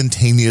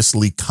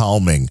instantaneously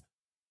calming.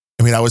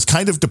 I mean, I was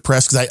kind of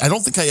depressed because I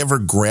don't think I ever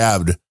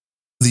grabbed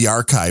the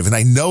archive. And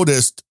I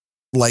noticed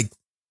like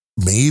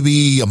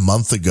maybe a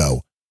month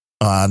ago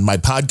on my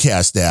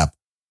podcast app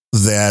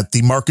that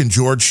the Mark and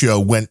George show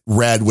went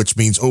red, which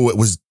means, it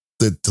was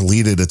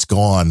deleted. It's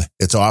gone.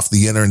 It's off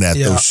the internet,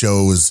 those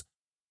shows.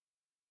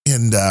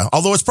 And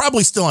although it's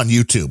probably still on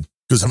YouTube,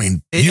 because I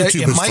mean,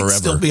 YouTube is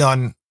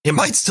forever. It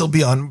might still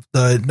be on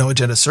the No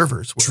Agenda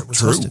servers where it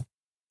was hosted.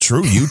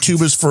 True.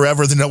 YouTube is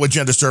forever. The No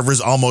Agenda server is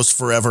almost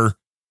forever.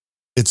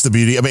 It's the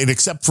beauty. I mean,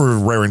 except for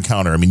Rare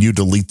Encounter. I mean, you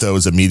delete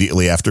those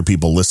immediately after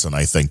people listen,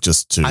 I think,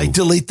 I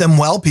delete them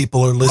while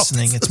people are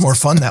listening. It's more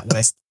fun that way.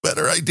 That's a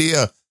better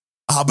idea.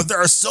 But there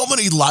are so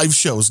many live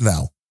shows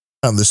now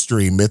on the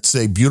stream. It's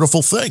a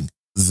beautiful thing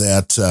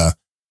that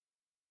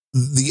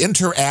the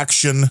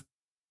interaction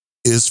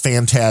is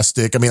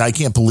fantastic. I mean, I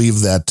can't believe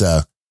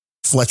that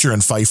Fletcher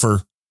and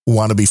Pfeiffer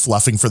want to be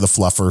fluffing for the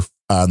fluffer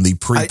on the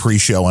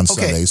pre-show on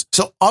Sundays.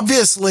 So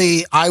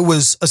obviously I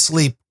was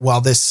asleep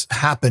while this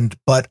happened,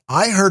 but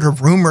I heard a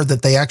rumor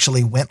that they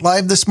actually went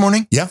live this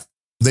morning. Yeah,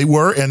 they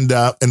were. And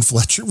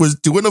Fletcher was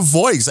doing a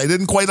voice. I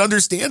didn't quite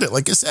understand it.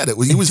 Like I said,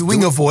 he was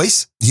doing a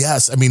voice.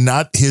 Yes. I mean,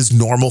 not his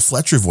normal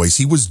Fletcher voice.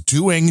 He was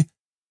doing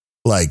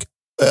like,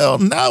 well,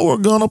 now we're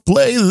going to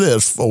play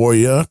this for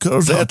you.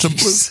 Cause that's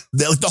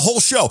the whole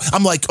show.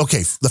 I'm like,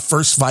 okay, the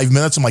first 5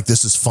 minutes, I'm like,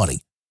 this is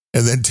funny.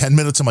 And then 10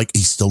 minutes, I'm like,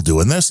 he's still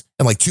doing this?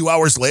 And like 2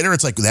 hours later,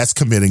 it's like, that's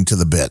committing to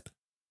the bit.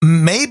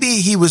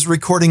 Maybe he was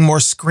recording more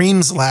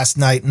screams last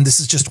night, and this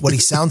is just what he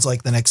sounds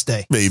like the next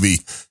day. Maybe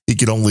he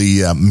could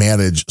only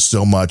manage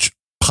so much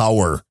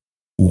power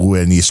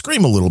when you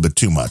scream a little bit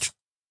too much.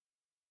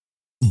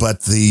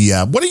 But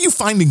what are you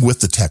finding with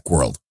the tech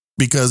world?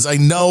 Because I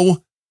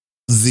know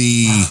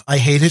I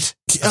hate it.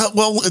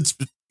 Well,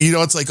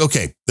 it's like,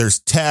 okay, there's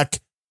tech,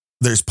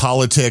 there's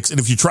politics. And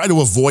if you try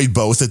to avoid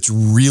both, it's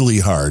really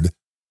hard.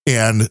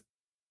 And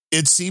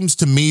it seems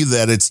to me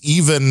that it's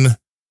even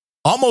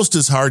almost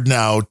as hard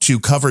now to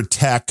cover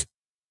tech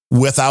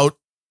without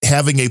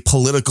having a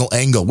political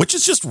angle, which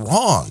is just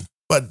wrong.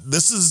 But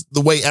this is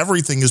the way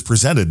everything is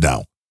presented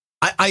now.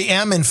 I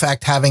am, in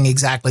fact, having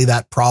exactly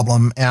that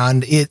problem.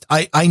 And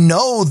I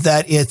know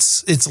that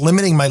it's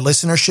limiting my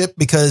listenership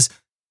because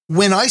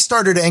when I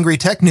started Angry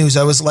Tech News,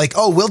 I was like,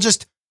 we'll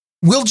just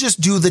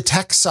do the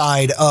tech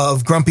side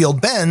of Grumpy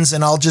Old Ben's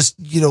and I'll just,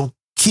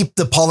 keep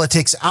the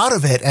politics out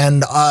of it.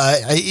 And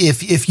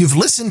if you've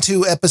listened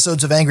to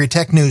episodes of Angry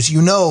Tech News,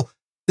 you know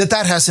that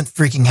hasn't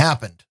freaking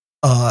happened.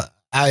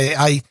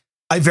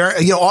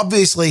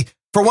 Obviously,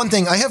 for one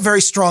thing, I have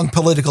very strong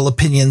political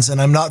opinions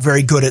and I'm not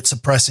very good at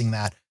suppressing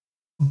that.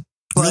 But,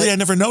 really? I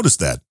never noticed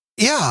that.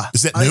 Yeah.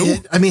 Is that new?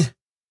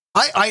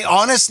 I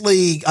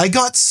honestly, I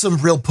got some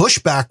real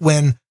pushback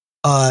when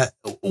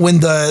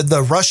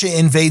the Russia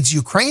invades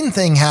Ukraine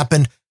thing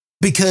happened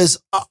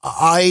because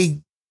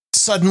I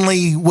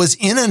suddenly was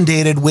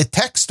inundated with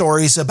tech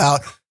stories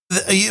about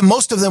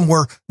most of them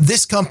were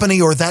this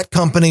company or that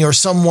company or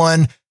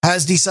someone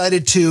has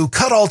decided to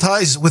cut all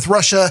ties with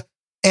Russia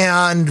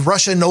and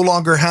Russia no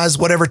longer has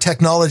whatever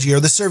technology or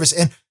the service.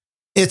 And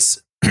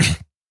it's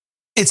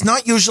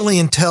not usually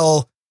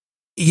until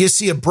you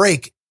see a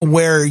break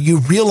where you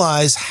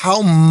realize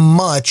how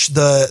much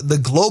the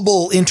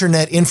global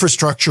internet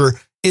infrastructure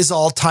is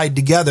all tied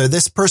together.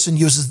 This person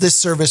uses this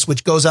service,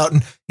 which goes out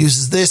and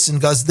uses this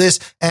and does this.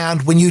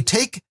 And when you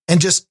take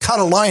and just cut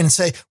a line and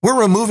say, we're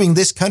removing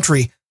this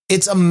country,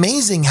 it's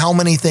amazing how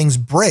many things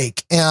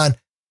break. And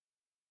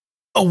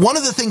one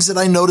of the things that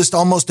I noticed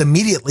almost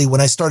immediately when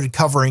I started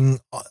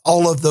covering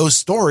all of those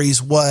stories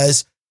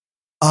was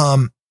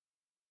all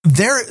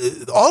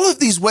of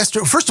these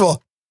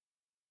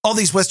all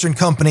these Western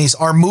companies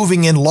are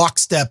moving in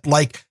lockstep,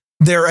 like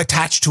they're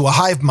attached to a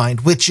hive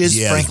mind, which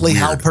is frankly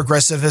how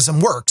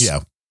progressivism works. Yeah.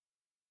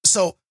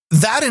 So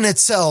that in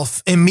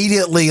itself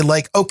immediately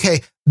like,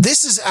 okay,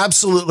 this is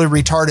absolutely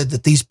retarded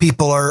that these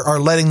people are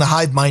letting the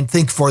hive mind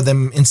think for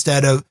them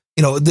instead of,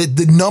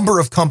 the number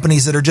of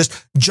companies that are just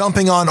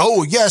jumping on,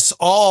 oh yes,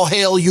 all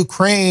hail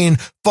Ukraine,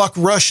 fuck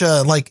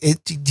Russia. Like,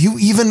 do you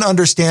even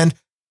understand?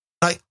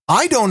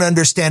 I don't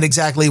understand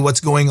exactly what's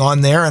going on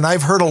there. And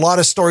I've heard a lot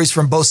of stories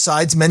from both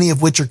sides, many of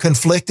which are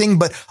conflicting,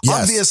 but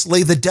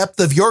obviously the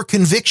depth of your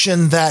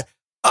conviction that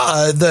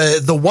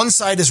the one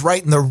side is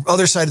right and the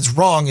other side is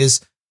wrong is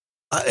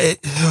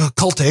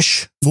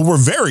cultish. Well, we're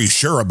very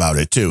sure about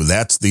it too.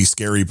 That's the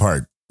scary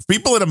part.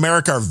 People in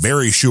America are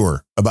very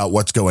sure about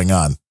what's going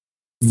on.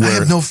 I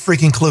have no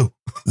freaking clue.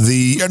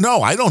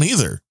 No, I don't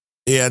either.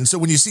 And so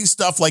when you see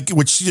stuff like,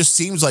 which just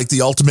seems like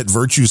the ultimate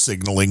virtue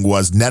signaling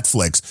was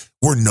Netflix,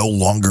 we're no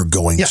longer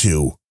going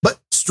to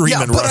stream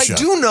in Russia. But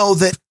I do know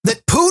that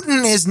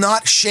Putin is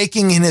not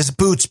shaking in his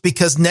boots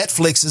because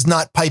Netflix is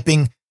not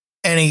piping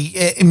any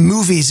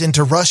movies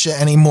into Russia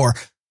anymore.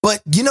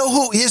 But you know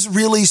who is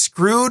really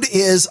screwed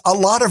is a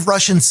lot of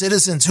Russian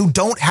citizens who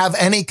don't have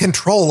any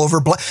control over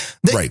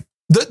Right.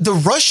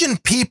 The Russian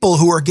people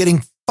who are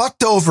getting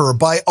fucked over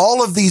by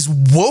all of these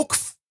woke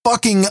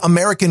fucking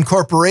American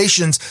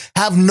corporations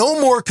have no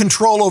more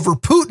control over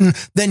Putin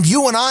than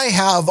you and I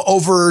have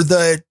over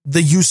the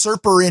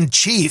usurper in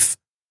chief,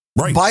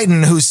 Right.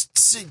 Biden,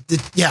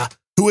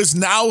 Who is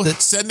now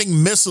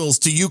sending missiles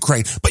to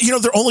Ukraine. But,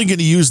 they're only going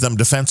to use them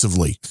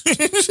defensively.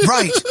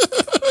 right.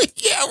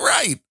 Yeah,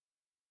 right.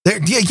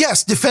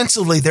 Yes,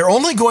 defensively. They're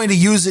only going to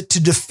use it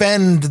to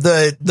defend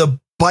the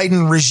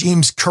Biden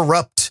regime's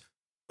corrupt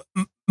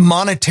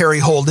monetary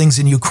holdings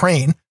in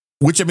Ukraine.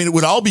 Which, it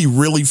would all be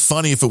really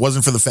funny if it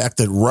wasn't for the fact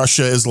that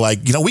Russia is like,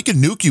 we can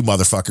nuke you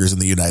motherfuckers in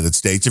the United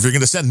States. If you're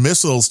going to send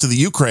missiles to the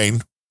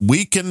Ukraine,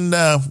 we can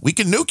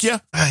nuke you.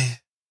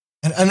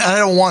 And I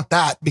don't want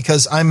that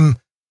because I'm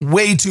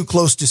way too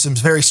close to some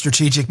very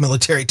strategic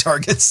military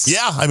targets.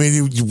 Yeah, I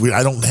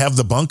don't have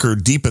the bunker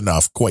deep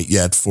enough quite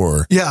yet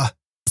for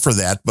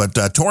that.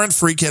 But Torrent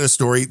Freak had a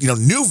story,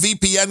 new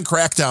VPN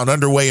crackdown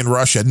underway in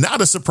Russia. Not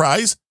a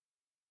surprise.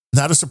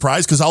 Not a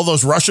surprise because all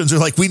those Russians are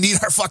like, we need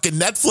our fucking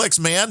Netflix,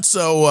 man.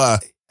 So,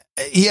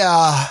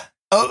 yeah.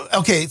 Oh,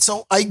 okay.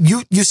 So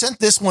you sent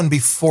this one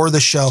before the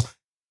show.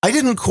 I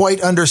didn't quite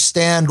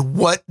understand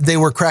what they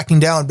were cracking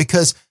down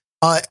because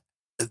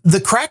the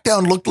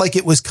crackdown looked like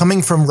it was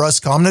coming from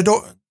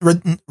Roskomnadzor.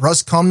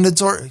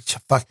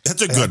 Fuck.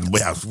 That's a good,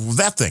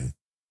 that thing.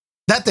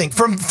 That thing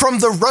from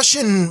the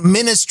Russian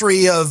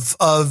Ministry of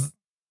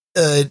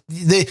the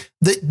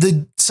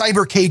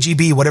Cyber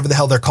KGB, whatever the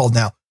hell they're called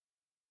now.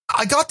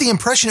 I got the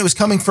impression it was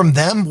coming from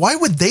them. Why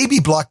would they be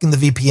blocking the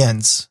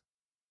VPNs?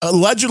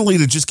 Allegedly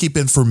to just keep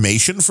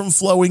information from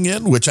flowing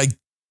in, which I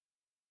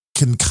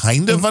can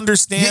kind of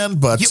understand,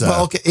 but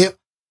well, okay.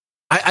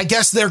 I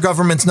guess their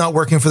government's not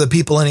working for the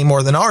people any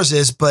more than ours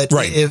is, but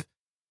right.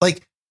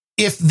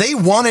 If they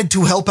wanted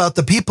to help out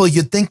the people,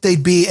 you'd think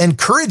they'd be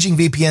encouraging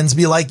VPNs,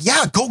 be like,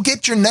 yeah, go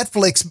get your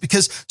Netflix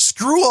because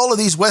screw all of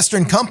these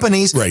Western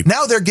companies. Right.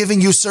 Now they're giving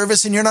you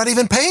service and you're not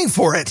even paying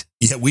for it.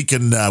 Yeah, we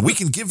can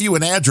give you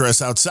an address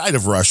outside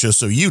of Russia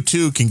so you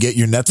too can get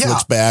your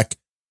Netflix back.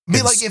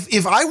 Be like,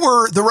 if I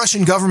were the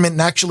Russian government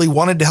and actually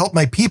wanted to help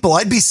my people,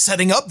 I'd be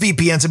setting up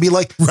VPNs and be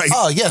like, right.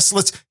 Oh, yes,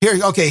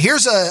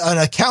 here's an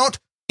account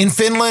in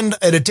Finland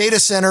at a data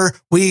center.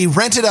 We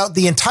rented out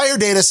the entire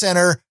data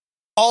center.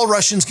 All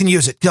Russians can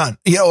use it. Done.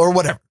 Or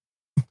whatever.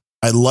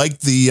 I like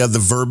the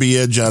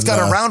verbiage. It's got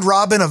a round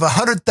robin of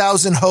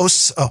 100,000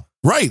 hosts. Oh,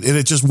 right. And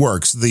it just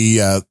works.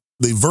 The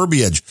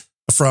verbiage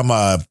from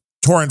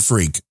Torrent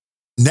Freak.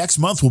 Next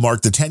month will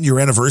mark the 10-year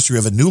anniversary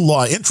of a new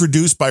law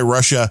introduced by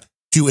Russia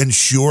to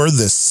ensure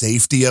the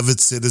safety of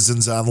its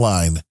citizens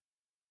online.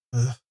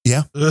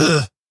 Yeah.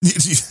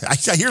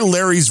 I hear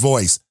Larry's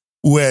voice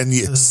when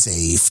you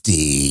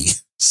safety.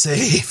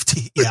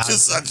 Yeah.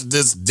 Just such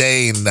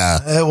disdain.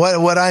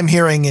 What I'm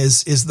hearing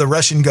is the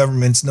Russian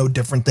government's no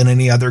different than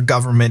any other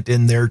government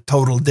in their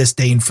total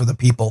disdain for the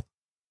people.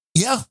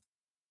 Yeah.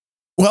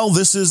 Well,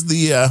 this is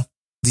the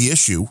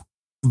issue,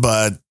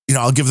 but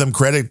I'll give them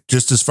credit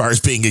just as far as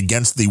being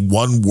against the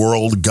one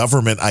world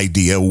government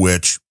idea,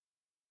 which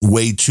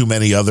way too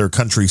many other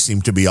countries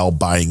seem to be all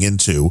buying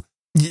into.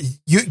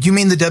 You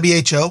mean the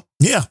WHO?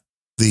 Yeah.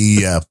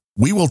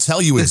 We will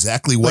tell you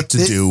exactly what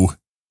to do.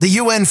 The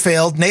UN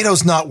failed.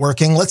 NATO's not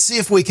working. Let's see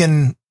if we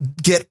can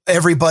get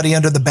everybody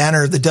under the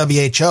banner of the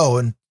WHO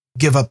and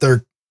give up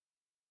their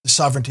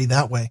sovereignty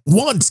that way.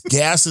 Once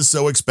gas is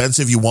so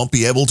expensive, you won't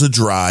be able to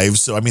drive.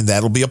 So,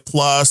 that'll be a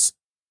plus.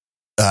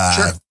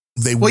 Sure.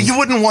 You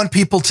wouldn't want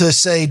people to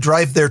say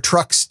drive their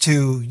trucks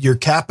to your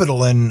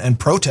capital and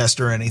protest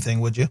or anything,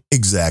 would you?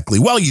 Exactly.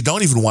 Well, you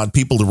don't even want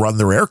people to run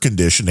their air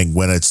conditioning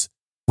when it's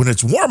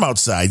warm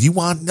outside.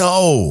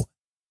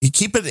 You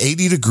keep it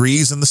 80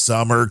 degrees in the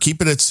summer,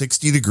 keep it at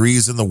 60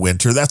 degrees in the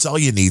winter. That's all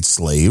you need,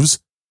 slaves.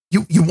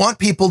 You want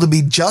people to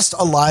be just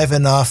alive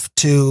enough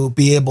to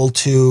be able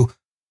to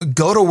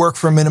go to work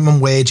for minimum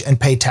wage and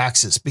pay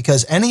taxes,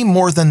 because any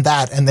more than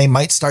that, and they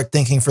might start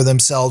thinking for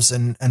themselves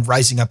and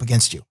rising up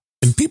against you.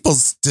 And people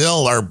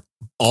still are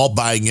all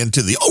buying into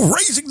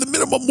raising the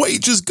minimum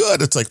wage is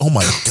good. It's like, oh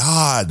my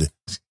God,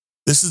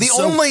 this is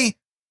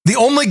the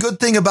only good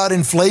thing about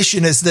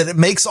inflation is that it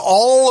makes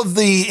all of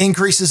the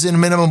increases in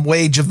minimum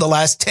wage of the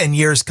last 10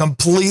 years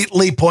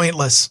completely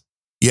pointless.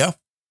 Yeah.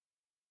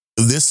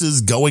 This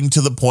is going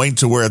to the point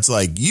to where it's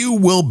like, you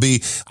will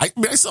be, I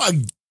saw a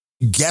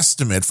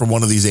guesstimate from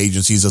one of these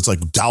agencies. It's like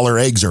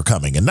 $1 eggs are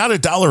coming, and not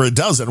 $1 a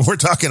dozen. We're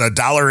talking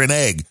 $1 an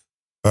egg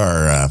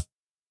are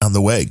on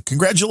the way.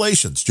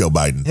 Congratulations, Joe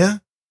Biden. Yeah.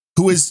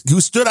 Who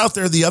stood out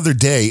there the other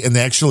day and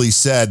actually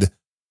said,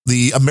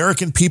 the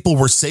American people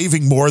were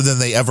saving more than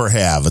they ever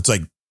have. It's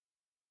like,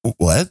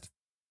 what?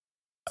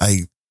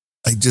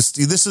 This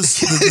is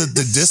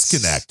the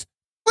disconnect.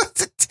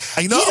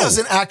 I know. He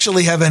doesn't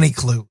actually have any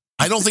clue.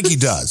 I don't think he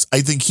does.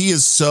 I think he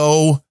is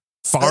so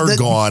far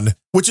gone,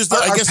 which is,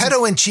 I guess,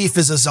 pedo-in-chief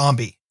is a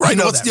zombie. Right.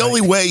 What's the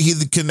only way he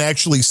can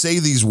actually say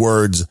these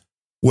words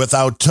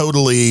without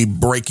totally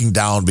breaking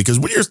down? Because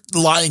when you're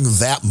lying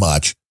that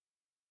much,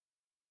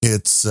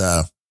 It's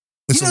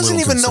he doesn't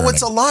even know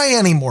it's a lie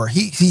anymore.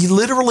 He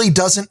literally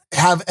doesn't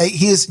have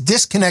he is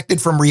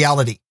disconnected from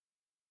reality.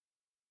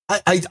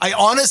 I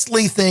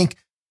honestly think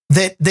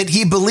that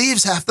he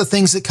believes half the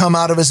things that come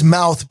out of his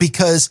mouth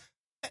because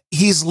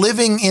he's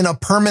living in a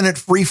permanent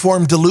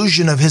freeform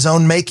delusion of his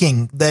own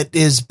making that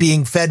is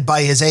being fed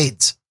by his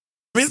aides.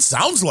 I mean, it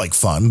sounds like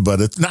fun, but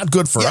it's not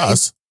good for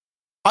us.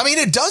 I mean,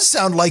 it does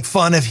sound like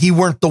fun if he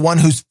weren't the one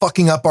who's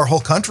fucking up our whole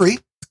country.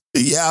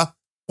 Yeah.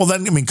 Well,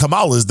 then, I mean,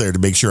 Kamal is there to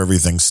make sure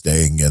everything's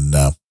staying in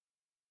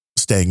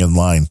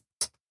line.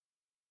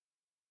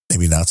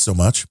 Maybe not so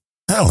much.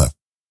 I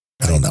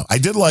don't know. I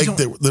did like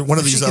that one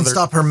of these other. She can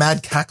stop her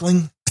mad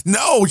cackling.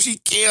 No, she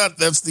can't.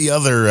 That's the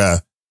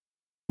other.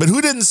 But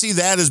who didn't see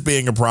that as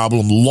being a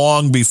problem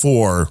long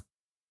before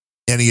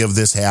any of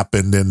this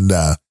happened? And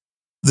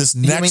this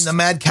next. You mean the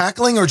mad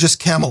cackling or just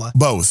Kamala?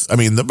 Both. I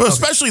mean,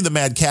 especially the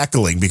mad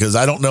cackling, because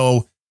I don't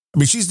know. I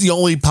mean, she's the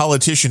only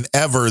politician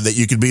ever that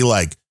you could be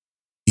like,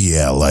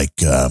 yeah, like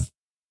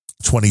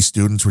 20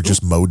 students were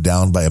just mowed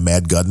down by a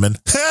mad gunman.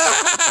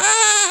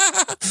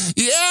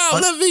 Yeah,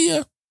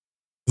 Olivia.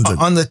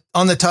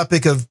 On the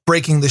topic of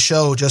breaking the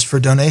show just for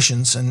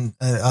donations, and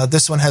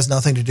this one has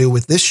nothing to do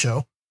with this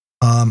show.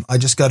 I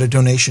just got a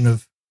donation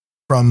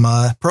from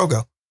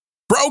Progo.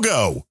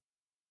 Progo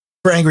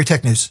for Angry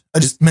Tech News.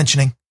 Just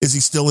mentioning. Is he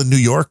still in New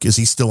York? Is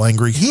he still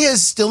angry? He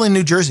is still in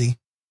New Jersey, as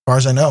far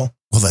as I know.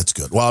 Well, that's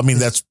good. Well, I mean,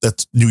 that's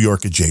New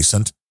York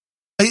adjacent.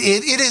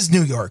 It is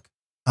New York.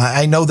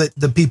 I know that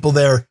the people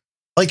there,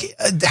 like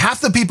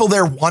half the people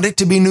there want it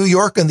to be New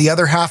York, and the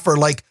other half are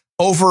like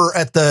over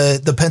at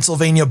the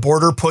Pennsylvania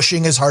border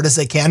pushing as hard as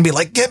they can, be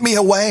like, get me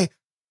away.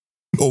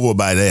 Oh, well,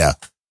 by there,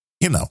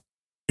 you got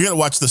to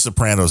watch The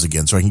Sopranos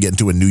again so I can get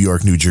into a New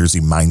York, New Jersey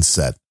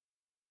mindset.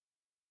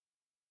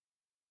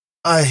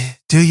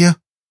 Do you?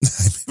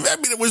 I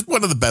mean, it was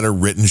one of the better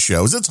written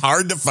shows. It's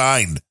hard to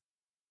find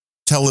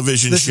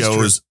television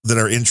shows that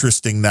are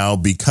interesting now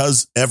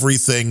because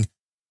everything,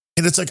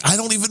 and it's like, I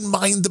don't even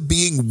mind the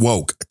being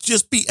woke.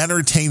 Just be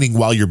entertaining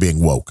while you're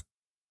being woke.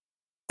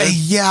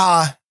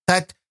 Yeah,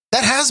 that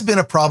has been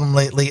a problem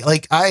lately.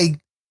 Like I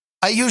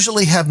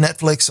usually have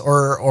Netflix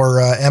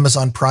or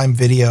Amazon Prime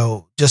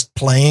Video just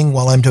playing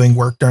while I'm doing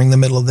work during the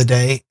middle of the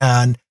day,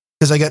 and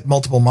because I get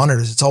multiple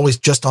monitors, it's always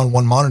just on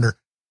one monitor.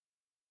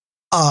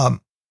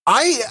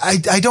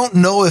 I don't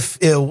know if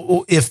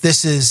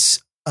this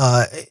is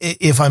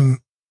if I'm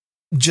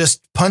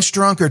just punch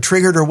drunk or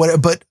triggered or whatever,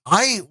 but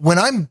when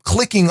I'm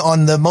clicking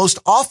on the most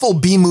awful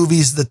B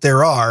movies that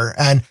there are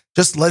and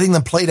just letting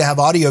them play to have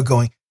audio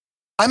going,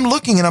 I'm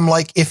looking and I'm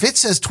like, if it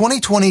says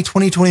 2020,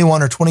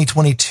 2021, or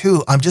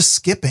 2022, I'm just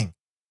skipping.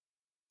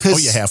 Oh,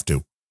 you have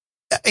to.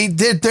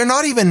 They're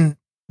not even.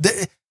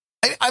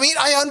 I mean,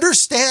 I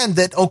understand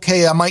that,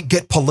 okay, I might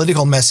get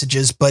political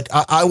messages, but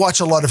I watch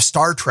a lot of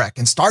Star Trek,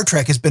 and Star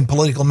Trek has been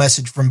political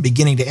message from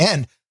beginning to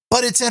end,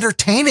 but it's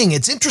entertaining.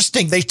 It's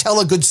interesting. They tell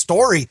a good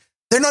story.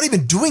 They're not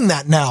even doing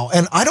that now.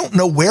 And I don't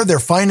know where they're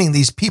finding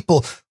these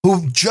people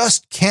who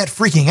just can't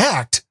freaking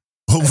act.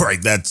 Oh,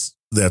 right. That's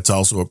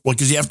also,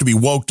 because you have to be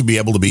woke to be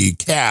able to be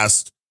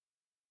cast.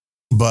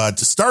 But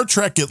Star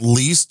Trek, at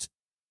least,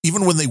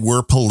 even when they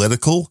were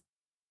political,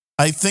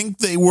 I think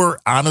they were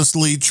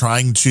honestly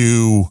trying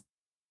to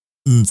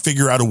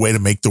figure out a way to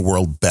make the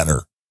world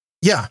better.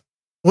 Yeah.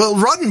 Well,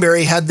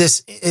 Roddenberry had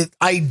this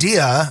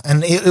idea,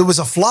 and it was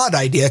a flawed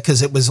idea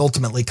because it was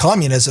ultimately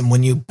communism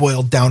when you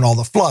boiled down all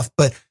the fluff.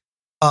 But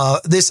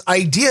this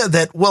idea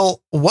that, well,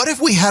 what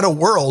if we had a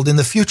world in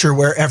the future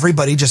where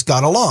everybody just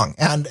got along?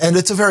 And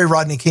it's a very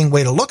Rodney King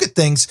way to look at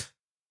things,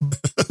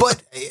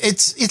 but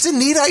it's a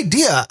neat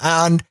idea.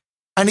 And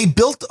he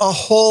built a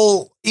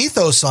whole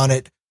ethos on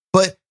it.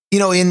 But,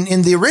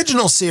 in the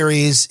original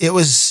series,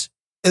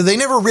 they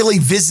never really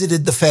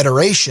visited the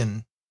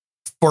Federation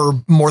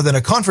for more than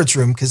a conference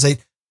room because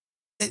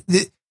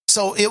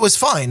so it was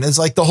fine. It's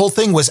like the whole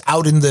thing was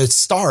out in the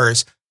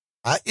stars.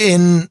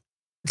 In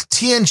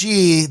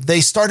TNG,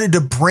 they started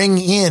to bring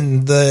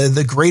in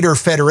the greater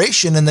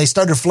Federation, and they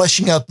started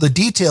fleshing out the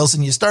details,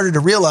 and you started to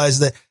realize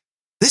that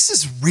this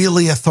is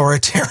really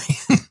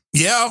authoritarian.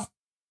 Yeah.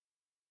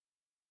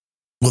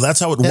 Well, that's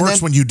how it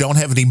works when you don't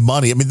have any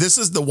money. I mean, this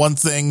is the one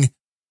thing,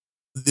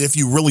 if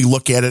you really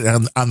look at it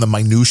on the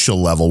minutia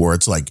level, where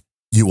it's like,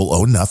 you will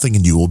own nothing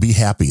and you will be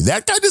happy.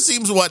 That kind of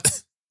seems what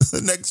the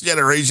next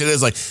generation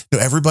is like.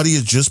 Everybody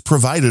is just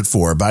provided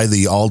for by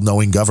the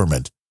all-knowing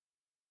government.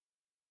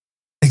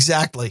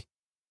 Exactly.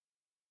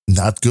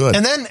 Not good.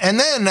 And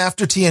then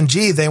after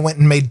TNG, they went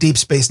and made Deep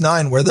Space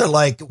Nine, where they're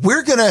like,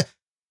 we're going to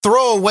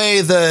throw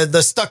away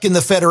the stuck in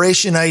the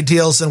Federation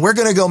ideals, and we're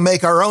going to go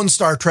make our own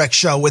Star Trek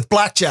show with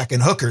blackjack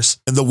and hookers.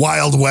 And the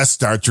Wild West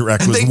Star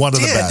Trek was one of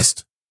the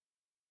best.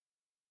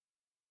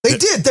 They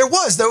did. There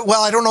was.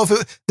 Well, I don't know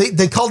if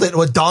they called it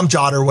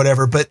Domjot or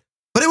whatever, but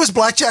it was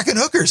blackjack and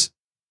hookers.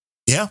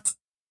 Yeah.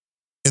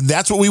 And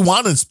that's what we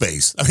want in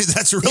space. I mean,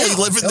 that's really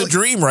living the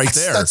dream right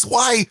there. That's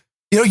why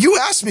You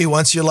asked me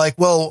once, you're like,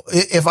 well,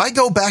 if I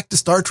go back to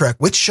Star Trek,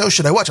 which show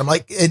should I watch? I'm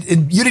like, you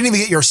didn't even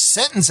get your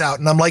sentence out.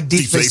 And I'm like,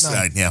 Deep Space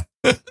Nine. Yeah.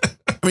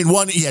 I mean,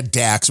 one, he had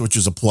Dax, which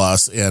is a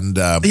plus. And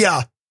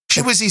yeah,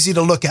 she was easy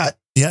to look at.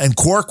 Yeah. And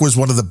Quark was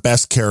one of the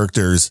best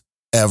characters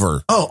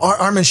ever. Oh,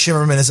 Armin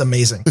Shimmerman is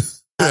amazing.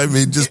 I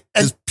mean, just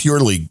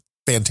purely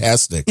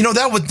fantastic.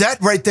 That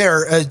right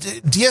there,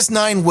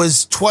 DS9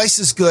 was twice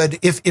as good.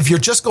 If you're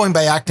just going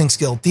by acting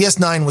skill,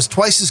 DS9 was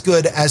twice as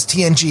good as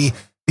TNG.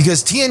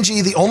 Because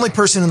TNG, the only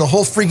person in the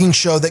whole freaking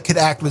show that could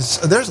act was,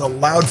 there's a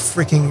loud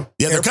freaking.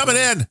 Yeah, they're coming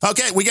in.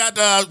 Okay, we got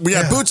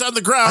boots on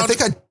the ground. I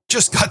think I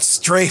just got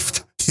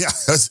strafed. Yeah.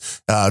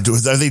 Are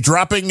they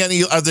dropping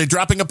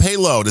a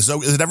payload? Is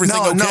everything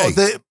okay?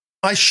 No,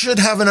 I should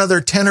have another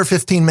 10 or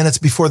 15 minutes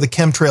before the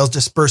chemtrails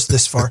disperse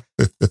this far.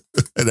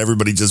 And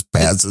everybody just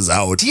passes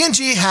out.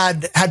 TNG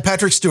had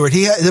Patrick Stewart.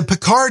 The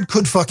Picard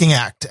could fucking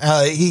act.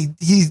 He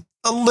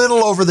a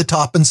little over the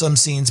top in some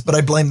scenes, but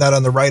I blame that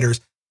on the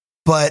writers.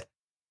 But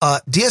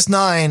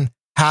DS9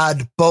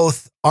 had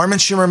both Armin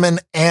Shimmerman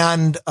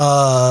and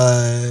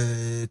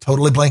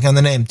totally blank on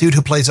the name, dude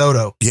who plays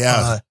Odo.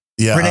 Yeah.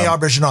 Rene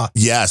Auberjonois.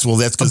 Yes. Well,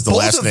 that's because the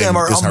last name is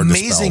hard to spell. Both of them are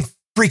amazing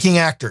freaking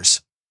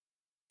actors.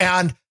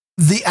 And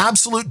the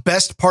absolute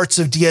best parts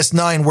of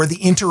DS9 were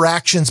the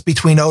interactions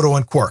between Odo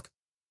and Quark.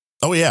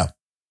 Oh, yeah.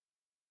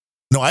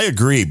 No, I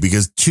agree,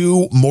 because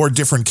two more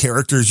different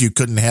characters you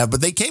couldn't have,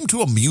 but they came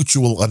to a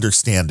mutual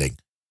understanding,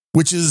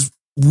 which is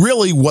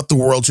really what the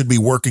world should be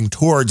working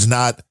towards.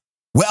 Not,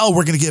 well,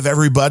 we're going to give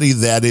everybody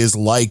that is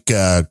like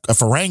a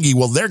Ferengi,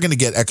 well, they're going to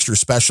get extra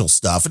special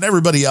stuff, and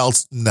everybody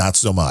else, not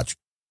so much.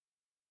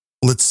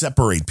 Let's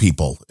separate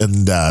people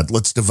and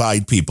let's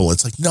divide people.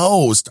 It's like,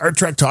 no, Star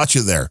Trek taught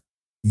you there.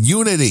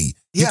 Unity.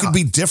 Yeah. You could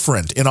be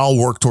different and all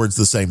work towards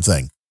the same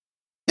thing.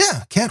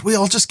 Yeah. Can't we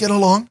all just get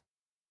along?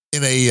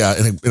 In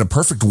a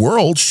perfect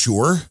world,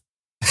 sure.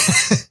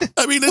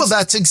 I mean, well,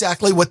 that's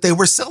exactly what they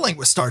were selling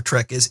with Star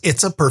Trek.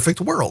 It's a perfect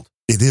world.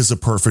 It is a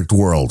perfect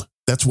world.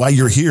 That's why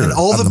you're here. And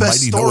all the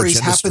best stories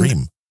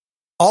happened.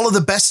 All of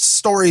the best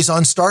stories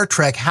on Star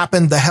Trek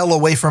happened the hell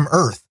away from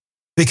Earth,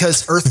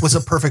 because Earth was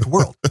a perfect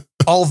world.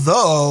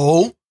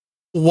 Although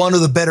one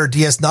of the better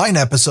DS9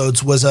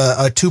 episodes was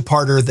a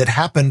two-parter that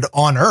happened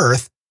on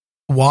Earth.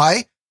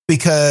 Why?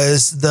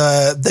 Because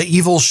the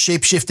evil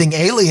shape-shifting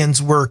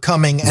aliens were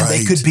coming, and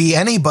they could be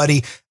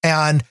anybody.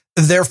 And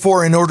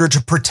therefore, in order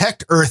to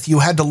protect Earth, you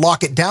had to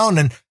lock it down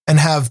and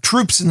have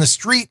troops in the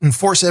street and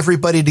force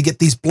everybody to get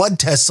these blood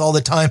tests all the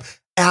time.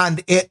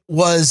 And it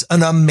was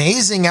an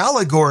amazing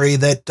allegory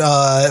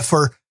that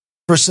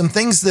for some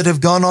things that have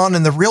gone on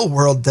in the real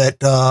world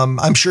that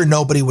I'm sure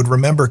nobody would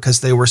remember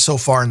because they were so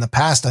far in the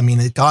past. I mean,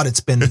 God,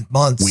 it's been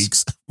months.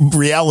 Weeks.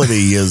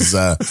 Reality is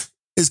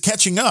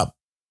catching up,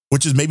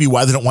 which is maybe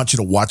why they don't want you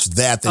to watch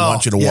that. They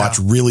want you to watch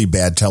really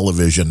bad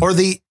television. Or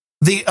the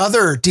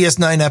other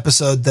DS9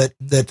 episode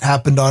that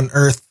happened on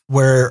Earth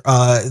where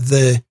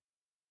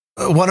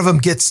one of them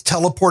gets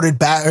teleported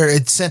back, or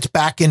it's sent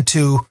back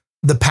into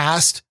the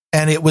past,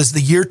 and it was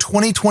the year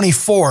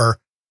 2024.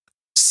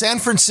 San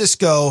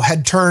Francisco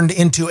had turned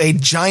into a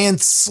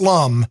giant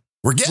slum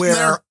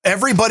where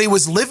everybody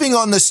was living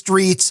on the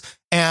streets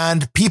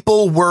and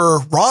people were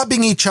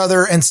robbing each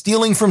other and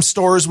stealing from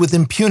stores with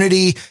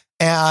impunity.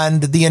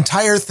 And the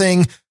entire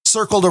thing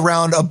circled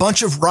around a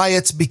bunch of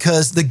riots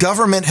because the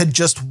government had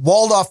just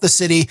walled off the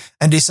city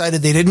and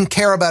decided they didn't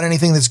care about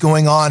anything that's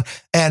going on.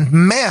 And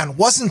man,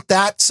 wasn't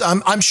that,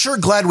 I'm sure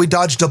glad we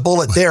dodged a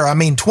bullet there. I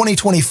mean,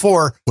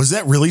 2024. Was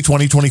that really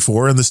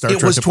 2024 in the Star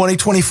Trek? It was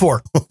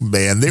 2024. Oh,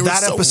 man, they were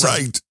that so episode.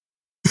 right.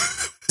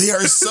 They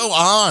are so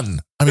on.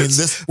 I mean,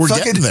 we're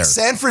getting there.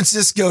 San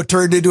Francisco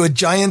turned into a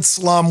giant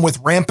slum with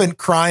rampant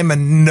crime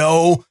and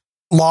no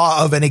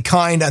law of any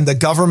kind, and the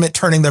government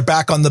turning their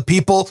back on the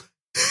people.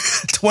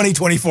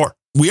 2024.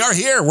 We are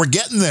here. We're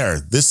getting there.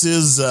 This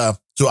is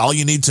so all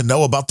you need to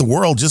know about the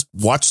world. Just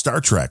watch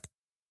Star Trek.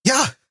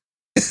 Yeah.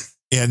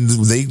 And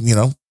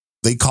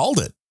they called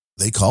it.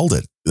 They called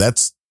it.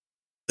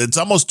 It's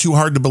almost too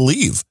hard to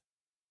believe.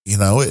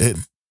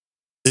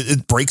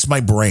 It breaks my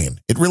brain.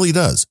 It really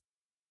does.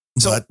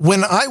 So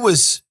when I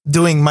was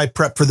doing my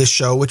prep for this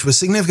show, which was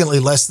significantly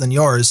less than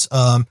yours,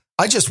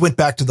 I just went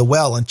back to the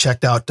well and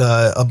checked out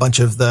a bunch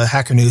of the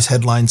Hacker News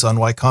headlines on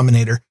Y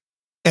Combinator.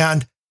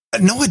 And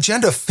No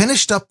Agenda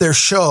finished up their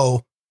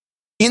show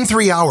in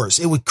 3 hours.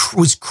 It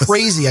was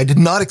crazy. I did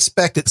not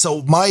expect it.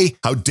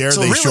 How dare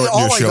they shorten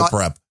your show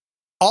prep?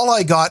 All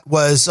I got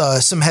was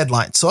some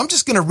headlines. So I'm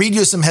just going to read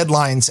you some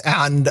headlines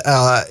and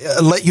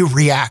let you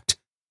react.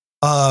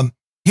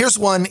 Here's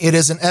one. It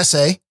is an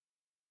essay.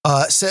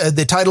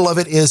 The title of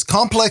it is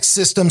Complex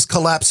Systems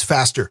Collapse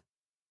Faster.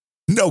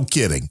 No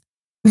kidding.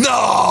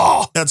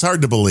 No, that's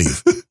hard to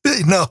believe.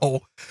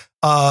 No.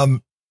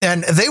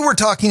 And they were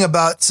talking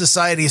about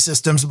society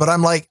systems, but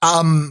I'm like,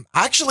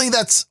 actually,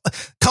 that's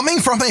coming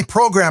from a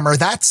programmer.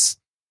 That's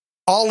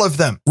all of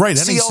them. Right.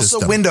 See also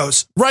system.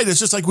 Windows. Right. It's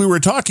just like we were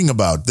talking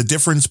about the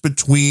difference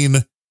between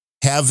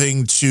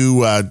having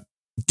to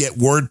get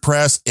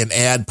WordPress and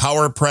add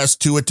PowerPress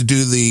to it to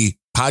do the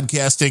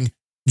podcasting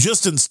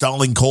just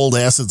installing Cold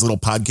Acid's little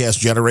podcast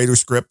generator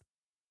script,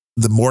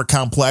 the more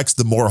complex,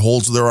 the more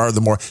holes there are,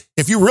 the more.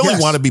 If you really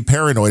want to be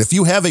paranoid, if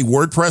you have a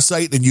WordPress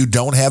site and you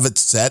don't have it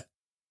set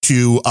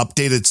to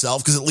update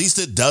itself, because at least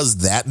it does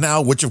that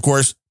now, which of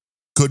course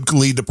could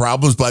lead to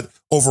problems, but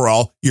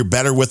overall, you're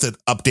better with it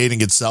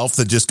updating itself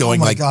than just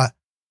going God.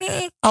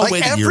 I'll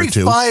wait a year or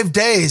two. Every 5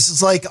 days,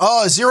 it's like,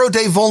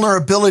 0-day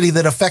vulnerability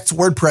that affects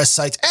WordPress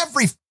sites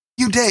every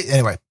few days.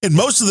 Anyway. And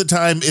most of the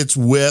time, it's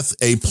with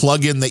a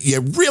plugin that you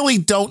really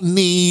don't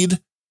need.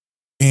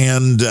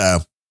 And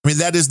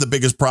that is the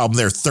biggest problem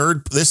there.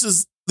 This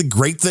is the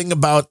great thing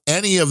about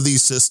any of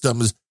these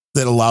systems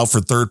that allow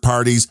for third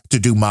parties to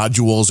do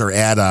modules or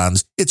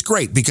add-ons. It's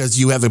great because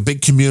you have a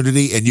big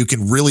community and you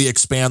can really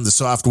expand the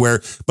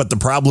software. But the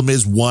problem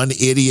is one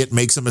idiot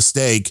makes a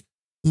mistake,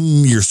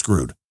 you're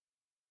screwed.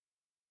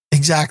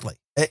 Exactly.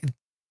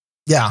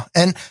 Yeah.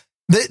 And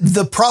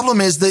the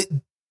problem is that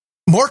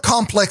more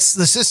complex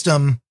the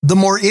system, the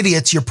more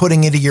idiots you're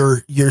putting into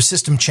your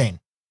system chain.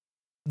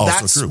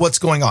 That's true. What's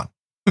going on.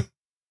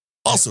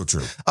 Also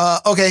true.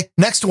 Okay.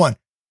 Next one.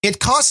 It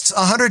costs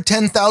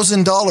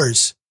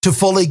 $110,000 to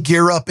fully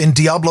gear up in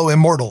Diablo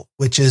Immortal,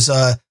 which is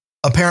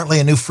apparently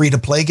a new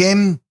free-to-play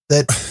game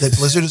that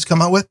Blizzard has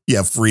come out with.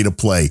 Yeah,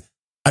 free-to-play.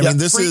 I mean,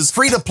 this is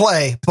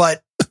free-to-play,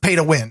 but pay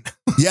to win.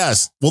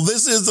 Yes. Well,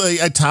 this is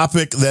a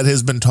topic that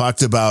has been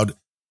talked about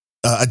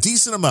a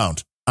decent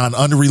amount on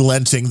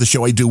Unrelenting, the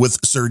show I do with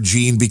Sir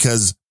Gene,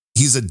 because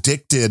he's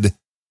addicted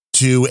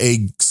to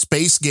a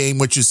space game,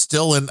 which is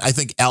still in, I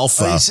think,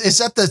 alpha. Is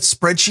that the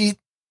spreadsheet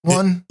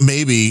one?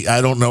 Maybe.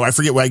 I don't know. I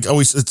forget.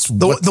 It's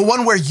the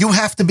one where you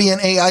have to be an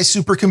AI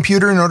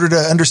supercomputer in order to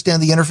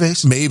understand the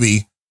interface.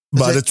 Maybe,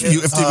 but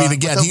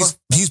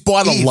he's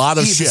bought a lot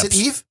of ships. Is it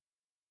Eve?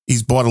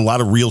 He's bought a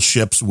lot of real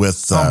ships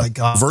with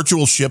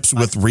virtual ships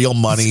with real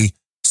money.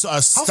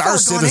 Star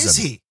Citizen. Is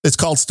he? It's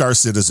called Star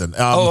Citizen.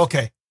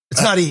 Okay.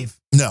 It's not Eve.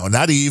 No,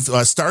 not Eve.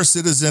 Star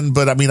Citizen.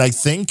 But I mean, I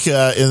think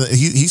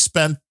he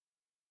spent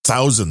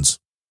thousands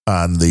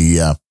on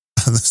the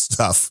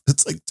stuff.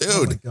 It's like, dude.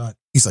 Oh my God.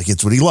 He's like,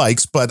 it's what he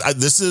likes. But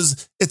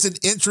it's an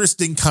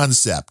interesting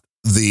concept.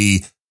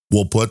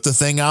 We'll put the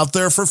thing out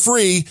there for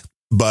free,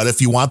 but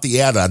if you want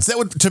the add-ons,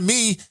 to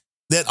me,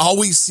 that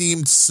always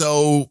seemed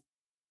so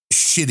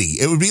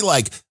shitty. It would be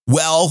like,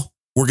 well,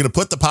 we're going to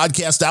put the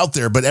podcast out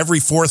there, but every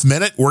fourth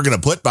minute we're going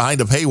to put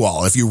behind a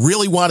paywall. If you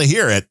really want to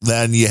hear it,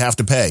 then you have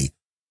to pay.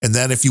 And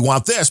then if you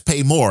want this,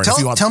 pay more.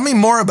 Tell me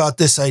more about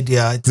this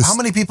idea. How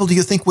many people do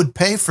you think would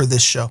pay for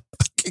this show?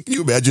 Can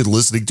you imagine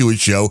listening to a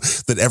show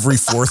that every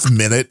fourth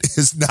minute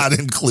is not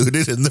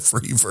included in the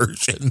free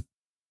version?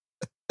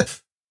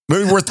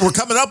 Maybe we're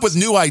coming up with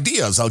new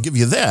ideas. I'll give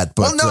you that.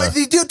 But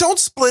don't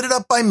split it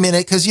up by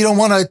minute because you don't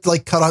want to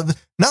cut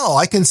off. No,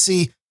 I can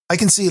see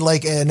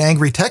like an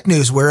Angry Tech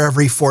News where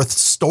every fourth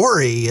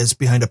story is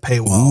behind a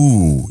paywall.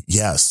 Ooh,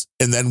 yes.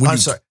 And then when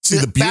see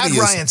the beauty Bad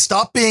Ryan,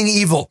 stop being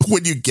evil.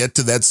 When you get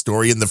to that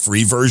story in the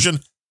free version,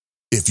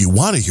 if you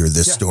want to hear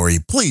this story,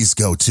 please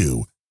go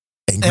to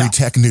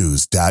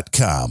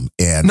angrytechnews.com.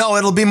 And no,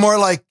 it'll be more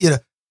like,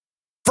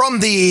 from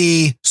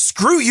the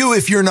screw you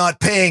if you're not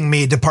paying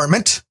me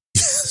department.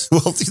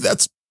 Well,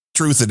 that's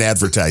truth in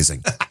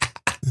advertising.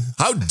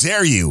 How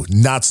dare you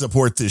not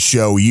support this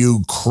show,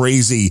 you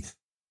crazy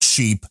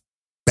cheap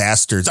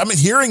bastards. I mean,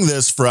 hearing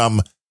this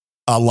from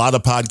a lot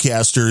of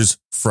podcasters,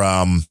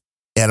 from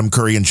Adam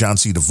Curry and John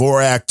C.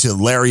 Dvorak to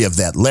Larry of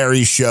That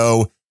Larry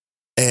Show.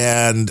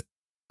 And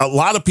a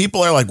lot of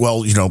people are like,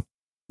 well,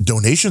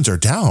 donations are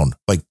down.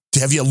 Like,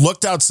 have you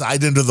looked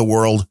outside into the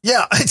world?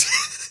 Yeah.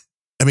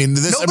 I mean,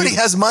 nobody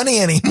has money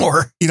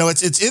anymore.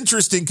 It's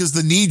interesting because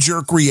the knee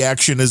jerk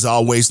reaction is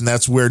always, and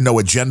that's where No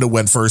Agenda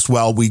went first.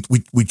 Well, we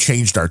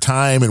changed our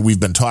time and we've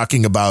been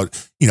talking about,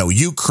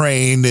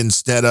 Ukraine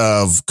instead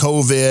of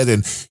COVID.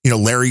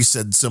 And, Larry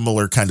said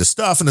similar kind of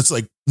stuff. And it's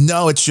like,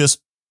 no, it's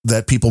just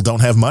that people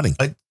don't have money.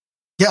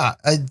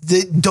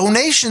 The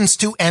donations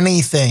to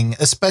anything,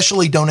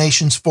 especially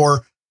donations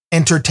for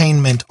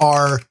entertainment,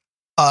 are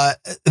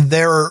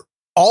they're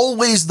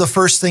always the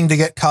first thing to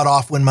get cut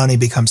off when money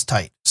becomes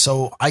tight.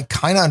 So I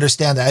kind of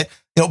understand that.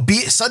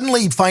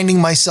 Suddenly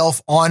finding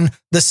myself on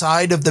the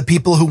side of the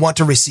people who want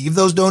to receive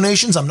those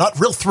donations, I'm not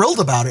real thrilled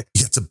about it.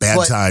 It's a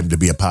bad time to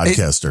be a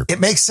podcaster. It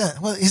makes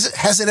sense. Well,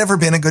 has it ever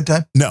been a good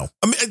time? No.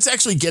 I mean, it's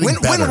actually getting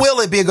better. When will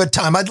it be a good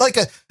time?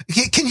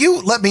 Can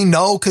you let me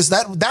know? Because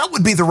that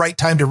would be the right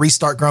time to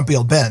restart Grumpy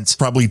Old Ben's.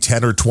 Probably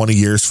 10 or 20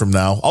 years from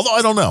now. Although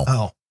I don't know.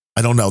 Oh.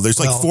 I don't know.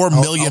 There's 4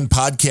 million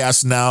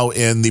podcasts now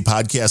in the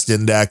podcast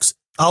index.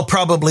 I'll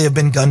probably have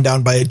been gunned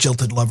down by a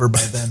jilted lover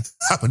by then.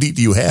 How many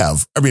do you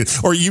have? I mean,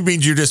 or you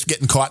mean you're just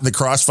getting caught in the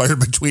crossfire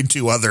between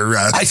two other...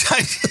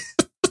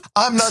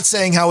 I'm not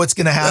saying how it's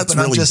going to happen. That's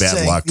really I'm just bad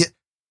saying, luck.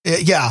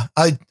 Yeah,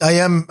 I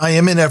am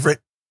in Everett.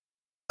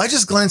 I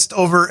just glanced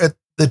over at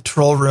the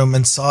troll room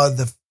and saw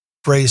the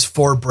phrase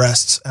 4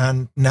 breasts.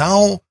 And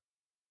now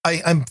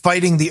I'm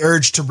fighting the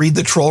urge to read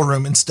the troll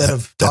room instead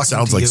of talking to you. That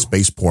sounds like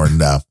space porn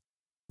now.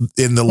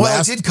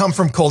 It did come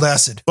from Cold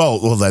Acid. Oh,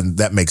 well, then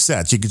that makes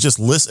sense. You could just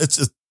listen.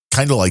 It's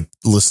kind of like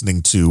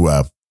listening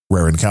to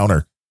Rare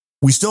Encounter.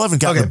 We still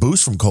haven't gotten a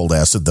boost from Cold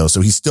Acid, though,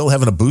 so he's still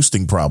having a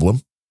boosting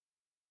problem.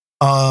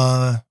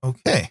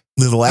 Okay.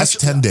 In the last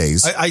 10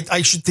 days.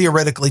 I should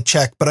theoretically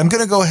check, but I'm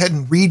going to go ahead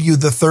and read you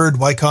the third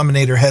Y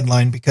Combinator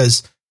headline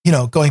because,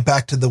 going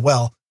back to the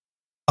well,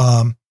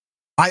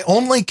 I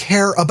only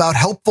care about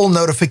helpful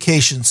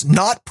notifications,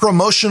 not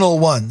promotional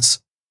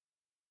ones.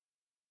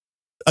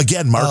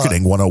 Again,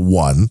 marketing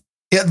 101.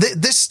 Yeah,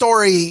 this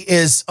story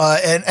is,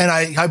 and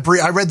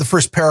I read the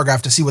first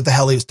paragraph to see what the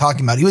hell he was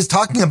talking about. He was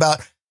talking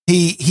about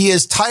he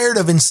is tired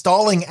of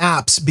installing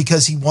apps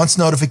because he wants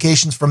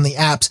notifications from the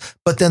apps,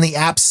 but then the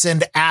apps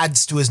send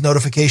ads to his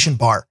notification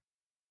bar.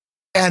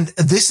 And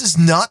this is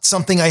not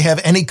something I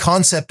have any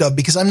concept of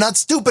because I'm not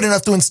stupid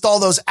enough to install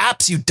those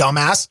apps, you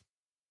dumbass.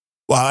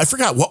 Well, I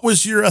forgot. What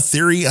was your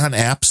theory on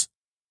apps?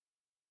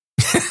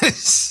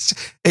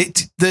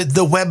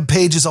 The web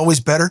page is always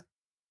better.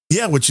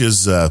 Yeah, which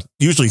is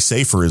usually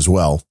safer as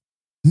well.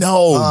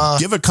 No,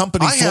 give a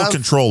company full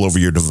control over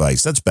your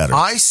device. That's better.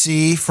 I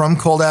see from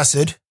Cold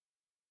Acid,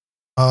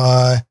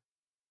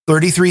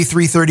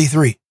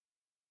 33,333.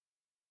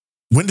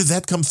 When did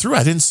that come through?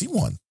 I didn't see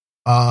one.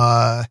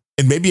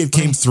 And maybe it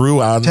came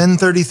through on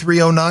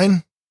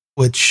 10:33:09,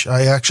 which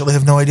I actually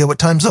have no idea what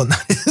time zone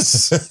that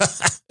is.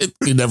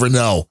 You never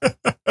know.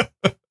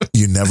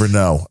 You never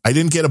know. I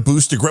didn't get a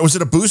boostagram. Was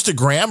it a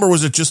boostagram or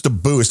was it just a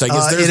boost? I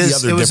guess there's the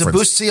other difference. It was a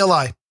boost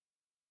CLI.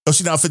 Oh,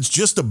 see, now if it's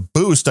just a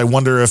boost, I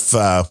wonder if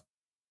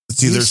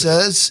he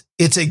says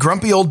it's a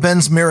grumpy old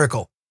Ben's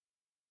miracle.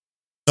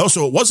 Oh,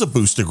 so it was a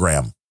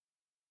boostagram.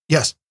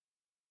 Yes.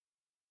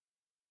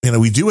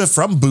 We do have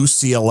from Boost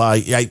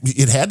CLI.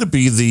 It had to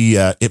be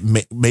the. It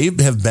may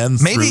have been.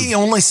 Maybe he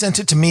only sent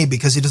it to me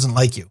because he doesn't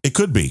like you. It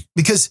could be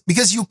because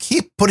you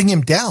keep putting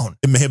him down.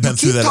 It may have been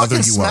through that other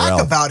URL.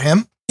 Smack about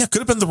him. Yeah, it could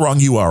have been the wrong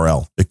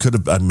URL. It could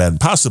have been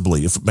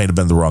possibly if it may have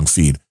been the wrong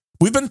feed.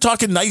 We've been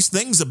talking nice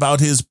things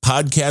about his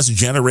podcast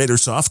generator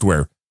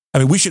software. I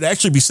mean, we should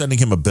actually be sending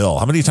him a bill.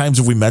 How many times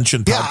have we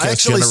mentioned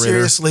podcast generator?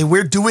 Seriously,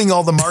 we're doing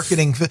all the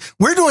marketing.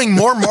 We're doing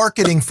more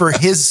marketing for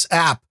his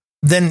app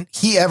than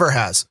he ever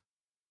has.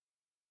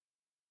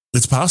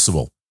 It's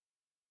possible.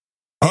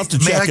 I'll have to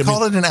check. May I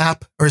call it an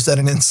app or is that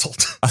an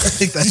insult? I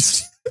think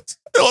that's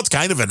well, it's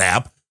kind of an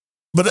app,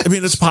 but I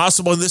mean, it's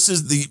possible. And this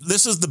is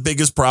the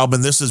biggest problem.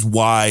 And this is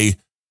why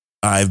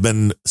I've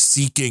been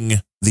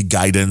seeking the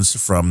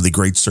guidance from the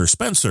great Sir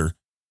Spencer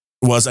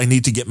was I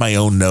need to get my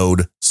own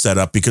node set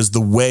up because the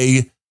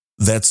way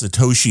that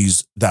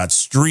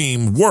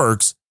Satoshis.stream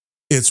works,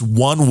 it's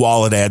one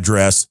wallet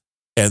address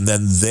and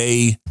then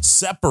they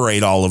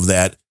separate all of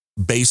that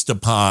based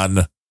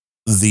upon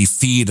the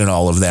feed and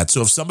all of that.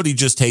 So if somebody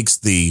just takes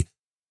the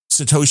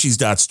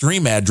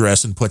Satoshis.stream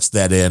address and puts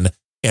that in,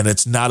 and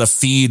it's not a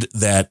feed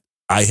that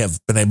I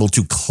have been able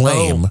to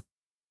claim,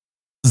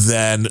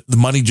 then the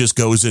money just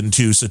goes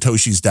into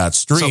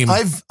Satoshis.stream.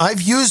 So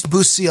I've used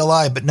Boost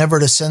CLI, but never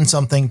to send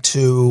something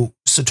to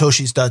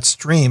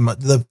Satoshis.stream.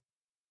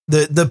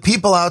 The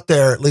people out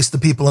there, at least the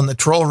people in the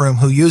troll room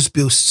who use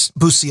Boost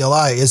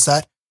CLI, is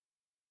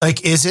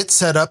it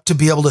set up to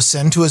be able to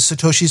send to a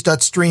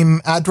Satoshis.stream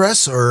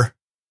address or?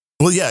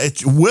 Well, yeah,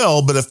 it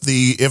will. But if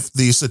the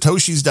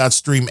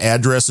Satoshis.stream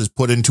address is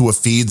put into a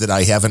feed that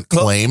I haven't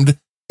claimed,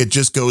 it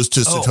just goes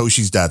to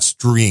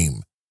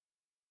Satoshis.stream.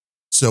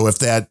 So if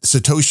that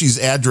Satoshi's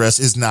address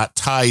is not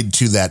tied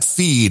to that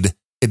feed,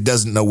 it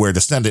doesn't know where to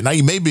send it. Now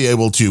you may be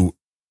able to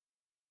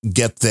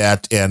get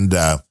that and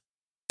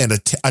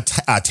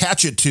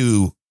attach it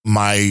to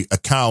my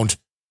account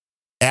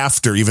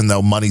after, even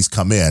though money's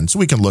come in. So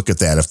we can look at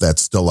that if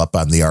that's still up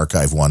on the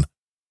archive one.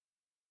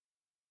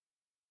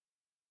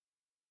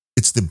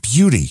 It's the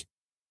beauty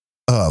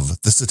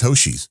of the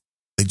Satoshis.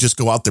 They just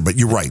go out there. But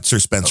you're right, Sir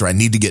Spencer. I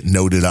need to get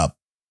noded up.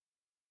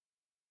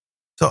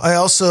 So I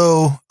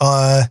also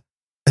I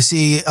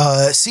see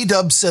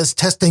C-Dub says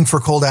testing for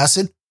Cold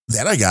Acid.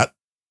 That I got.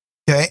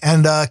 Okay.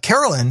 And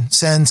Carolyn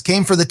sends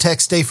came for the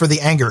text, stay for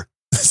the anger.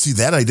 See,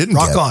 that I didn't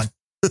Rock get. on.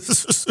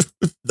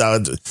 No,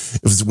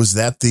 was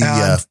that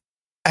the...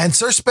 And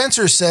Sir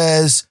Spencer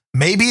says,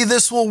 maybe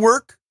this will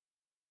work.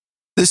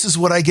 This is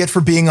what I get for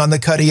being on the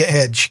cutting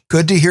edge.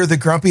 Good to hear the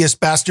grumpiest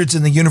bastards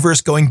in the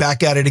universe going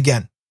back at it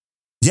again.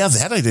 Yeah,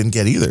 that I didn't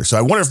get either. So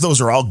I wonder if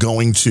those are all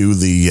going to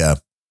the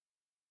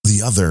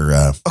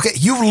other. Okay,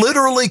 you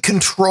literally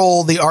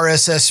control the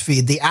RSS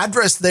feed. The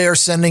address they are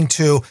sending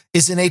to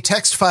is in a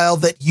text file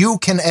that you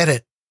can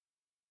edit.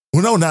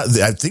 Well, no, not.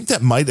 I think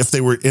that might, if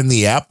they were in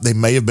the app, they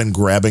may have been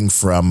grabbing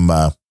from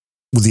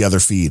the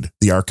other feed,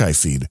 the archive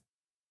feed.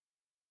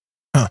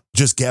 Huh.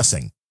 Just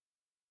guessing.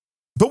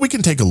 But we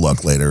can take a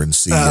look later and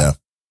see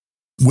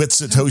with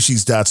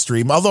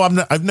Satoshis.stream. Although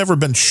I've never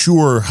been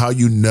sure how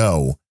you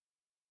know.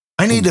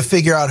 I need to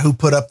figure out who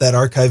put up that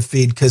archive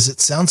feed because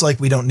it sounds like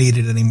we don't need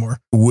it anymore.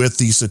 With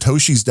the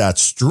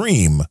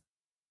Satoshis.stream,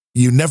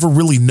 you never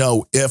really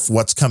know if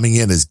what's coming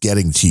in is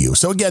getting to you.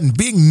 So again,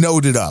 being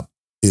noded up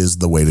is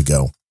the way to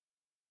go.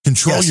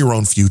 Control your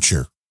own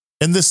future.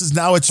 And this is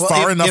now, it's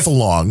far enough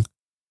along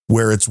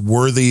where it's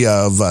worthy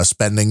of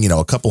spending,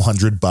 a couple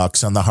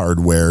 $100 on the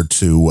hardware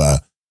to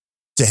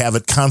to have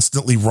it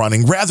constantly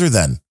running rather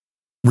than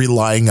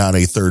relying on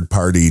a third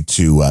party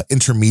to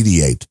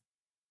intermediate.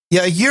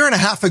 Yeah, a year and a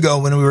half ago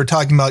when we were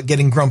talking about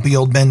getting Grumpy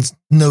Old Ben's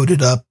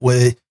noted up,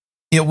 we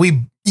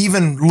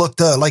even looked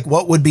like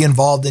what would be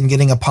involved in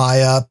getting a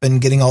Pi up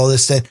and getting all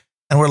this set.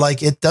 And we're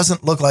like, it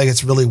doesn't look like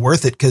it's really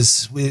worth it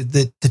because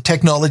the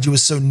technology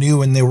was so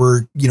new and there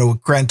were, a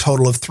grand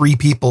total of 3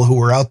 people who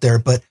were out there.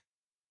 But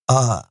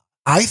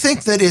I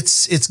think that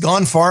it's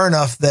gone far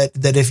enough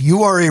that if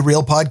you are a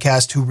real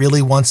podcast who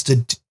really wants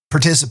to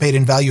participate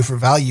in value for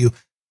value,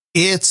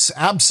 it's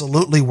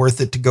absolutely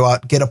worth it to go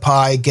out, get a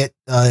Pi, get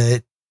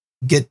the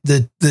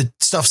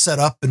stuff set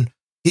up and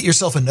get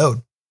yourself a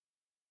node.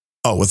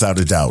 Oh, without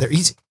a doubt. They're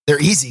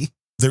easy.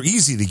 They're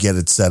easy to get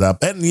it set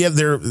up. And yeah,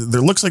 there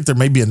looks like there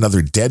may be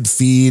another dead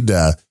feed.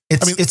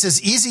 It's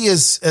as easy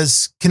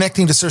as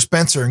connecting to Sir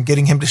Spencer and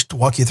getting him to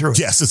walk you through it.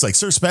 Yes, it's like,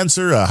 Sir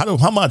Spencer,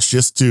 how much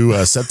just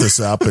to set this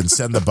up and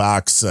send the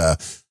box?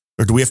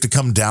 Or do we have to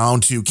come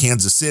down to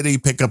Kansas City,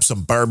 pick up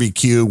some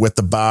barbecue with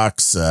the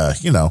box?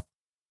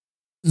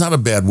 Not a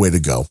bad way to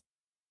go.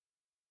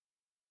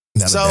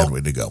 Not a bad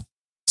way to go.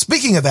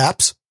 Speaking of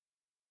apps,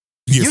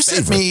 you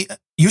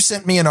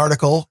sent me an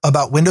article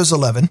about Windows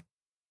 11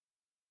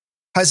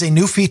 has a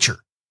new feature.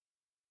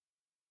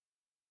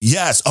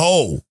 Yes.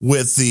 Oh,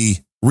 with the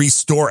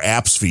restore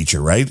apps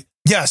feature, right?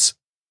 Yes.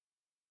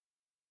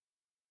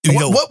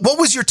 What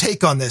was your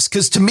take on this?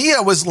 Because to me, I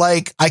was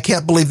like, I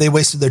can't believe they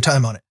wasted their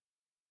time on it.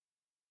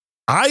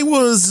 I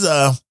was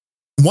a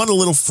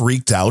little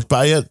freaked out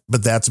by it,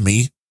 but that's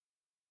me.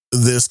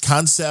 This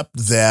concept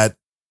that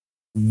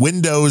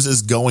Windows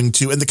is going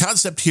to, and the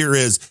concept here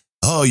is,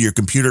 oh, your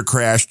computer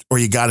crashed or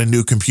you got a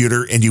new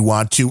computer and you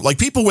want to, like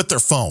people with their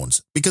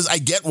phones, because I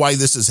get why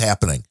this is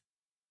happening.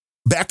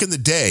 Back in the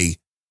day,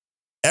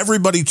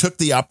 everybody took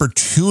the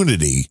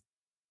opportunity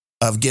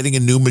of getting a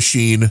new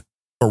machine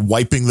or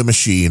wiping the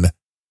machine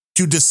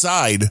to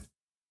decide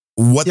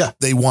what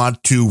they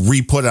want to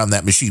re-put on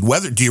that machine.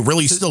 Whether do you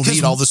really still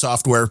need all the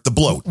software, the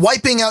bloat?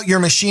 Wiping out your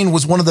machine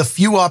was one of the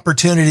few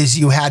opportunities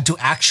you had to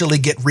actually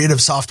get rid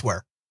of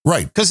software.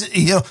 Right. Because,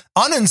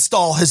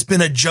 uninstall has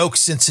been a joke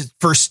since it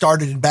first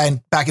started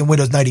back in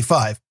Windows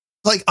 95.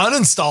 Like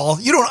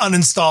uninstall, you don't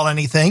uninstall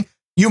anything.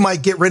 You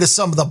might get rid of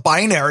some of the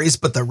binaries,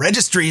 but the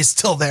registry is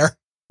still there.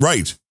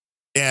 Right.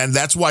 And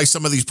that's why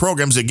some of these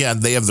programs,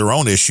 again, they have their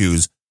own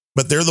issues,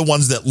 but they're the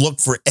ones that look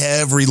for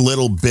every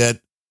little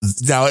bit.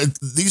 Now,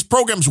 these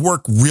programs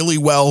work really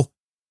well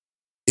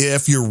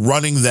if you're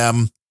running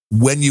them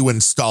when you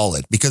install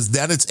it, because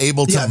then it's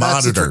able to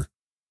monitor.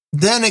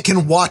 Then it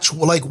can watch,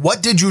 like,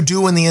 what did you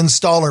do in the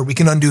installer? We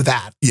can undo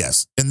that.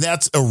 Yes. And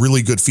that's a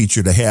really good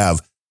feature to have.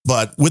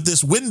 But with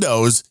this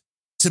Windows,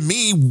 to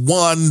me,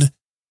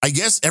 I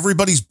guess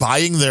everybody's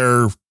buying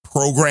their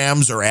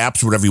programs or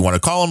apps, whatever you want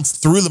to call them,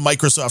 through the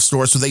Microsoft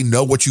Store, so they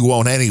know what you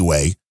own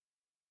anyway.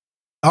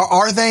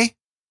 Are they?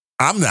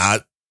 I'm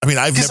not. I mean,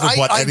 I've never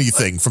bought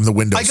anything from the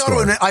Windows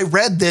Store. I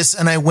read this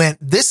and I went,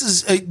 this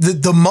is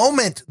the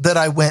moment that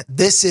I went,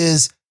 this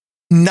is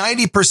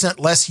 90%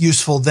 less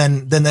useful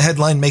than the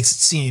headline makes it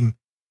seem,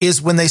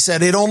 is when they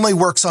said it only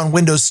works on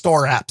Windows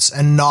Store apps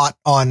and not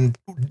on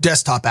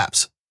desktop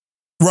apps.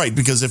 Right,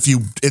 because if you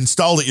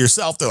install it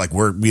yourself, they're like,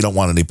 we don't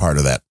want any part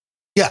of that.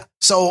 Yeah.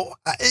 So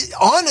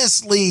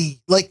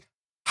honestly, like,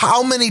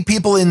 how many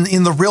people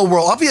in the real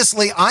world,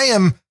 obviously I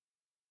am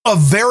a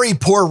very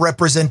poor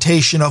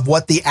representation of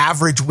what the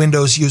average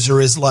Windows user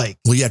is like.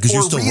 Well, yeah, because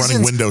you're still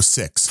running Windows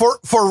 6.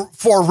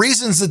 For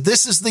reasons that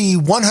this is the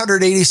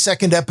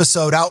 182nd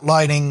episode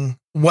outlining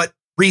what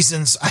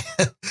reasons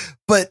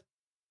but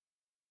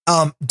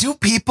do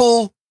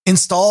people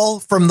install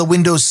from the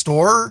Windows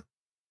Store?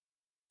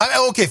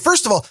 Okay,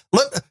 first of all,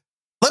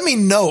 let me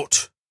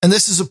note, and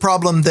this is a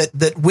problem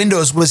that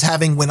Windows was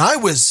having when I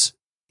was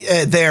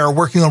there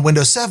working on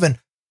Windows 7.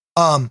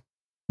 The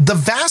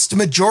vast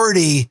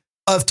majority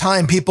of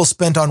time people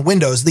spent on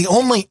Windows, the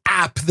only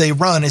app they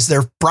run is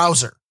their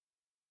browser.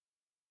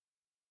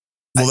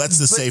 Well, that's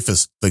the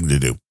safest thing to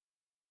do.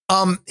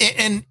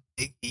 And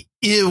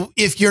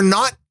if you're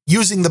not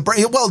using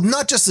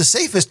not just the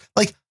safest,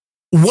 like,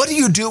 what do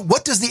you do?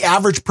 What does the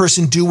average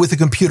person do with a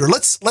computer?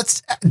 Let's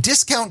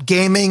discount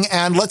gaming,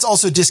 and let's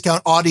also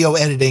discount audio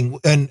editing,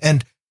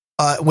 and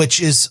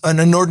which is an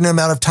inordinate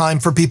amount of time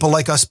for people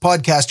like us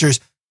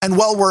podcasters. And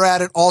while we're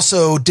at it,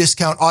 also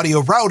discount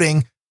audio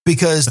routing,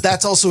 because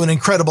that's also an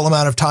incredible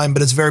amount of time,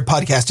 but it's very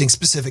podcasting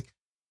specific.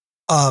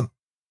 What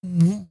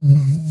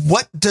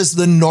does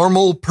the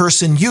normal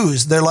person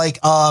use? They're like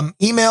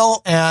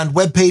email and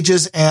web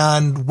pages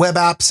and web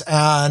apps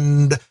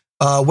and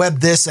web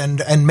this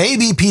and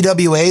maybe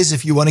PWAs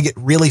if you want to get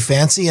really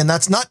fancy. And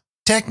that's not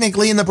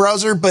technically in the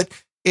browser, but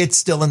it's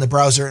still in the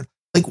browser.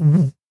 Like,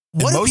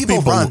 what do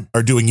people run?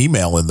 Are doing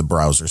email in the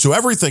browser. So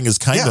everything is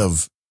kind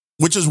of,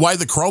 which is why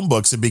the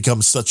Chromebooks have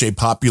become such a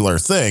popular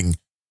thing.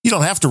 You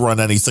don't have to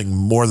run anything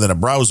more than a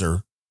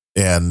browser.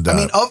 And I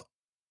mean, of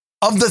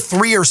the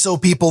 3 or so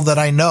people that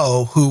I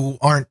know who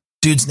aren't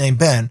dudes named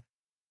Ben,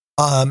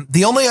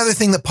 the only other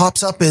thing that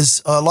pops up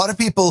is a lot of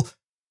people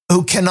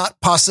who cannot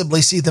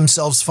possibly see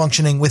themselves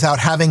functioning without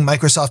having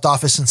Microsoft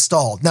Office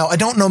installed. Now, I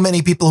don't know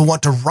many people who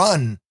want to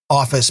run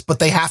Office, but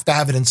they have to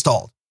have it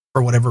installed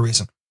for whatever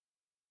reason.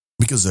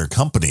 Because their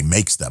company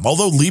makes them.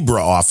 Although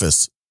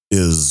LibreOffice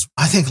is...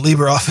 I think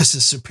LibreOffice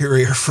is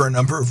superior for a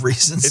number of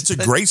reasons. It's a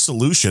great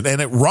solution,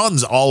 and it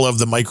runs all of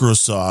the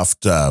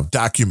Microsoft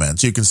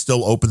documents. You can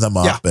still open them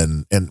up,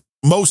 and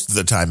most of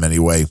the time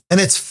anyway. And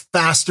it's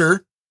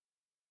faster.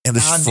 And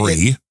it's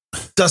free.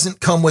 It doesn't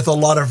come with a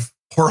lot of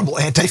horrible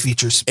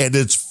anti-features. And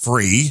it's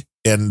free,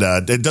 and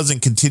it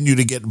doesn't continue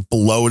to get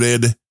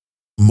bloated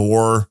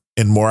more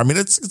and more. I mean,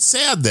 it's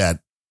sad that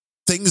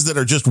things that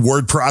are just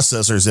word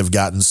processors have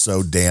gotten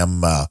so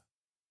damn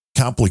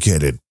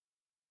complicated.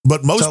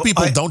 But most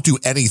people don't do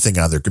anything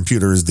on their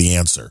computer is the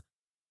answer.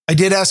 I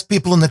did ask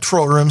people in the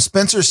troll room.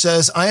 Spencer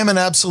says, I am an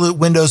absolute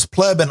Windows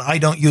pleb and I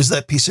don't use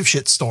that piece of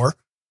shit store.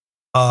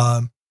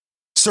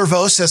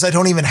 Servo says, I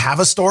don't even have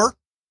a store.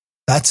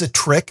 That's a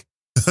trick.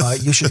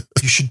 You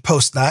should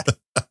post that.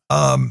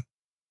 Complain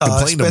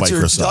to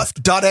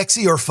Microsoft.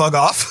 .exe or fug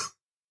off.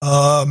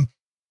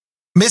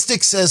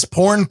 Mystic says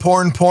porn,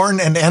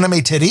 and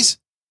anime titties.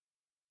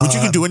 Which you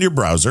can do in your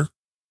browser.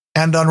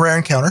 And on Rare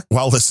Encounter.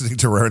 While listening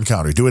to Rare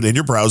Encounter. Do it in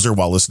your browser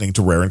while listening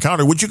to Rare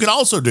Encounter, which you can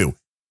also do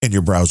in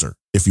your browser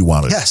if you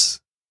wanted.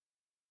 Yes.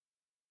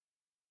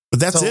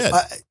 But that's it.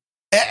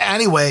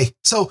 Anyway,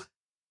 so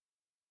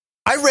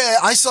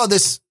I saw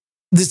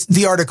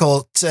the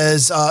article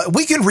says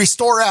we can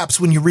restore apps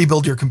when you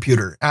rebuild your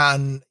computer.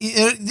 And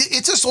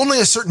it's just only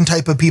a certain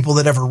type of people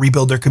that ever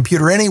rebuild their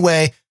computer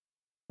anyway.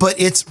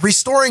 But it's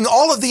restoring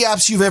all of the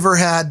apps you've ever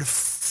had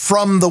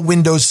from the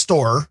Windows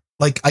Store.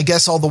 Like, I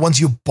guess all the ones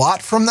you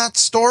bought from that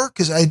store,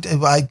 because I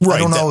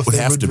don't know if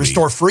they would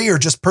restore free or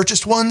just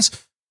purchased ones.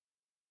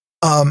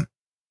 It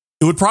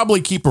would probably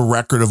keep a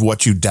record of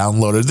what you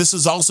downloaded. This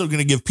is also going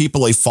to give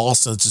people a false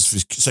sense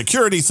of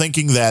security,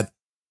 thinking that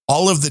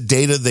all of the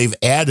data they've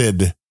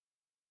added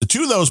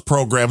to those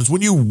programs,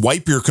 when you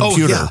wipe your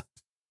computer,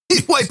 you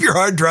wipe your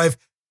hard drive.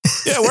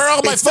 Yeah, where are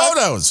all my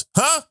photos?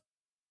 Huh?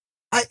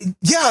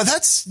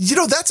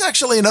 That's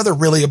actually another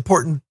really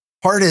important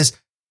part is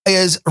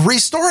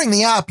restoring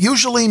the app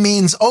usually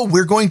means,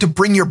 we're going to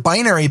bring your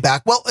binary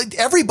back. Well,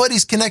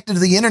 everybody's connected to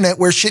the internet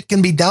where shit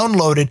can be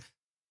downloaded.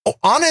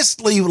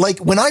 Honestly, like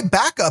when I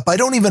back up, I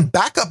don't even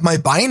back up my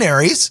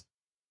binaries.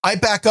 I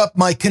back up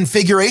my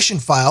configuration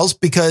files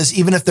because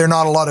even if they're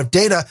not a lot of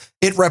data,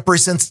 it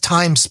represents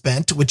time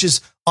spent, which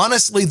is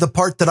honestly the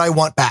part that I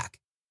want back.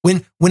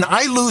 When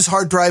I lose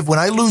hard drive, when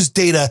I lose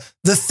data,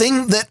 the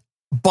thing that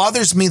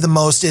bothers me the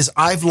most is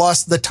I've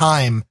lost the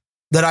time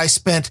that I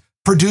spent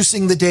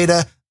producing the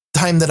data,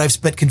 time that I've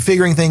spent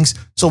configuring things.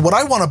 So what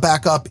I want to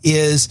back up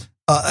is,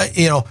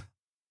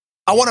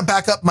 I want to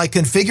back up my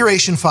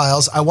configuration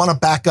files. I want to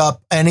back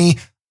up any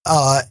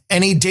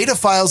data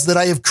files that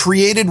I have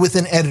created with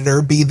an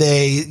editor, be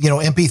they,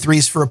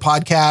 MP3s for a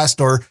podcast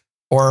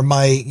or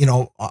my,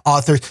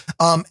 authors.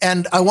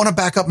 And I want to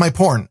back up my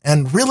porn.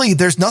 And really,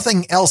 there's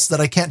nothing else that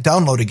I can't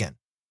download again.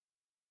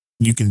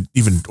 You can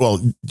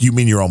you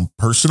mean your own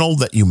personal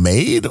that you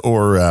made,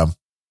 or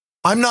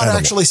I'm not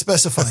actually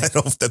specifying.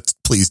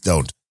 Please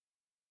don't.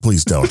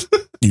 Please don't.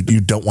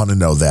 You don't want to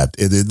know that.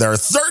 There are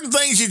certain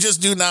things you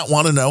just do not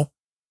want to know.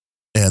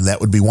 And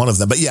that would be one of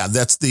them. But yeah,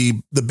 that's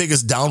the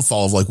biggest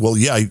downfall of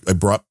I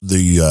brought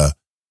the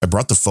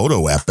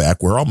photo app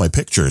back. Where are all my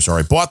pictures? Or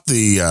I bought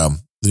the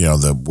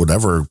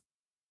whatever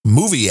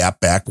movie app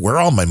back. Where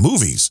are all my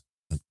movies?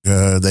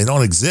 They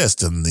don't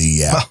exist in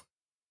the app. Well,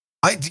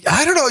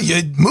 I don't know.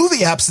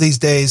 Movie apps these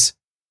days.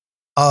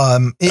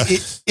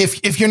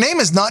 If your name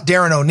is not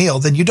Darren O'Neill,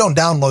 then you don't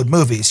download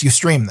movies, you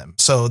stream them.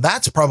 So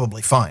that's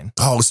probably fine.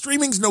 Oh,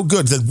 streaming's no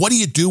good. Then what do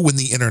you do when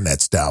the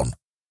internet's down?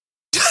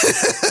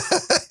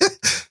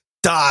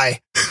 Die.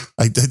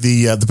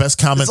 The best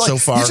comment so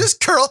far. You just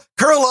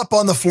curl up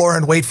on the floor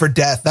and wait for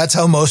death. That's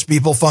how most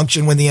people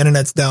function when the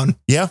internet's down.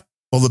 Yeah.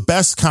 Well, the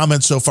best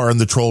comment so far in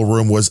the troll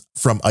room was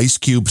from Ice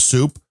Cube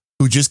Soup,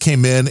 who just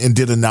came in and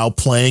did a now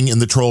playing in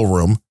the troll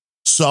room,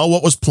 saw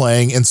what was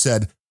playing and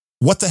said,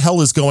 what the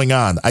hell is going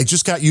on? I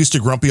just got used to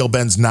Grumpy Old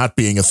Ben's not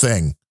being a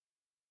thing.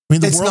 I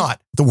mean,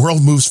 the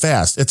world moves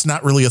fast. It's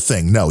not really a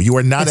thing. No, you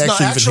are not even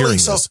hearing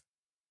this.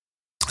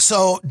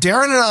 So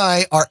Darren and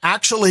I are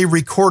actually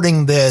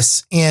recording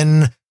this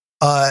in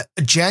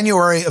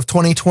January of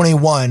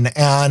 2021,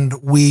 and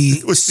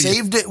we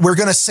saved it. We're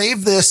going to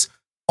save this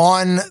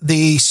on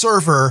the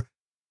server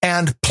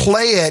and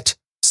play it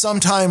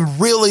sometime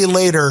really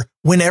later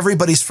when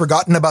everybody's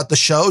forgotten about the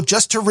show,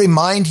 just to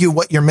remind you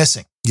what you're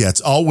missing. Yeah,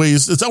 it's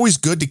always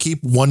good to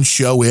keep one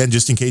show in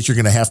just in case you're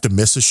going to have to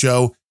miss a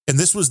show. And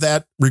this was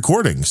that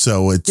recording.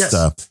 So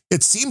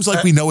it seems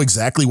like we know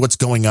exactly what's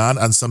going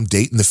on some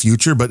date in the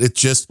future, but it's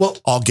just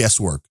all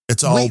guesswork.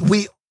 It's all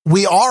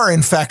we are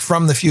in fact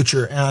from the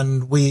future,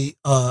 and we're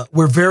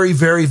very,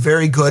 very,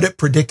 very good at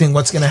predicting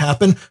what's going to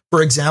happen.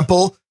 For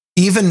example,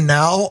 even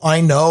now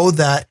I know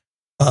that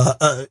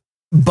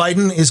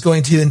Biden is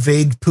going to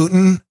invade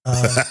Putin.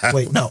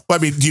 Wait, no. I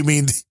mean, do you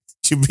mean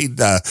You mean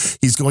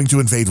he's going to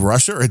invade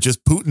Russia, or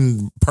just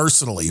Putin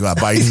personally?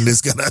 Biden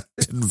is going to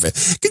invade.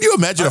 Can you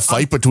imagine a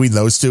fight between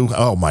those two?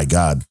 Oh my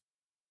God.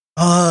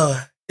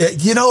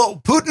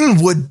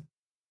 Putin would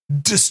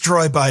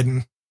destroy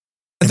Biden.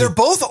 They're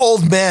both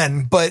old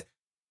men, but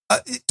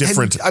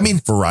different.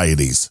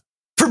 Varieties.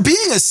 For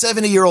being a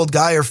 70-year-old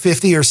guy or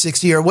 50 or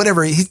 60 or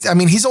whatever,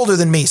 he's older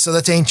than me, so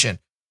that's ancient.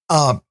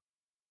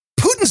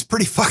 Putin's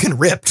pretty fucking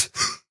ripped.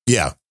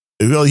 Yeah.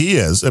 Well, he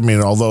is.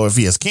 Although if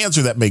he has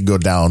cancer, that may go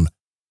downhill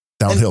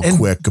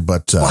quick.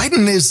 But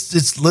Biden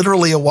it's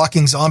literally a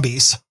walking zombie.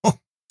 So.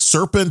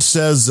 Serpent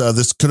says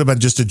this could have been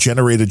just a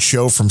generated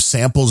show from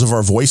samples of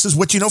our voices.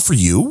 What, for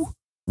you,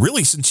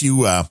 really, since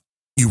you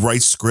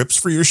write scripts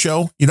for your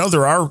show,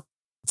 there are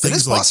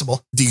things like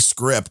possible.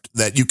 Descript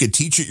that you could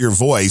teach it your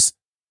voice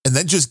and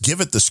then just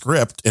give it the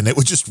script and it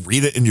would just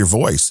read it in your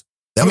voice.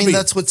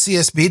 That's what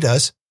CSB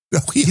does.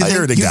 We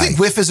hired a guy. You think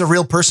Whiff is a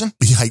real person?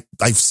 Yeah,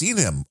 I've seen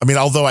him.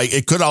 Although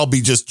it could all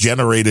be just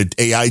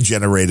AI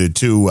generated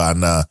too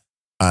on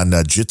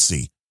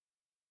Jitsi.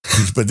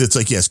 But it's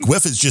like, yes,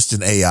 Whiff is just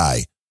an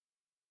AI.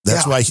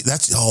 That's why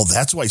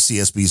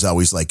CSB is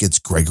always like, it's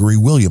Gregory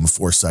William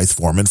Forsyth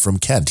Foreman from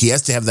Kent. He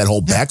has to have that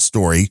whole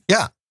backstory.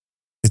 Yeah.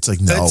 It's like,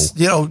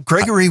 no.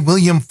 Gregory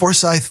William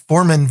Forsyth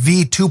Foreman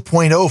V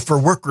 2.0 for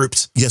work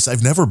groups. Yes,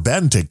 I've never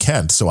been to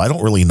Kent, so I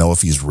don't really know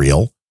if he's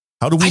real.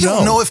 How do we know? I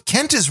don't know if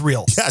Kent is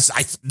real. Yes,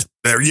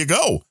 there you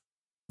go.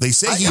 They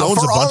say he owns a bunch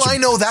of... For all I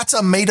know, that's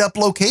a made-up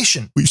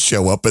location. We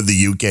show up in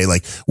the UK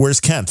like, where's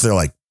Kent? They're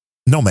like,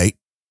 no, mate.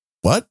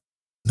 What?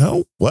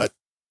 No, what?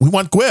 We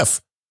want Gwyff.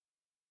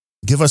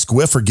 Give us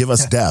Gwyff or give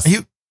us death.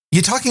 Are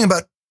you talking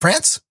about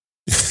France?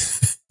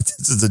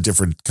 This is a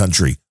different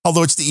country.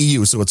 Although it's the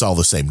EU, so it's all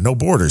the same. No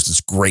borders.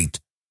 It's great.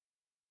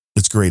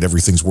 It's great.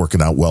 Everything's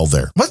working out well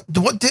there.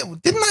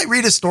 Didn't I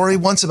read a story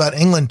once about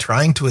England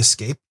trying to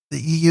escape the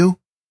EU?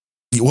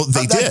 Well,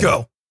 they did.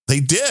 Go?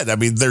 They did.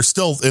 They're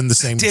still in the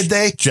same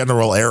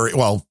general area.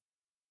 Well,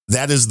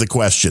 that is the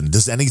question.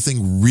 Does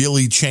anything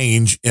really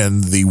change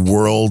in the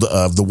world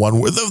of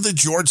the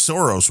George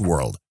Soros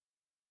world?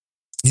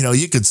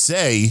 You could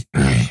say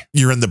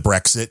you're in the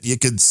Brexit. You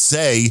could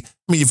say,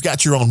 you've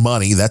got your own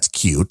money. That's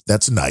cute.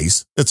 That's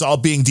nice. It's all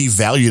being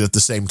devalued at the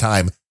same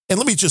time. And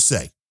let me just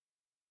say,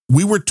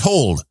 we were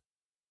told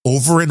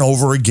over and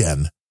over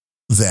again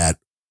that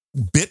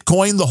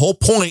Bitcoin, the whole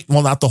point,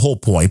 well, not the whole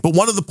point, but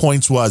one of the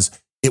points was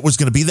it was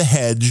going to be the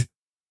hedge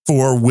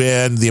for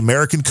when the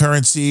American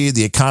currency,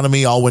 the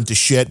economy all went to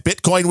shit.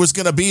 Bitcoin was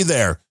going to be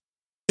there.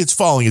 It's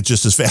falling at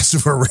just as fast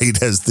of a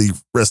rate as the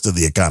rest of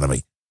the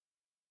economy.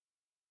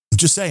 I'm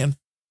just saying,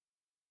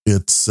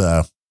 it's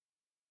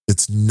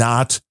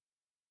not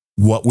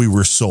what we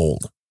were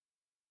sold.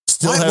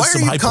 Still why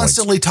some are you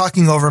constantly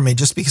talking over me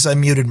just because I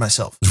muted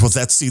myself? Well,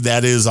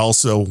 that is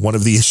also one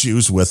of the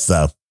issues with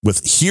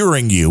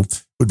hearing you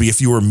would be if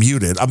you were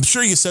muted. I'm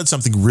sure you said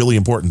something really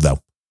important though.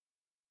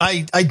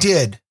 I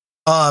did.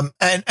 And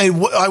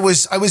I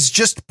was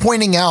just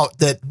pointing out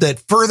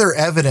that further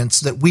evidence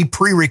that we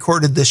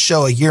pre-recorded this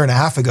show a year and a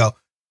half ago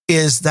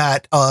is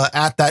that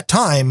at that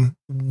time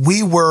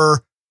we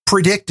were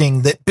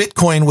predicting that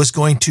Bitcoin was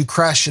going to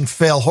crash and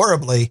fail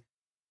horribly.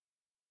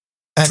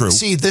 And True.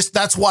 See,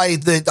 that's why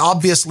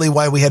obviously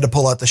why we had to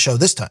pull out the show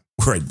this time.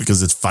 Right,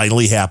 because it's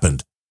finally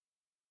happened.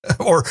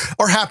 or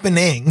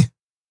happening.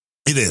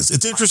 It is.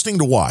 It's interesting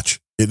to watch.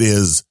 It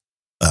is.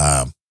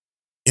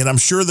 And I'm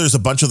sure there's a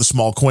bunch of the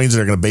small coins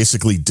that are going to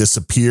basically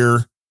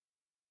disappear.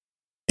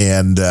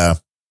 And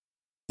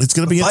it's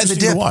going to be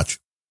interesting to watch.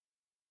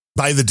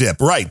 Buy the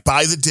dip. Right.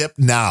 Buy the dip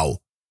now.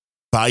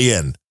 Buy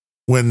in.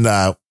 When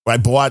I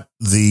bought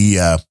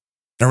I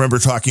remember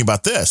talking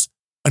about this.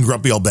 And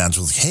Grumpy Old Ben's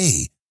was like,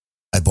 hey,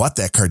 I bought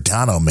that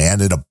Cardano,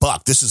 man, at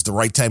 $1. This is the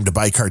right time to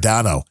buy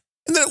Cardano.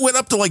 And then it went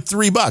up to like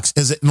 $3.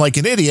 Is it like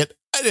an idiot?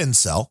 I didn't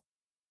sell.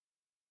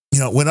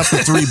 It went up to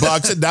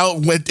 $3 and now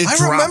it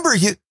dropped. Remember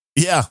you.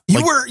 Yeah.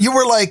 You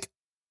were like,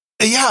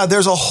 yeah,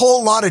 there's a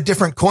whole lot of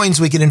different coins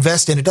we can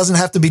invest in. It doesn't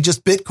have to be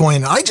just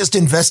Bitcoin. I just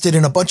invested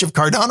in a bunch of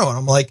Cardano. And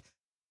I'm like,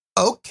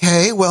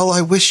 okay, well,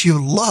 I wish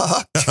you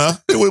luck.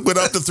 It went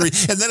up to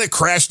 $3 and then it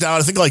crashed down.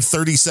 I think like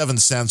 37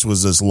 cents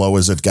was as low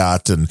as it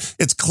got. And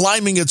it's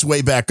climbing its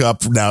way back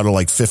up now to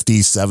like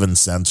 57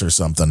 cents or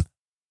something.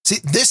 See,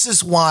 this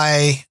is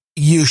why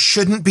you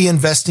shouldn't be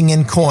investing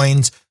in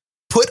coins.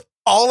 Put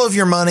all of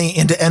your money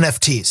into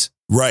NFTs.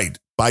 Right.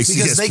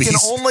 Because they can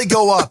only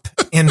go up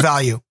in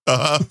value.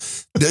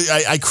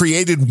 I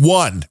created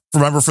one,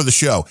 remember, for the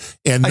show,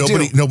 and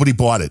nobody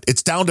bought it.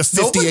 It's down to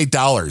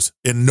 $58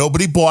 and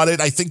nobody bought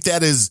it. I think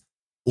that is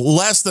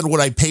less than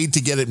what I paid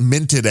to get it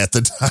minted at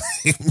the time.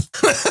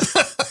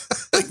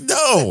 Like,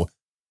 no.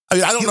 I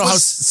don't know how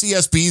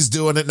CSB's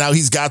doing it now.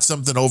 He's got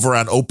something over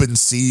on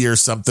OpenSea or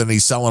something.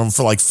 He's selling them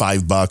for like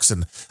 $5.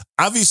 And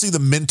obviously the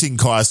minting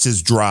cost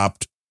has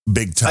dropped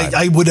big time.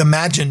 I would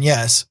imagine,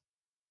 yes.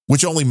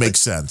 Which only makes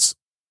sense.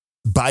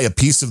 Buy a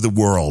piece of the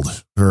world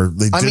or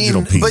the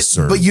digital piece.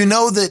 But you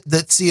know that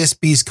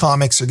CSB's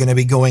comics are going to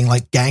be going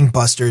like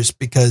gangbusters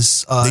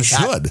because they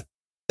should.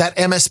 that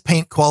MS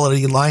Paint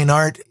quality line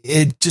art,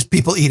 it just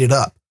people eat it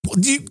up.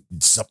 Well,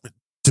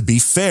 to be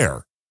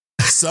fair,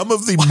 some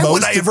of the Why most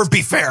would I ever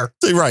be fair?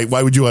 right.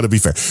 Why would you want to be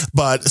fair?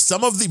 But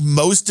some of the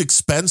most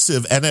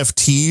expensive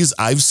NFTs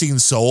I've seen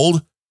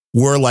sold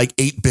were like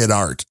 8-bit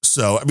art.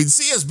 So, I mean,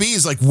 CSB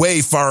is like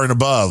way far and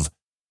above.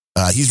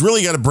 He's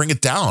really got to bring it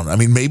down. I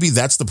mean, maybe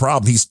that's the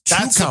problem. He's too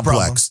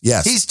complex.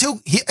 Yes.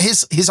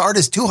 His art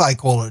is too high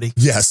quality.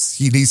 Yes.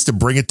 He needs to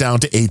bring it down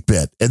to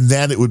 8-bit, and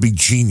then it would be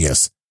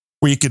genius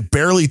where you could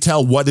barely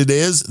tell what it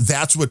is.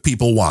 That's what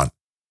people want.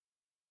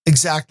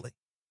 Exactly.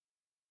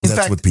 In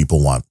fact, what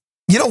people want.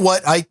 You know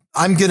what?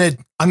 I'm gonna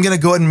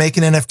go ahead and make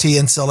an NFT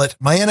and sell it.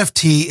 My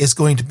NFT is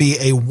going to be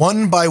a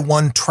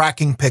 1x1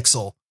 tracking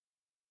pixel.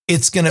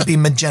 It's going to be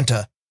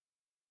magenta.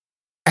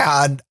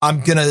 And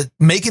I'm going to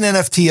make an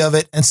NFT of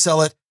it and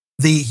sell it.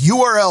 The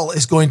URL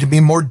is going to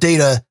be more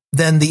data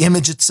than the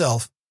image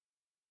itself.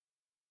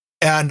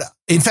 And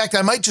in fact,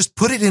 I might just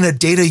put it in a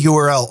data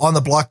URL on the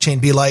blockchain,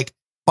 be like,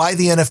 buy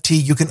the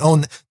NFT, you can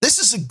own.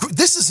 This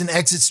is an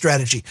exit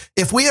strategy.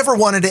 If we ever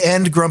wanted to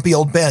end Grumpy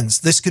Old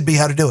Ben's, this could be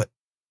how to do it.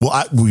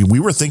 Well, we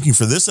were thinking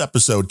for this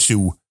episode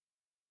to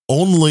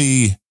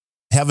only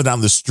have it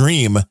on the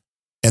stream.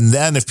 And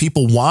then if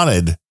people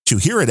wanted to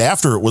hear it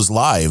after it was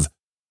live,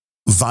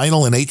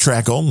 vinyl and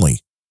 8-track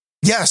only.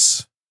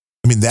 Yes.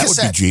 I mean, that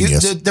cassette. would be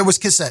genius. There was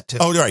cassette too.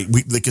 Oh, right.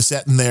 The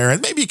cassette in there.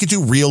 And maybe you could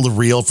do reel to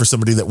reel for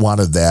somebody that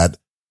wanted that.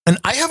 And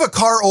I have a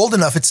car old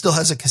enough. It still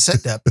has a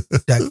cassette deck.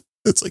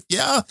 It's like,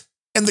 yeah.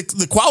 And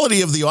the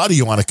quality of the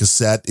audio on a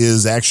cassette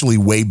is actually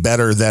way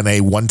better than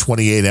a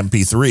 128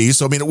 MP3.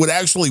 So, I mean, it would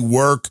actually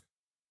work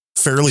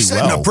fairly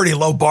well. A pretty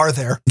low bar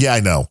there. Yeah, I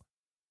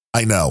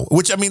know.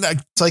 Which, I mean,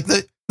 it's like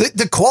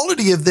the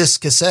quality of this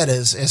cassette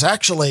is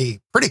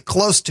actually pretty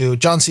close to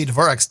John C.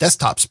 Dvorak's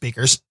desktop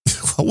speakers.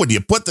 When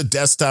you put the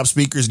desktop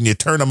speakers and you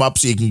turn them up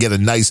so you can get a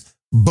nice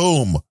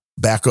boom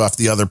back off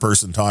the other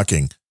person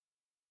talking.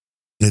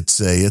 It's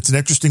an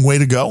interesting way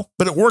to go,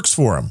 but it works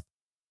for him.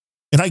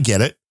 And I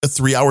get it. A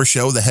 3-hour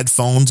show, the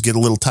headphones get a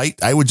little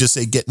tight. I would just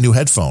say get new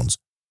headphones.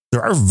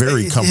 There are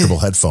very comfortable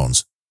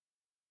headphones.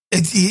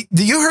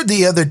 You heard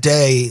the other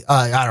day,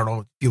 I don't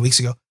know, a few weeks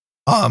ago,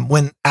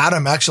 when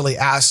Adam actually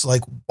asked,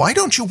 like, why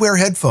don't you wear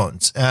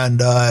headphones?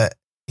 And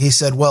he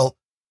said, well,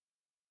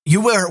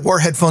 you wore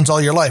headphones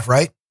all your life,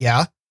 right?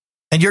 Yeah.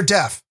 And you're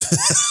deaf.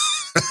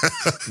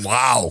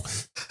 Wow.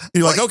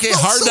 You're like, okay,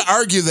 well, hard to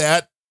argue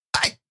that.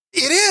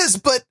 It is,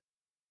 but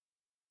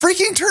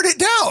freaking turn it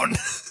down.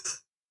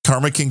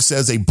 Karma King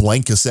says a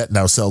blank cassette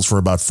now sells for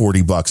about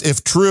 $40.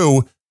 If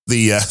true,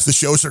 the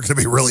shows are going to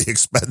be really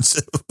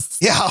expensive.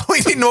 Yeah,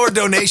 we need more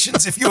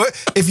donations. If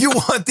you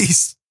want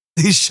these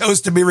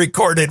shows to be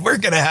recorded, we're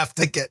going to have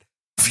to get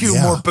a few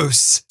more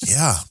boosts.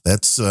 Yeah,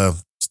 that's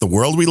it's the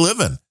world we live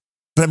in.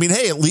 But I mean,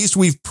 hey, at least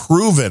we've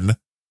proven,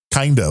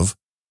 kind of,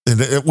 and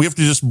we have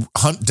to just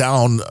hunt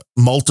down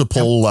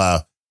multiple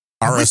RSS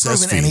Have we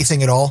proven feeds.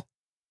 Anything at all?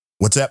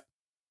 What's that?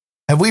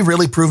 Have we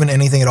really proven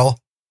anything at all?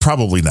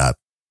 Probably not.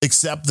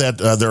 Except that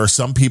there are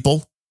some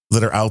people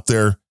that are out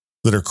there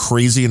that are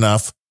crazy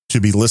enough to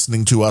be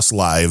listening to us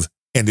live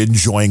and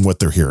enjoying what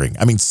they're hearing.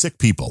 I mean, sick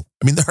people.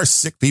 I mean, there are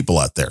sick people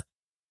out there.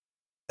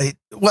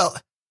 Well,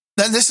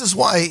 then this is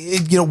why,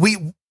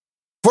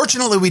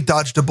 fortunately we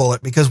dodged a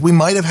bullet, because we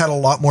might have had a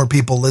lot more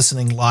people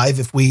listening live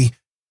if we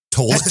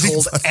told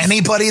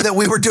anybody that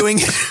we were doing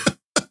it.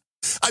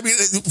 I mean,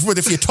 but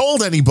if you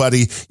told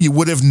anybody, you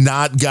would have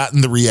not gotten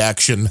the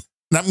reaction.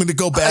 And I'm going to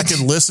go back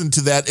and listen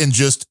to that and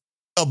just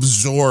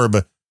absorb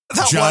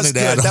John and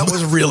Adam. That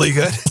was really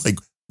good. Like,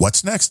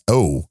 what's next?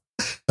 Oh.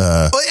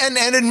 And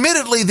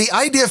admittedly, the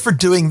idea for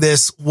doing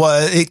this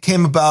it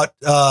came about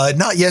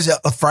not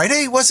a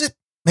Friday, was it?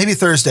 Maybe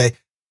Thursday,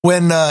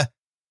 when I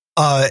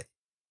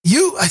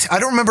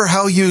don't remember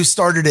how you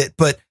started it,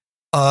 but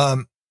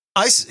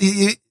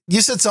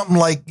you said something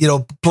like,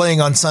 playing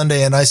on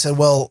Sunday, and I said,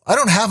 well, I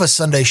don't have a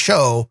Sunday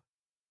show.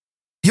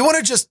 You want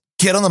to just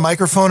get on the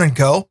microphone and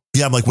go?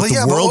 Yeah, I'm like, what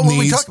the world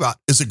needs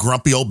is a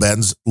Grumpy Old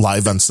Ben's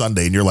live on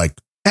Sunday, and you're like,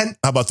 how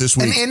about this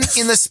week? And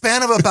in the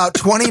span of about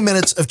 20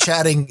 minutes of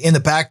chatting in the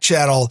back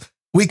channel,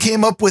 we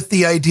came up with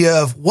the idea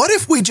of, what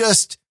if we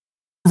just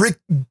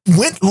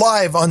went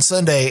live on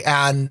Sunday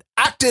and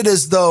acted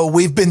as though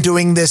we've been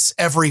doing this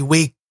every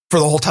week for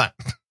the whole time?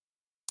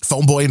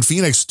 Phone Boy in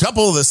Phoenix,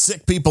 couple of the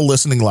sick people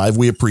listening live.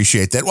 We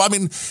appreciate that. Well, I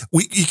mean,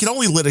 you can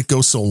only let it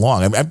go so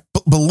long. I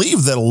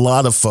believe that a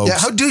lot of folks. Yeah,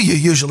 how do you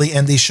usually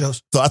end these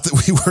shows? Thought that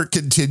we were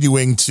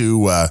continuing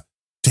to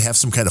have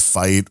some kind of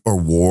fight or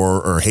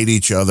war or hate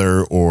each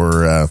other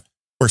or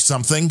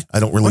something. I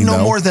don't really know.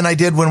 No more than I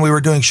did when we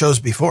were doing shows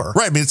before.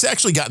 Right. I mean, it's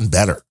actually gotten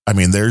better. I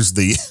mean, there's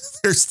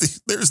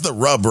the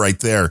rub right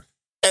there.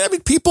 And I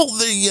mean, people,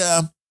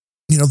 the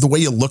way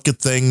you look at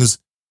things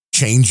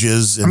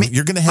changes, and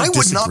you're going to have. I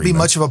would not be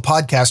much of a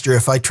podcaster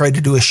if I tried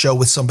to do a show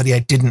with somebody I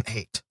didn't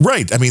hate.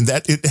 Right. I mean,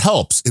 that it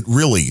helps. It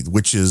really,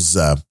 which is,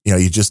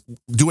 you just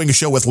doing a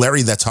show with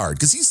Larry. That's hard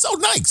because he's so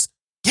nice.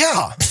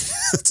 Yeah.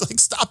 It's like,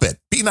 stop it.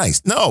 Be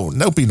nice. No,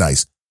 be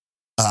nice.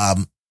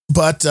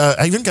 But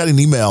I even got an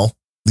email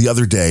the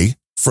other day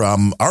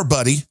from our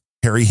buddy,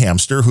 Harry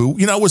Hamster, who,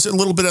 was a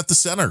little bit at the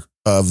center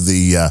of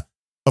the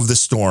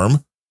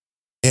storm.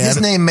 And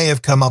his name may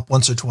have come up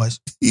once or twice.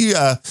 He,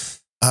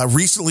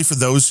 recently, for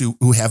those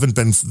who haven't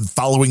been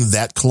following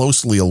that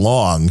closely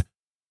along,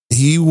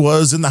 he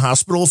was in the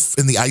hospital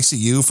in the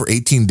ICU for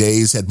 18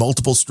 days, had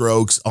multiple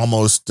strokes,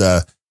 almost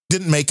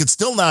didn't make it,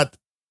 still not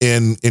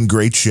in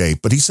great shape.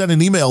 But he sent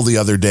an email the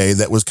other day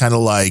that was kind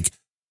of like,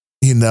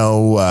 be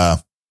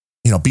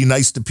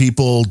nice to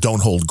people,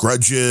 don't hold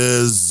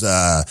grudges,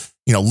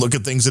 look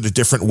at things in a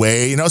different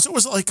way. So it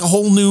was like a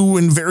whole new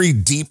and very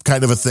deep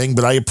kind of a thing.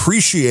 But I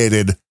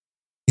appreciated,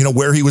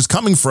 where he was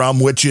coming from,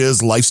 which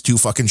is life's too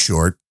fucking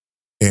short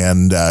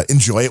and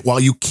enjoy it while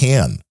you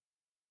can.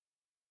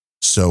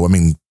 So,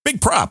 big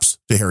props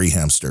to Harry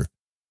Hamster.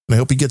 And I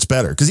hope he gets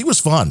better because he was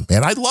fun,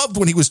 man. I loved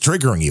when he was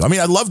triggering you.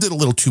 I loved it a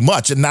little too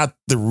much and not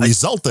the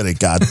result that it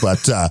got,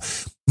 but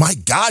my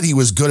God, he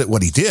was good at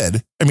what he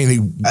did.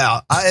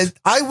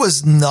 I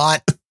was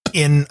not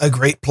in a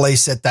great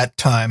place at that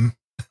time.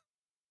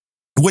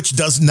 Which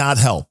does not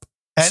help.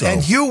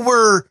 And you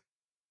were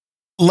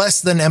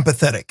less than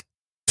empathetic.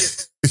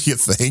 You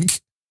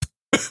think?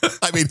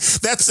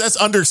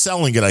 That's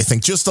underselling it, I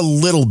think, just a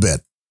little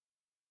bit.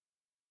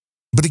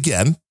 But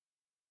again,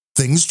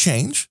 things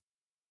change.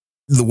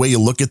 The way you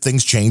look at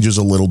things changes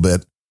a little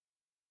bit.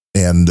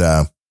 And,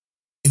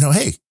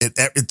 hey,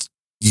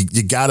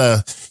 you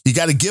gotta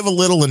give a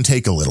little and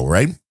take a little,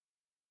 right?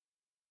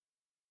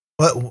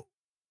 Well,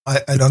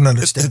 I don't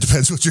understand. It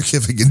depends what you're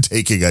giving and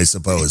taking, I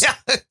suppose. Yeah,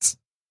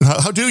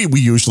 How do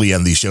we usually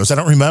end these shows? I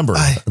don't remember.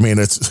 I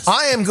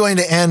am going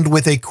to end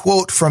with a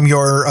quote from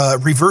your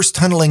reverse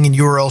tunneling and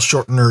URL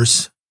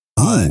shorteners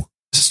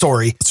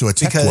story. So a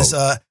tech because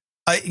quote.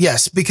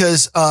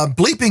 because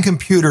Bleeping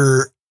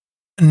Computer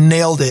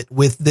nailed it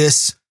with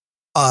this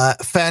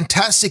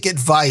fantastic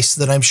advice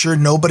that I'm sure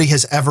nobody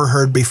has ever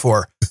heard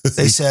before.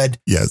 They said,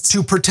 yes.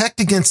 To protect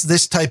against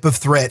this type of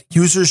threat,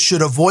 users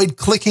should avoid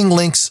clicking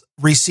links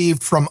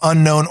received from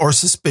unknown or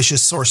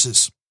suspicious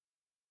sources.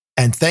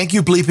 And thank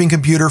you, Bleeping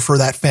Computer, for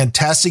that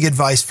fantastic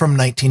advice from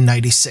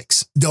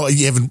 1996. No,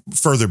 even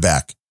further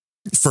back.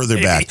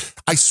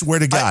 I swear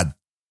to God.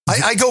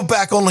 I go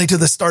back only to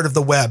the start of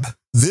the web.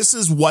 This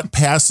is what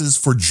passes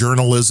for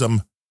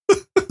journalism.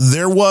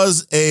 There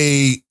was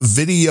a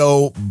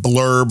video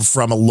blurb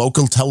from a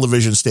local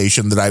television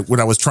station that when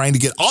I was trying to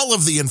get all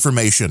of the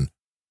information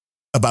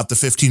about the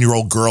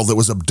 15-year-old girl that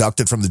was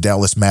abducted from the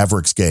Dallas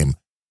Mavericks game,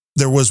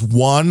 there was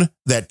one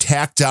that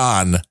tacked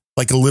on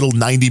like a little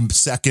 90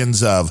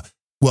 seconds of,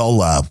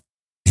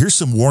 here's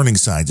some warning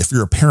signs if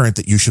you're a parent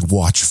that you should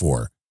watch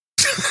for.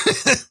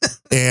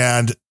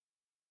 And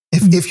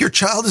if your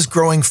child is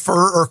growing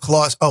fur or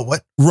claws,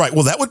 what? Right.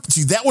 Well, that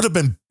would have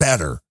been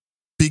better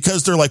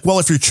because they're like,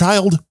 if your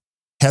child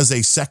has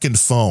a second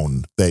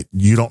phone that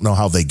you don't know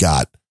how they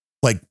got,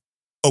 like,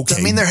 okay. Does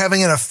that mean they're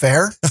having an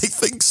affair? I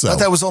think so. I thought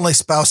that was only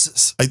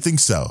spouses. I think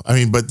so.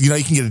 But you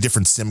can get a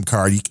different SIM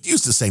card. You can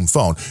use the same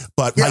phone.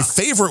 But my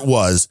favorite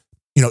was,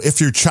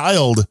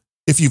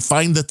 if you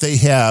find that they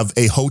have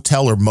a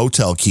hotel or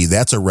motel key,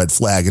 that's a red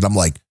flag. And I'm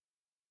like,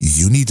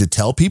 you need to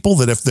tell people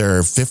that if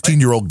their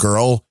 15-year-old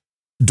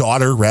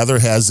daughter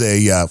has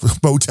a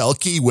motel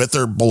key with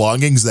her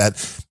belongings,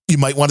 that you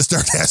might want to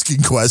start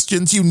asking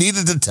questions. You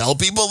needed to tell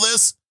people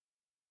this.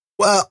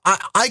 Well,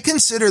 I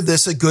consider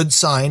this a good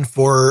sign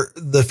for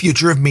the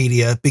future of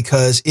media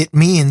because it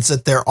means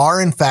that there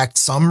are, in fact,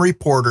 some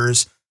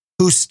reporters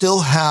who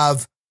still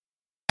have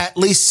at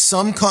least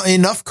some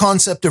enough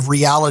concept of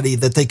reality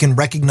that they can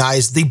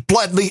recognize the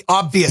blatantly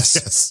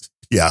obvious.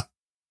 Yes.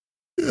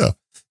 Yeah.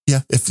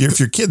 If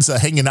your kid's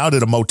hanging out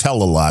at a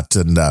motel a lot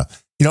and,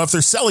 if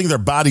they're selling their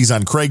bodies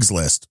on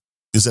Craigslist,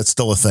 is that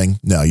still a thing?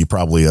 No,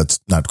 it's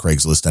not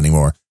Craigslist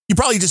anymore. You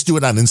probably just do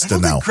it on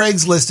Insta now.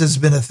 Craigslist has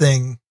been a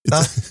thing.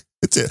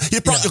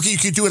 You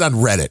could do it on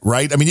Reddit,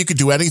 right? You could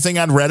do anything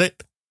on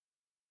Reddit.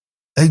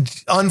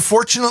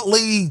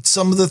 Unfortunately,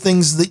 some of the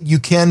things that you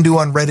can do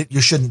on Reddit,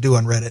 you shouldn't do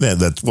on Reddit. Yeah,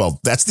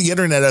 that's the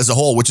internet as a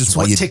whole, which is that's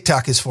what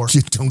TikTok is for.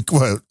 You don't.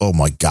 Oh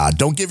my God!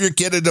 Don't give your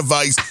kid a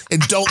device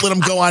and don't let them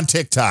go on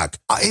TikTok.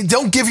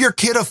 Don't give your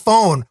kid a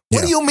phone.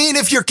 What do you mean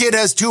if your kid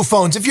has two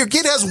phones? If your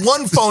kid has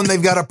one phone,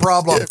 they've got a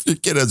problem. If your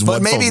kid has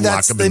one phone,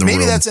 lock them in the room.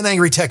 Maybe that's an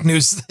Angry Tech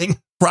News thing.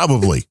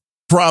 Probably.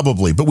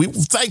 But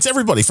thanks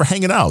everybody for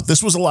hanging out.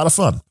 This was a lot of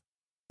fun,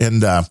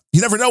 and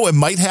you never know, it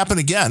might happen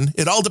again.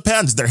 It all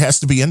depends. There has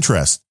to be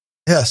interest.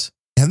 Yes.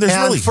 And there's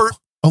really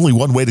only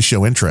one way to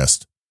show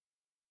interest.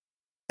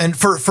 And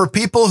for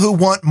people who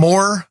want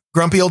more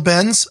Grumpy Old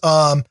Bens,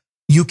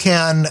 you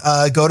can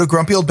go to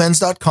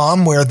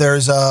grumpyoldbens.com where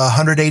there's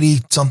 180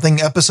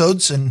 something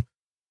episodes. And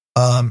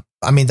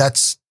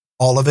that's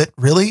all of it,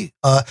 really.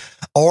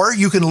 Or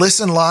you can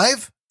listen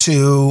live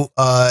to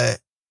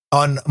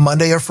on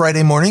Monday or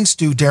Friday mornings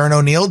to Darren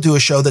O'Neill do a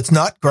show that's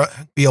not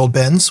Grumpy Old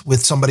Bens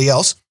with somebody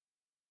else.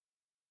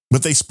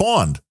 But they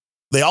spawned.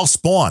 They all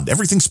spawned.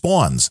 Everything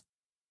spawns.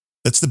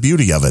 That's the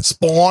beauty of it.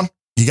 Spawn.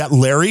 You got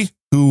Larry,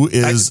 who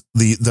is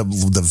the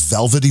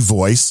velvety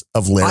voice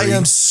of Larry. I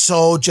am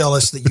so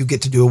jealous that you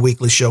get to do a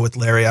weekly show with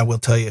Larry, I will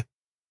tell you.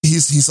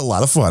 He's a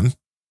lot of fun.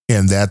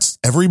 And that's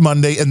every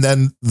Monday. And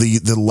then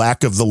the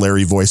lack of the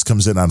Larry voice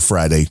comes in on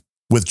Friday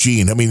with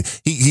Gene. I mean,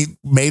 he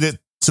made it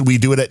so we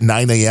do it at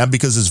 9 a.m.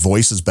 because his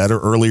voice is better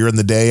earlier in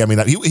the day. I mean,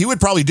 he would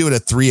probably do it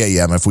at 3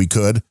 a.m. if we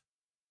could,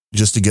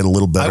 just to get a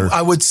little better.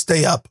 I would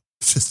stay up.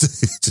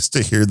 Just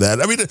to hear that.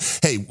 I mean,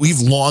 hey, we've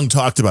long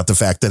talked about the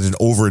fact that an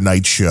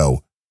overnight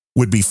show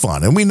would be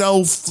fun. And we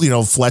know,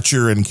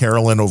 Fletcher and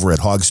Carolyn over at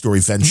Hog Story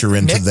venture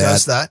into Nick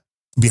does that.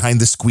 Behind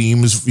the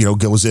Squeams,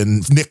 goes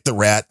in. Nick the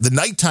Rat, the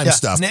nighttime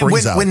stuff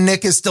brings out. When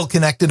Nick is still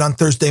connected on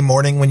Thursday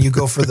morning when you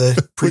go for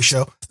the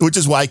pre-show. which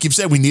is why I keep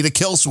saying we need a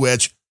kill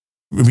switch.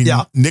 I mean,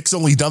 Nick's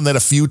only done that a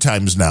few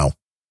times now.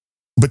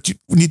 But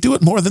when you do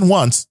it more than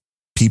once,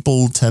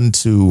 people tend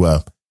to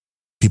frown.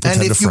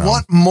 And if you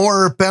want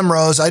more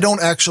Bemrose, I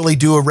don't actually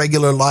do a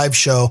regular live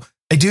show.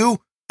 I do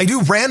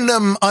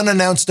random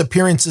unannounced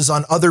appearances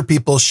on other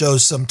people's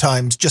shows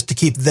sometimes just to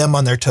keep them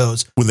on their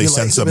toes. When they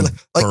send some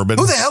bourbon.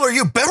 Who the hell are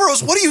you,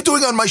 Bemrose? What are you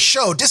doing on my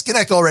show?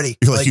 Disconnect already.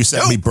 You're like, you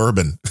sent me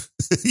bourbon.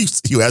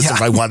 You asked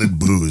if I wanted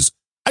booze.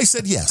 I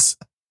said yes.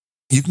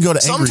 You can go to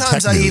Angry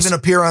Sometimes Tech I News. even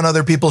appear on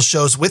other people's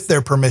shows with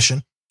their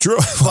permission. True.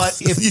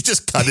 But if you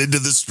just cut into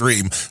the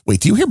stream. Wait,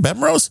 do you hear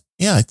Bemrose?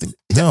 Yeah, I think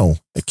no,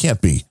 it can't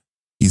be.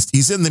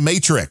 He's in the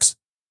Matrix.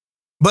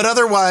 But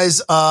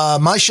otherwise,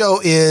 my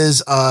show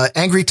is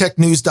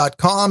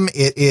angrytechnews.com.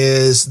 It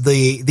is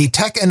the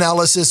tech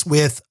analysis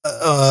with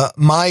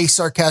my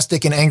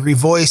sarcastic and angry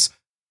voice,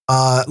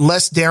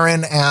 Les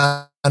Darren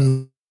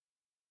and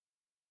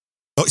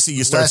oh, see,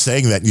 you start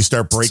saying that and you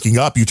start breaking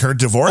up. You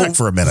turned Dvorak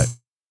for a minute.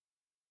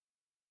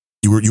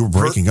 You were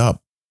breaking up.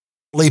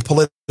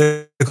 Political.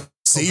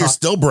 See, you're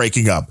still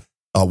breaking up.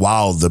 Oh,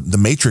 wow. The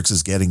Matrix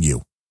is getting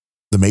you.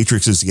 The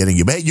Matrix is getting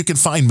you. Hey, you can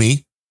find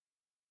me,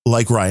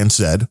 like Ryan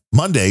said,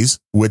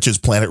 Mondays, which is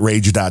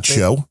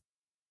planetrage.show.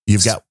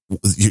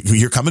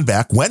 You're coming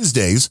back.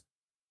 Wednesdays,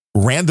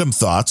 Random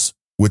Thoughts,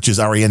 which is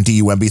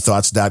RANDUMB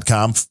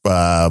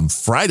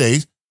Friday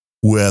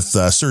with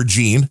Sir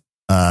Gene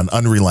on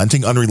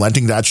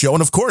unrelenting.show.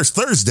 And of course,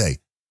 Thursday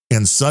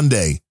and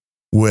Sunday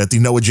with the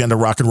No Agenda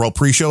Rock and Roll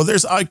pre-show.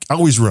 There's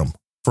always room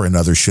for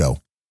another show.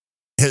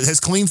 Has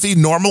Clean Feed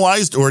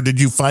normalized, or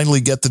did you finally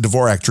get the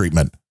Dvorak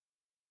treatment?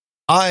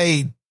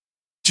 I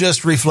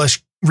just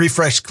refreshed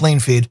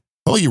Clean Feed.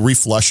 Well, you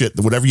reflush it,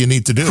 whatever you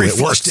need to do.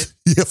 It worked.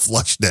 You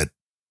flushed it.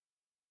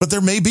 But there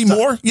may be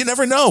more. You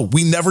never know.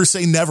 We never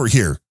say never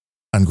here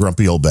on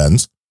Grumpy Old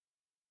Ben's.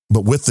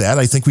 But with that,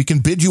 I think we can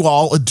bid you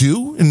all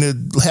adieu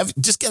and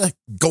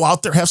go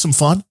out there, have some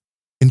fun,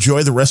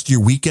 enjoy the rest of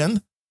your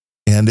weekend.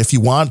 And if you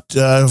want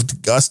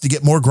us to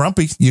get more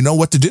grumpy, you know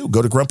what to do.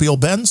 Go to Grumpy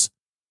Old Ben's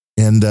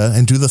and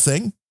do the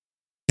thing.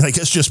 And I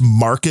guess just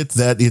market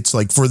that it's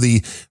like for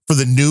the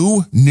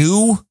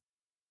new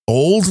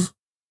old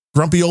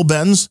Grumpy Old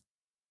Ben's.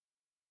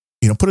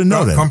 Put a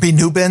note in. Grumpy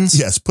New Ben's?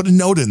 Yes, put a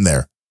note in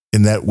there,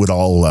 and that would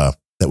all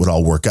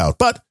work out.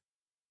 But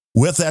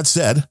with that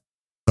said,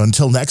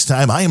 until next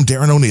time, I am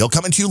Darren O'Neill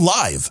coming to you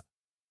live.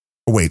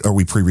 Oh, wait, are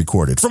we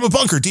pre-recorded? From a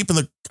bunker deep in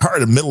the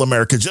heart of Middle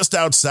America, just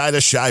outside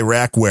of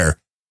Chirac, where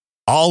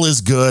all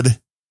is good,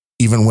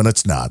 even when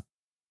it's not.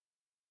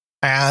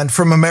 And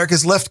from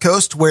America's left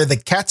coast, where the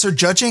cats are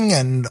judging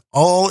and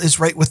all is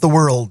right with the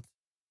world,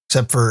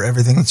 except for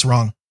everything that's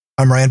wrong.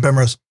 I'm Ryan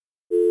Bemrose.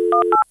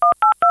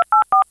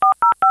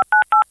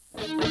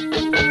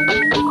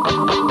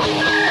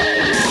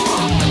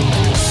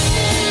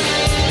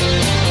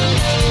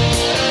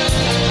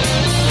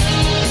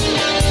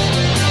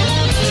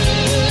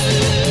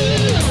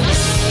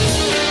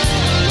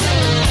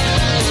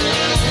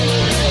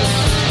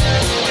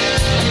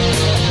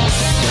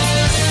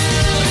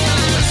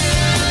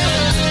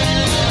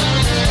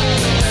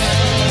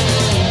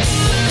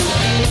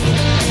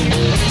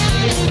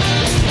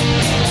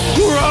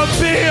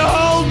 Grumpy